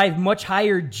survive much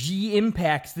higher G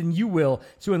impacts than you will,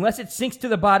 so unless it sinks to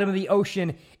the bottom of the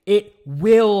ocean, it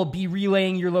will be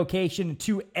relaying your location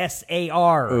to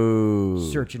SAR,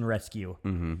 Search and Rescue.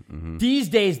 These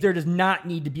days, there does not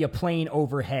need to be a plane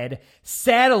overhead.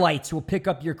 Satellites will pick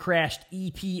up your crashed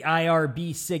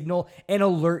EPIRB signal and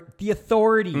alert the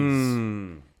authorities.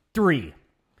 3.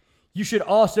 You should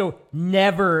also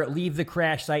never leave the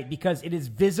crash site because it is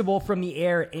visible from the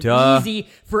air and easy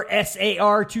for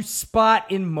SAR to spot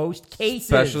in most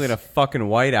cases. Especially in a fucking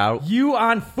whiteout. You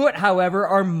on foot, however,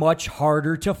 are much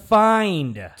harder to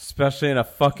find. Especially in a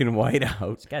fucking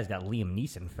whiteout. This guy's got Liam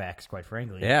Neeson facts, quite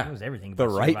frankly. Yeah. He knows everything The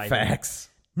about right surviving. facts.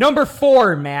 Number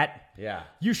 4, Matt. Yeah.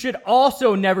 You should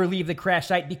also never leave the crash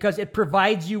site because it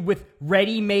provides you with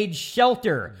ready-made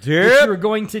shelter, which you are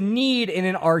going to need in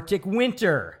an Arctic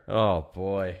winter. Oh,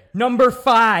 boy. Number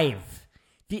 5.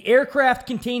 The aircraft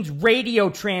contains radio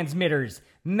transmitters,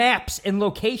 maps, and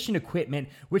location equipment,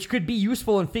 which could be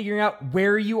useful in figuring out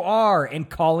where you are and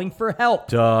calling for help.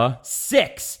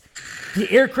 6.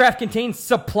 The aircraft contains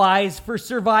supplies for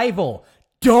survival.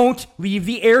 Don't leave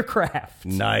the aircraft.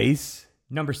 Nice.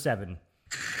 Number 7.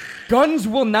 Guns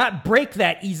will not break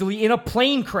that easily in a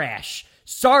plane crash.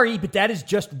 Sorry, but that is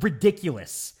just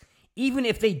ridiculous. Even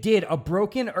if they did, a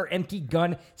broken or empty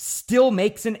gun still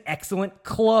makes an excellent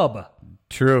club.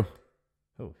 True.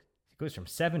 Oh, it goes from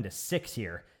 7 to 6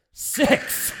 here.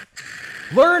 6.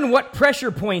 Learn what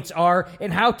pressure points are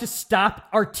and how to stop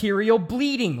arterial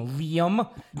bleeding, Liam.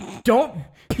 Don't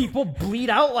let people bleed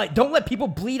out like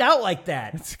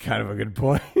that. That's kind of a good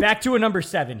point. Back to a number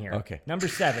 7 here. Okay. Number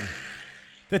 7.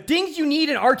 The things you need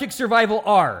in Arctic survival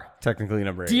are Technically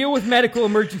number 8. deal with medical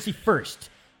emergency first,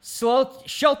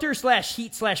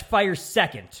 shelter/heat/fire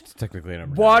second, It's technically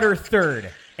number 9. water third,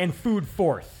 and food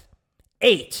fourth.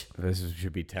 8. This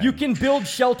should be 10. You can build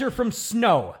shelter from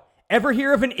snow, Ever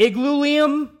hear of an igloo,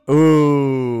 Liam?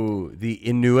 Ooh, the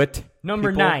Inuit.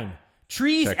 Number people. 9.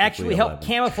 Trees Technically actually help 11.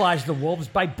 camouflage the wolves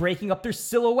by breaking up their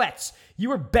silhouettes.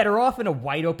 You are better off in a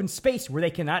wide open space where they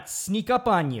cannot sneak up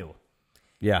on you.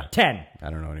 Yeah. 10. I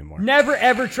don't know anymore. Never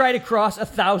ever try to cross a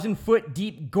 1,000-foot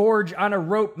deep gorge on a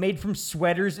rope made from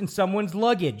sweaters and someone's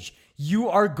luggage. You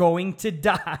are going to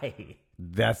die.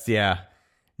 That's, yeah.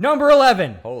 Number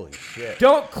 11. Holy shit.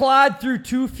 Don't clod through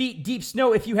 2 feet deep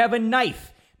snow if you have a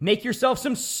knife. Make yourself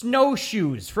some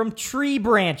snowshoes from tree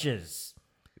branches.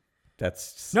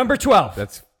 That's Number 12.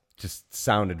 That's just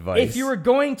sound advice. If you were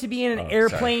going to be in an Oh,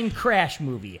 airplane crash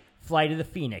movie, Flight of the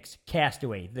Phoenix,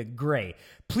 Castaway, The Gray,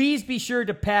 please be sure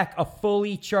to pack a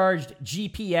fully charged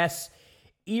GPS,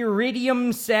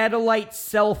 Iridium satellite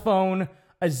cell phone,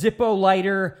 a Zippo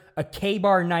lighter, a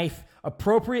K-bar knife,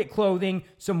 appropriate clothing,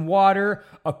 some water,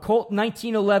 a Colt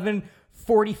 1911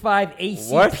 45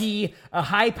 ACP, a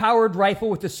high-powered rifle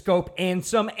with a scope, and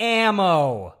some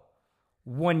ammo.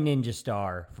 1 ninja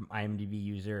star from IMDb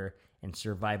user and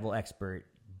survival expert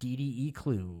DDE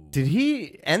Clue. Did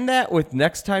he end that with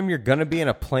next time you're going to be in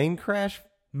a plane crash?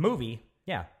 Movie,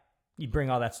 yeah. You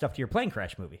bring all that stuff to your plane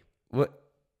crash movie. What?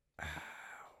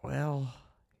 Well,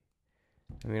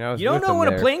 I mean, I was You don't with know him when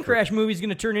a there plane for- crash movie is going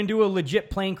to turn into a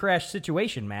legit plane crash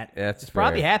situation, Matt. That's It's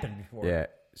probably fair. happened before. Yeah.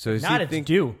 So does Not he it's think?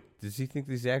 due. Does he think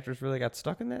these actors really got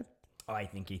stuck in that? Oh, I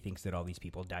think he thinks that all these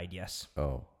people died, yes.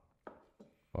 Oh.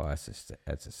 Well, that's a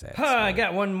sad. I story.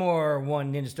 got one more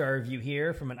One Ninja Star review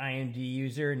here from an IMDb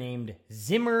user named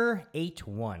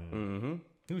Zimmer81,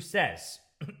 who says,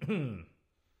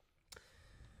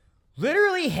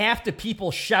 literally half the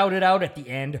people shouted out at the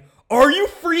end, "Are you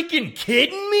freaking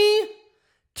kidding me?"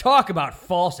 Talk about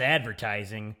false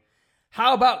advertising.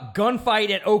 How about gunfight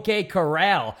at OK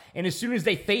Corral, and as soon as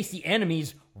they face the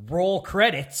enemies, roll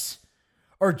credits?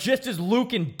 Or just as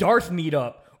Luke and Darth meet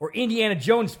up, or Indiana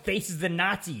Jones faces the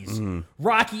Nazis,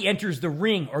 Rocky enters the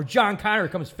ring, or John Connor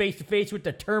comes face to face with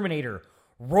the Terminator.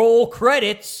 Roll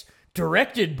credits,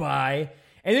 directed by,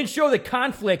 and then show the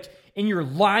conflict in your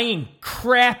lying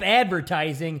crap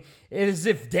advertising as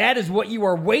if that is what you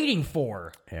are waiting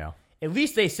for. Yeah. At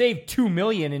least they saved $2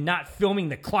 million in not filming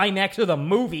the climax of the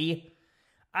movie.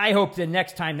 I hope the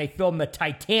next time they film the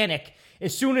Titanic,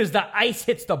 as soon as the ice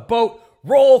hits the boat,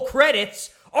 roll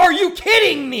credits. Are you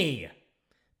kidding me?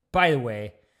 By the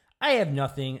way, I have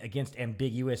nothing against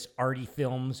ambiguous, arty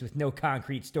films with no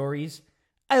concrete stories.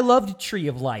 I loved Tree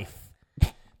of Life.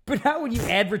 But how would you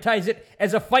advertise it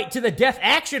as a fight-to-the-death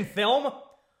action film?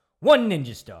 1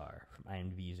 ninja star from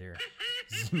IMDb user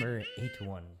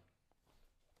Zimmer81.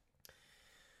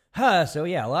 So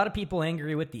yeah, a lot of people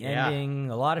angry with the ending.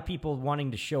 A lot of people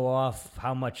wanting to show off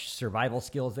how much survival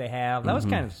skills they have. That was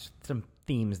kind of some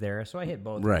themes there, so I hit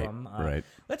both Right, of them. right.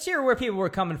 Let's hear where people were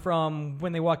coming from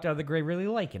when they walked out of the grave really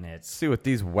liking it. See what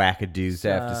these wackadoos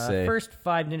have to say. First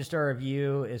 5 ninja star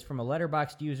review is from a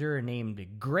Letterboxd user named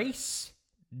Grace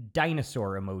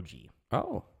Dinosaur Emoji,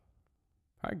 Oh.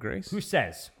 Hi, Grace. who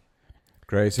says,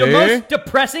 Gracie? "The most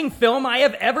depressing film I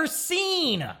have ever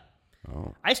seen.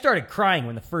 I started crying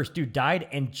when the first dude died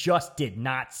and just did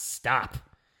not stop.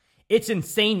 It's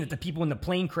insane that the people in the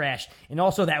plane crash and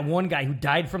also that one guy who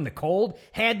died from the cold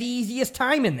had the easiest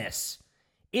time in this.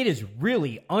 It is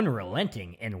really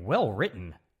unrelenting and well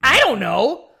written. I don't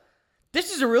know.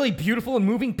 This is a really beautiful and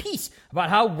moving piece about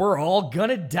how we're all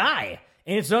gonna die,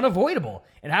 and it's unavoidable,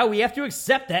 and how we have to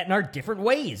accept that in our different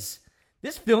ways.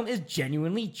 This film is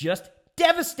genuinely just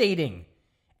devastating,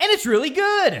 and it's really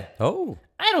good. Oh.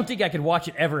 I don't think I could watch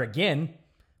it ever again,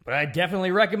 but I definitely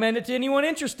recommend it to anyone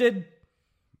interested.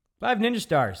 5 ninja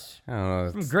stars I don't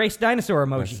know. from That's, Grace Dinosaur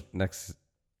Emoji. next.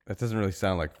 That doesn't really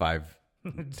sound like 5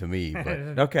 to me, but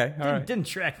okay. All right. Didn't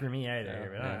track for me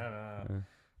either. But I don't know.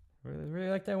 Really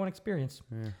like that one experience.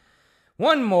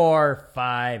 One more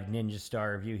 5 ninja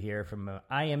star review here from an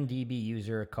IMDb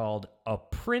user called A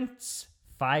Prince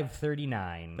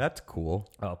 539. That's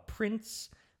cool. A Prince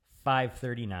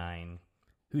 539,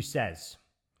 who says,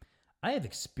 "I have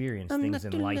experienced things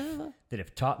in life that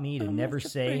have taught me to never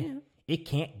say it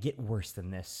can't get worse than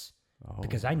this,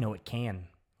 because I know it can.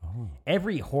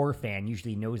 Every horror fan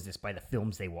usually knows this by the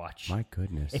films they watch. My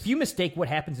goodness. If you mistake what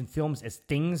happens in films as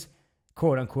things,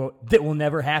 quote unquote, that will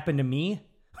never happen to me,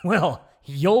 well,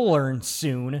 you'll learn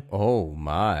soon." Oh,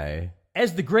 my.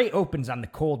 As the gray opens on the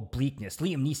cold bleakness,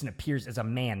 Liam Neeson appears as a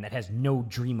man that has no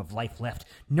dream of life left,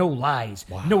 no lies,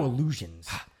 no illusions.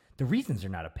 The reasons are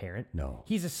not apparent. No.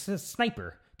 He's a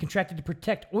sniper, contracted to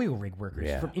protect oil rig workers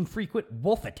Yeah. from infrequent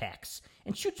wolf attacks,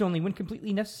 and shoots only when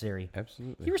completely necessary.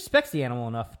 Absolutely. He respects the animal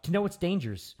enough to know its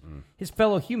dangers. His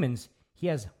fellow humans, he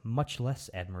has much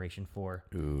less admiration for.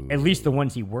 At least the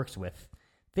ones he works with.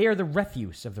 They are the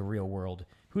refuse of the real world,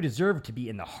 who deserve to be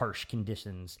in the harsh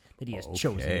conditions that he has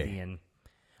chosen to be in.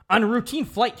 On a routine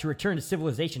flight to return to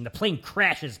civilization, the plane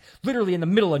crashes literally in the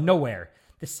middle of nowhere.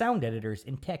 The sound editors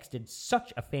in text did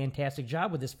such a fantastic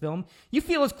job with this film, you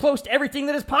feel as close to everything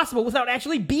that is possible without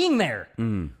actually being there.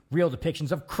 Real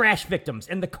depictions of crash victims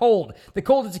and the cold. The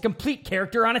cold is a complete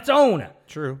character on its own.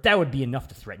 True. That would be enough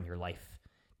to threaten your life.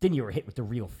 Then you were hit with the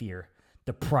real fear,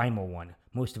 the primal one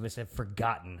most of us have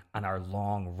forgotten on our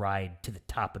long ride to the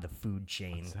top of the food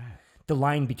chain. What's that? The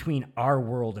line between our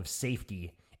world of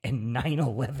safety and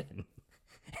 9/11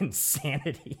 and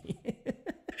sanity.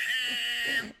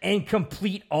 And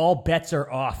complete all bets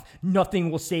are off.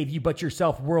 Nothing will save you but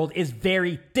yourself. World is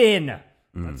very thin.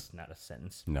 That's not a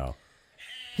sentence. No.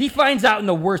 He finds out in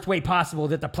the worst way possible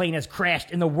that the plane has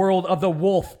crashed in the world of the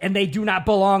wolf, and they do not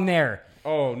belong there.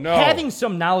 Oh, no. Having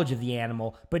some knowledge of the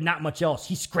animal, but not much else,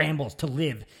 he scrambles to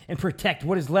live and protect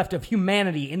what is left of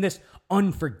humanity in this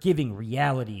unforgiving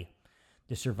reality.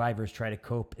 The survivors try to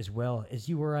cope as well as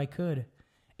you or I could,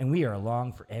 and we are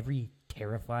along for every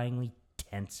terrifyingly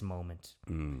tense moment.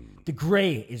 The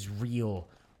gray is real,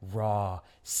 raw,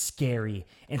 scary,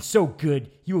 and so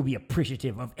good you will be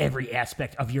appreciative of every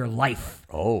aspect of your life.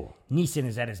 Oh. Neeson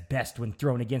is at his best when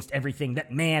thrown against everything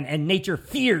that man and nature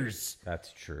fears.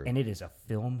 That's true. And it is a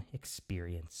film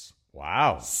experience.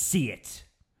 Wow. See it.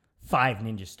 5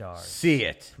 Ninja Stars. See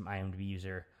it. From IMDb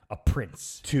user, A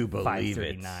Prince. To believe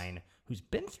 539, who's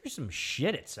been through some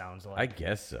shit, it sounds like. I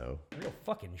guess so. Real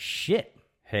fucking shit.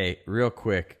 Hey, real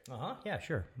quick. Uh-huh, yeah,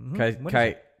 sure. Can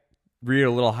I read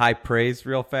a little high praise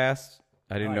real fast?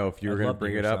 I didn't know if you were going to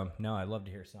bring it up. Some. No, I'd love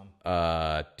to hear some.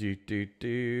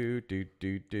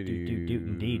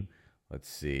 Indeed. Let's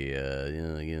see. Let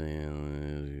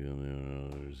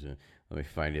me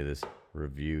find you this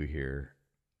review here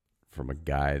from a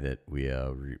guy that we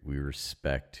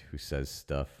respect who says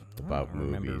stuff about movies.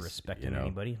 I don't remember respecting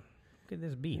anybody. Who could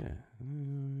this be? Yeah.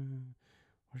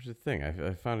 Where's the thing?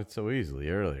 I found it so easily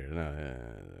earlier.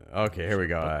 No, okay, here we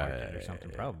go. Or something,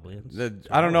 probably.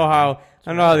 I don't know how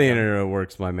the internet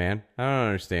works, my man. I don't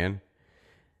understand.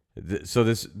 So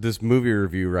this movie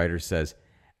review writer says,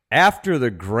 after The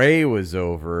Gray was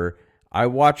over, I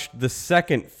watched the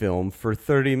second film for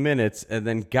 30 minutes and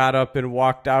then got up and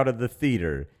walked out of the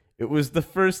theater. It was the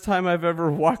first time I've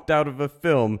ever walked out of a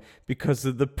film because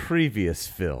of the previous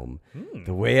film.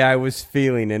 The way I was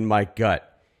feeling in my gut.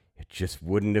 It just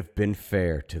wouldn't have been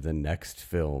fair to the next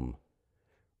film.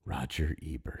 Roger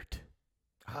Ebert.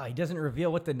 He doesn't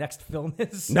reveal what the next film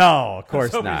is. No, of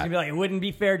course He's not. gonna be like, it wouldn't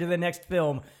be fair to the next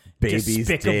film. Baby's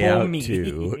Despicable Day Out Me.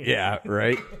 2. Yeah,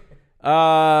 right?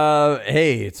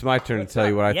 Hey, it's my turn to tell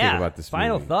you what I think about this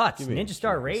final movie. thoughts. Give me Ninja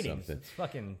Star a ratings. something. Let's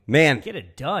fucking Man, get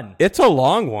it done. it's a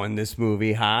long one, this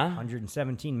movie, huh?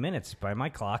 117 minutes by my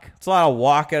clock. It's a lot of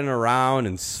walking around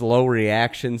and slow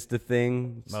reactions to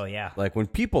things. Oh, yeah. Like when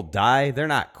people die, they're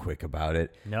not quick about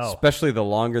it. No. Especially the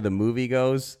longer the movie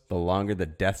goes, the longer the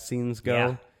death scenes go.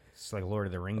 Yeah. It's like Lord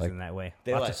of the Rings in that way.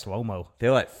 Lots of slow-mo.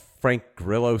 They let Frank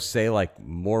Grillo say like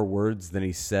more words than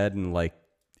he said in like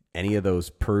any of those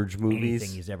Purge movies.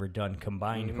 Anything he's ever done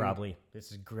combined, probably.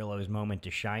 This is Grillo's moment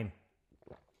to shine.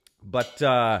 But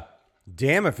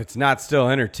damn if it's not still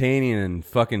entertaining and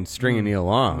fucking stringing you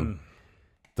along.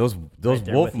 Those Right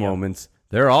there wolf with you. moments,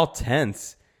 they're all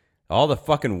tense. All the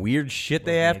fucking weird shit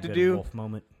they have Be a to good do. Wolf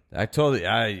moment. I told you,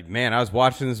 I was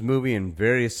watching this movie in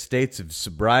various states of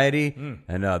sobriety,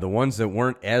 and the ones that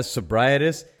weren't as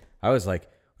sobrietous, I was like,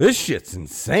 this shit's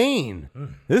insane.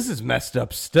 This is messed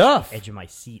up stuff. Edge of my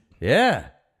seat. Yeah.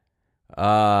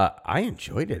 I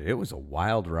enjoyed it. It was a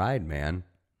wild ride, man.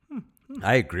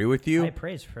 I agree with you. High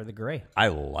praise for the Gray. I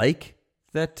like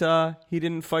that he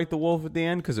didn't fight the wolf at the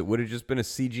end because it would have just been a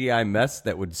CGI mess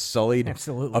that would sullied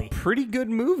Absolutely. a pretty good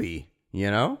movie,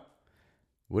 you know?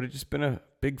 Would have just been a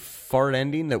big fart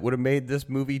ending that would have made this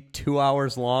movie 2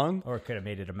 hours long. Or it could have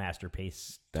made it a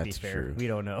masterpiece, to That's be fair. true. We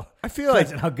don't know. I feel like-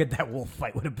 Depends on how good that wolf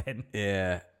fight would have been.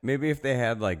 Yeah, maybe if they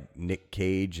had like Nick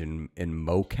Cage and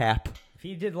mocap. If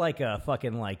he did like a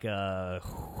fucking like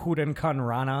Hudankan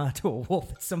Rana to a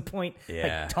wolf at some point,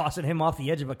 Yeah. like tossing him off the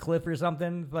edge of a cliff or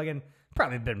something, fucking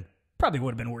probably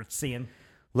would have been worth seeing.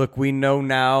 Look, we know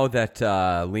now that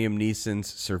Liam Neeson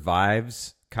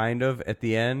survives kind of at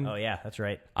the end. Oh yeah, that's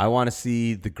right. I want to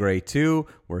see The Gray 2,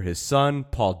 where his son,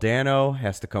 Paul Dano,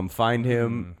 has to come find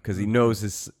him because he knows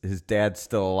his dad's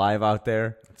still alive out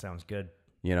there. That sounds good.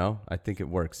 You know, I think it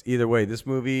works. Either way, this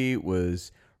movie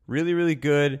was really, really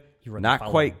good. You run Not the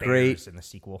Follow quite the great. Bears in the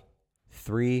sequel.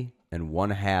 3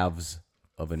 1/2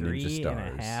 of a Ninja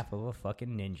Stars. 3.5 of a fucking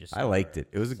Ninja Star. I liked it.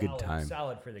 It was a good time.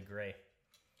 Solid for the gray. It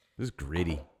was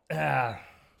gritty. I'll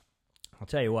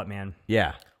tell you what, man.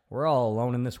 Yeah. We're all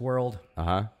alone in this world.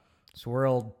 Uh-huh. This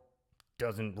world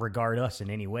doesn't regard us in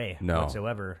any way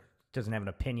whatsoever. It doesn't have an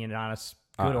opinion on us,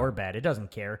 good or bad. It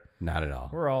doesn't care. Not at all.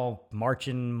 We're all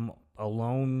marching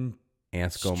alone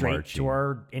Ants go straight marching. to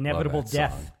our inevitable Love that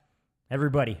death. song.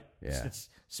 Everybody. Yeah. It's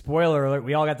spoiler alert.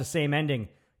 We all got the same ending.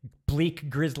 Bleak,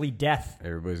 grisly death.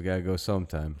 Everybody's got to go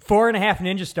sometime. 4.5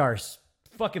 Ninja Stars.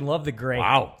 Fucking love the gray.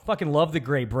 Wow. Fucking love the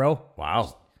gray, bro.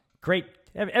 Wow. Great.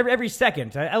 Every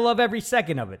second. I love every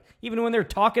second of it. Even when they're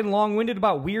talking long-winded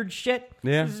about weird shit.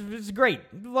 Yeah. It's great.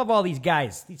 Love all these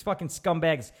guys. These fucking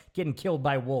scumbags getting killed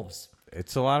by wolves.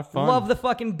 It's a lot of fun. Love the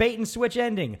fucking bait and switch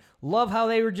ending. Love how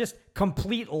they were just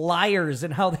complete liars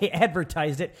and how they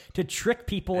advertised it to trick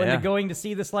people into going to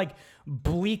see this like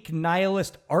bleak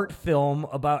nihilist art film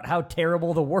about how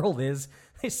terrible the world is.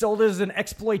 They sold it as an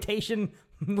exploitation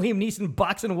Liam Neeson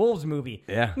boxing wolves movie.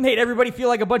 Yeah. Made everybody feel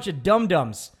like a bunch of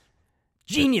dum-dums.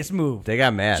 Genius move. They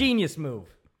got mad. Genius move.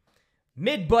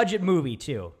 Mid-budget movie,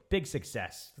 too. Big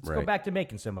success. Let's go Right. back to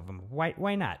making some of them.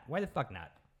 Why not? Why the fuck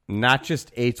not? Not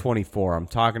just A24. I'm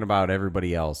talking about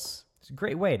everybody else. It's a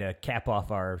great way to cap off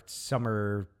our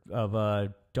summer of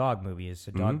dog movies,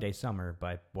 a dog day summer,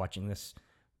 by watching this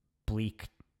bleak,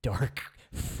 dark,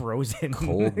 frozen,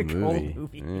 Cold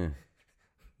movie. Yeah.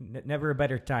 Never a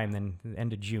better time than the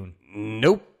end of June.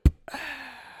 Nope.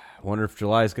 Wonder if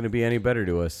July is going to be any better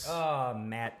to us. Oh,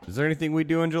 Matt. Is there anything we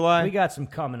do in July? We got some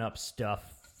coming up stuff.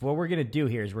 What we're going to do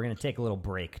here is we're going to take a little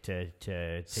break to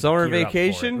Summer gear up for it.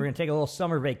 vacation? We're going to take a little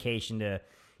summer vacation to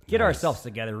get ourselves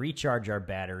together, recharge our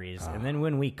batteries, and then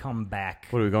when we come back,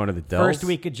 What are we going to the Dells? first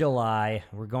week of July,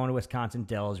 we're going to Wisconsin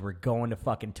Dells. We're going to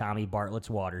fucking Tommy Bartlett's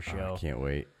water show. I can't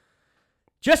wait.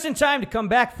 Just in time to come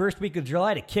back first week of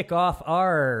July to kick off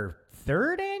our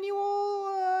third annual,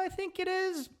 I think it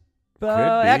is, be.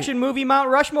 action movie Mount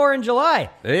Rushmore in July.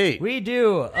 Hey. We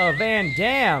do a Van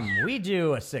Damme. We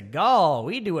do a Seagal.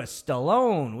 We do a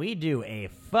Stallone. We do a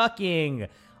fucking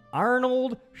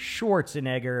Arnold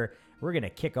Schwarzenegger. We're going to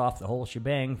kick off the whole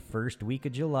shebang first week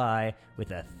of July with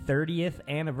a 30th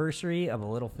anniversary of a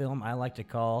little film I like to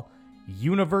call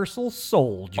Universal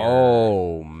Soldier.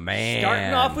 Oh, man.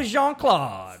 Starting off with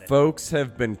Jean-Claude. Folks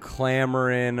have been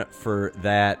clamoring for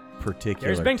that particular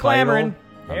There's been title. clamoring.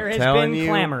 I'm There has telling been you,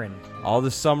 clamoring. All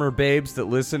the summer babes that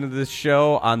listen to this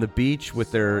show on the beach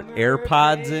with their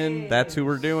AirPods in, that's who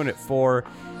we're doing it for.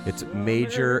 It's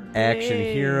Major Action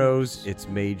Heroes. It's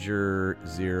Major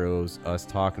Zeros. Us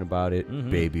talking about it.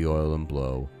 Baby Oil and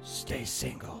Blow. Stay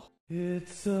single.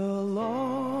 It's a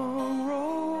long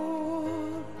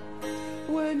road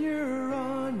when you're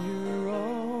on your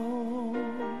own,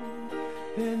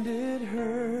 and it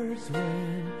hurts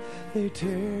when they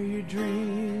tear your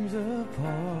dreams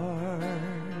apart.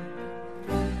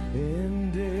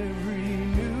 And every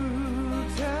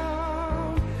new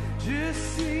town just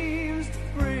seems to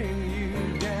bring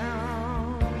you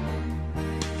down,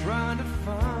 trying to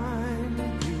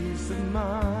find peace of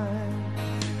mind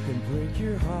can break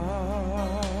your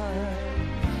heart.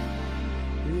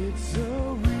 It's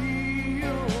so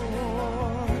real,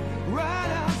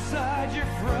 right outside your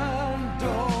front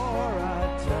door.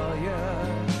 I tell you,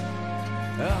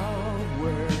 out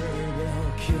where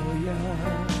they'll kill you,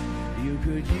 you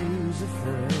could use a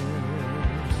friend.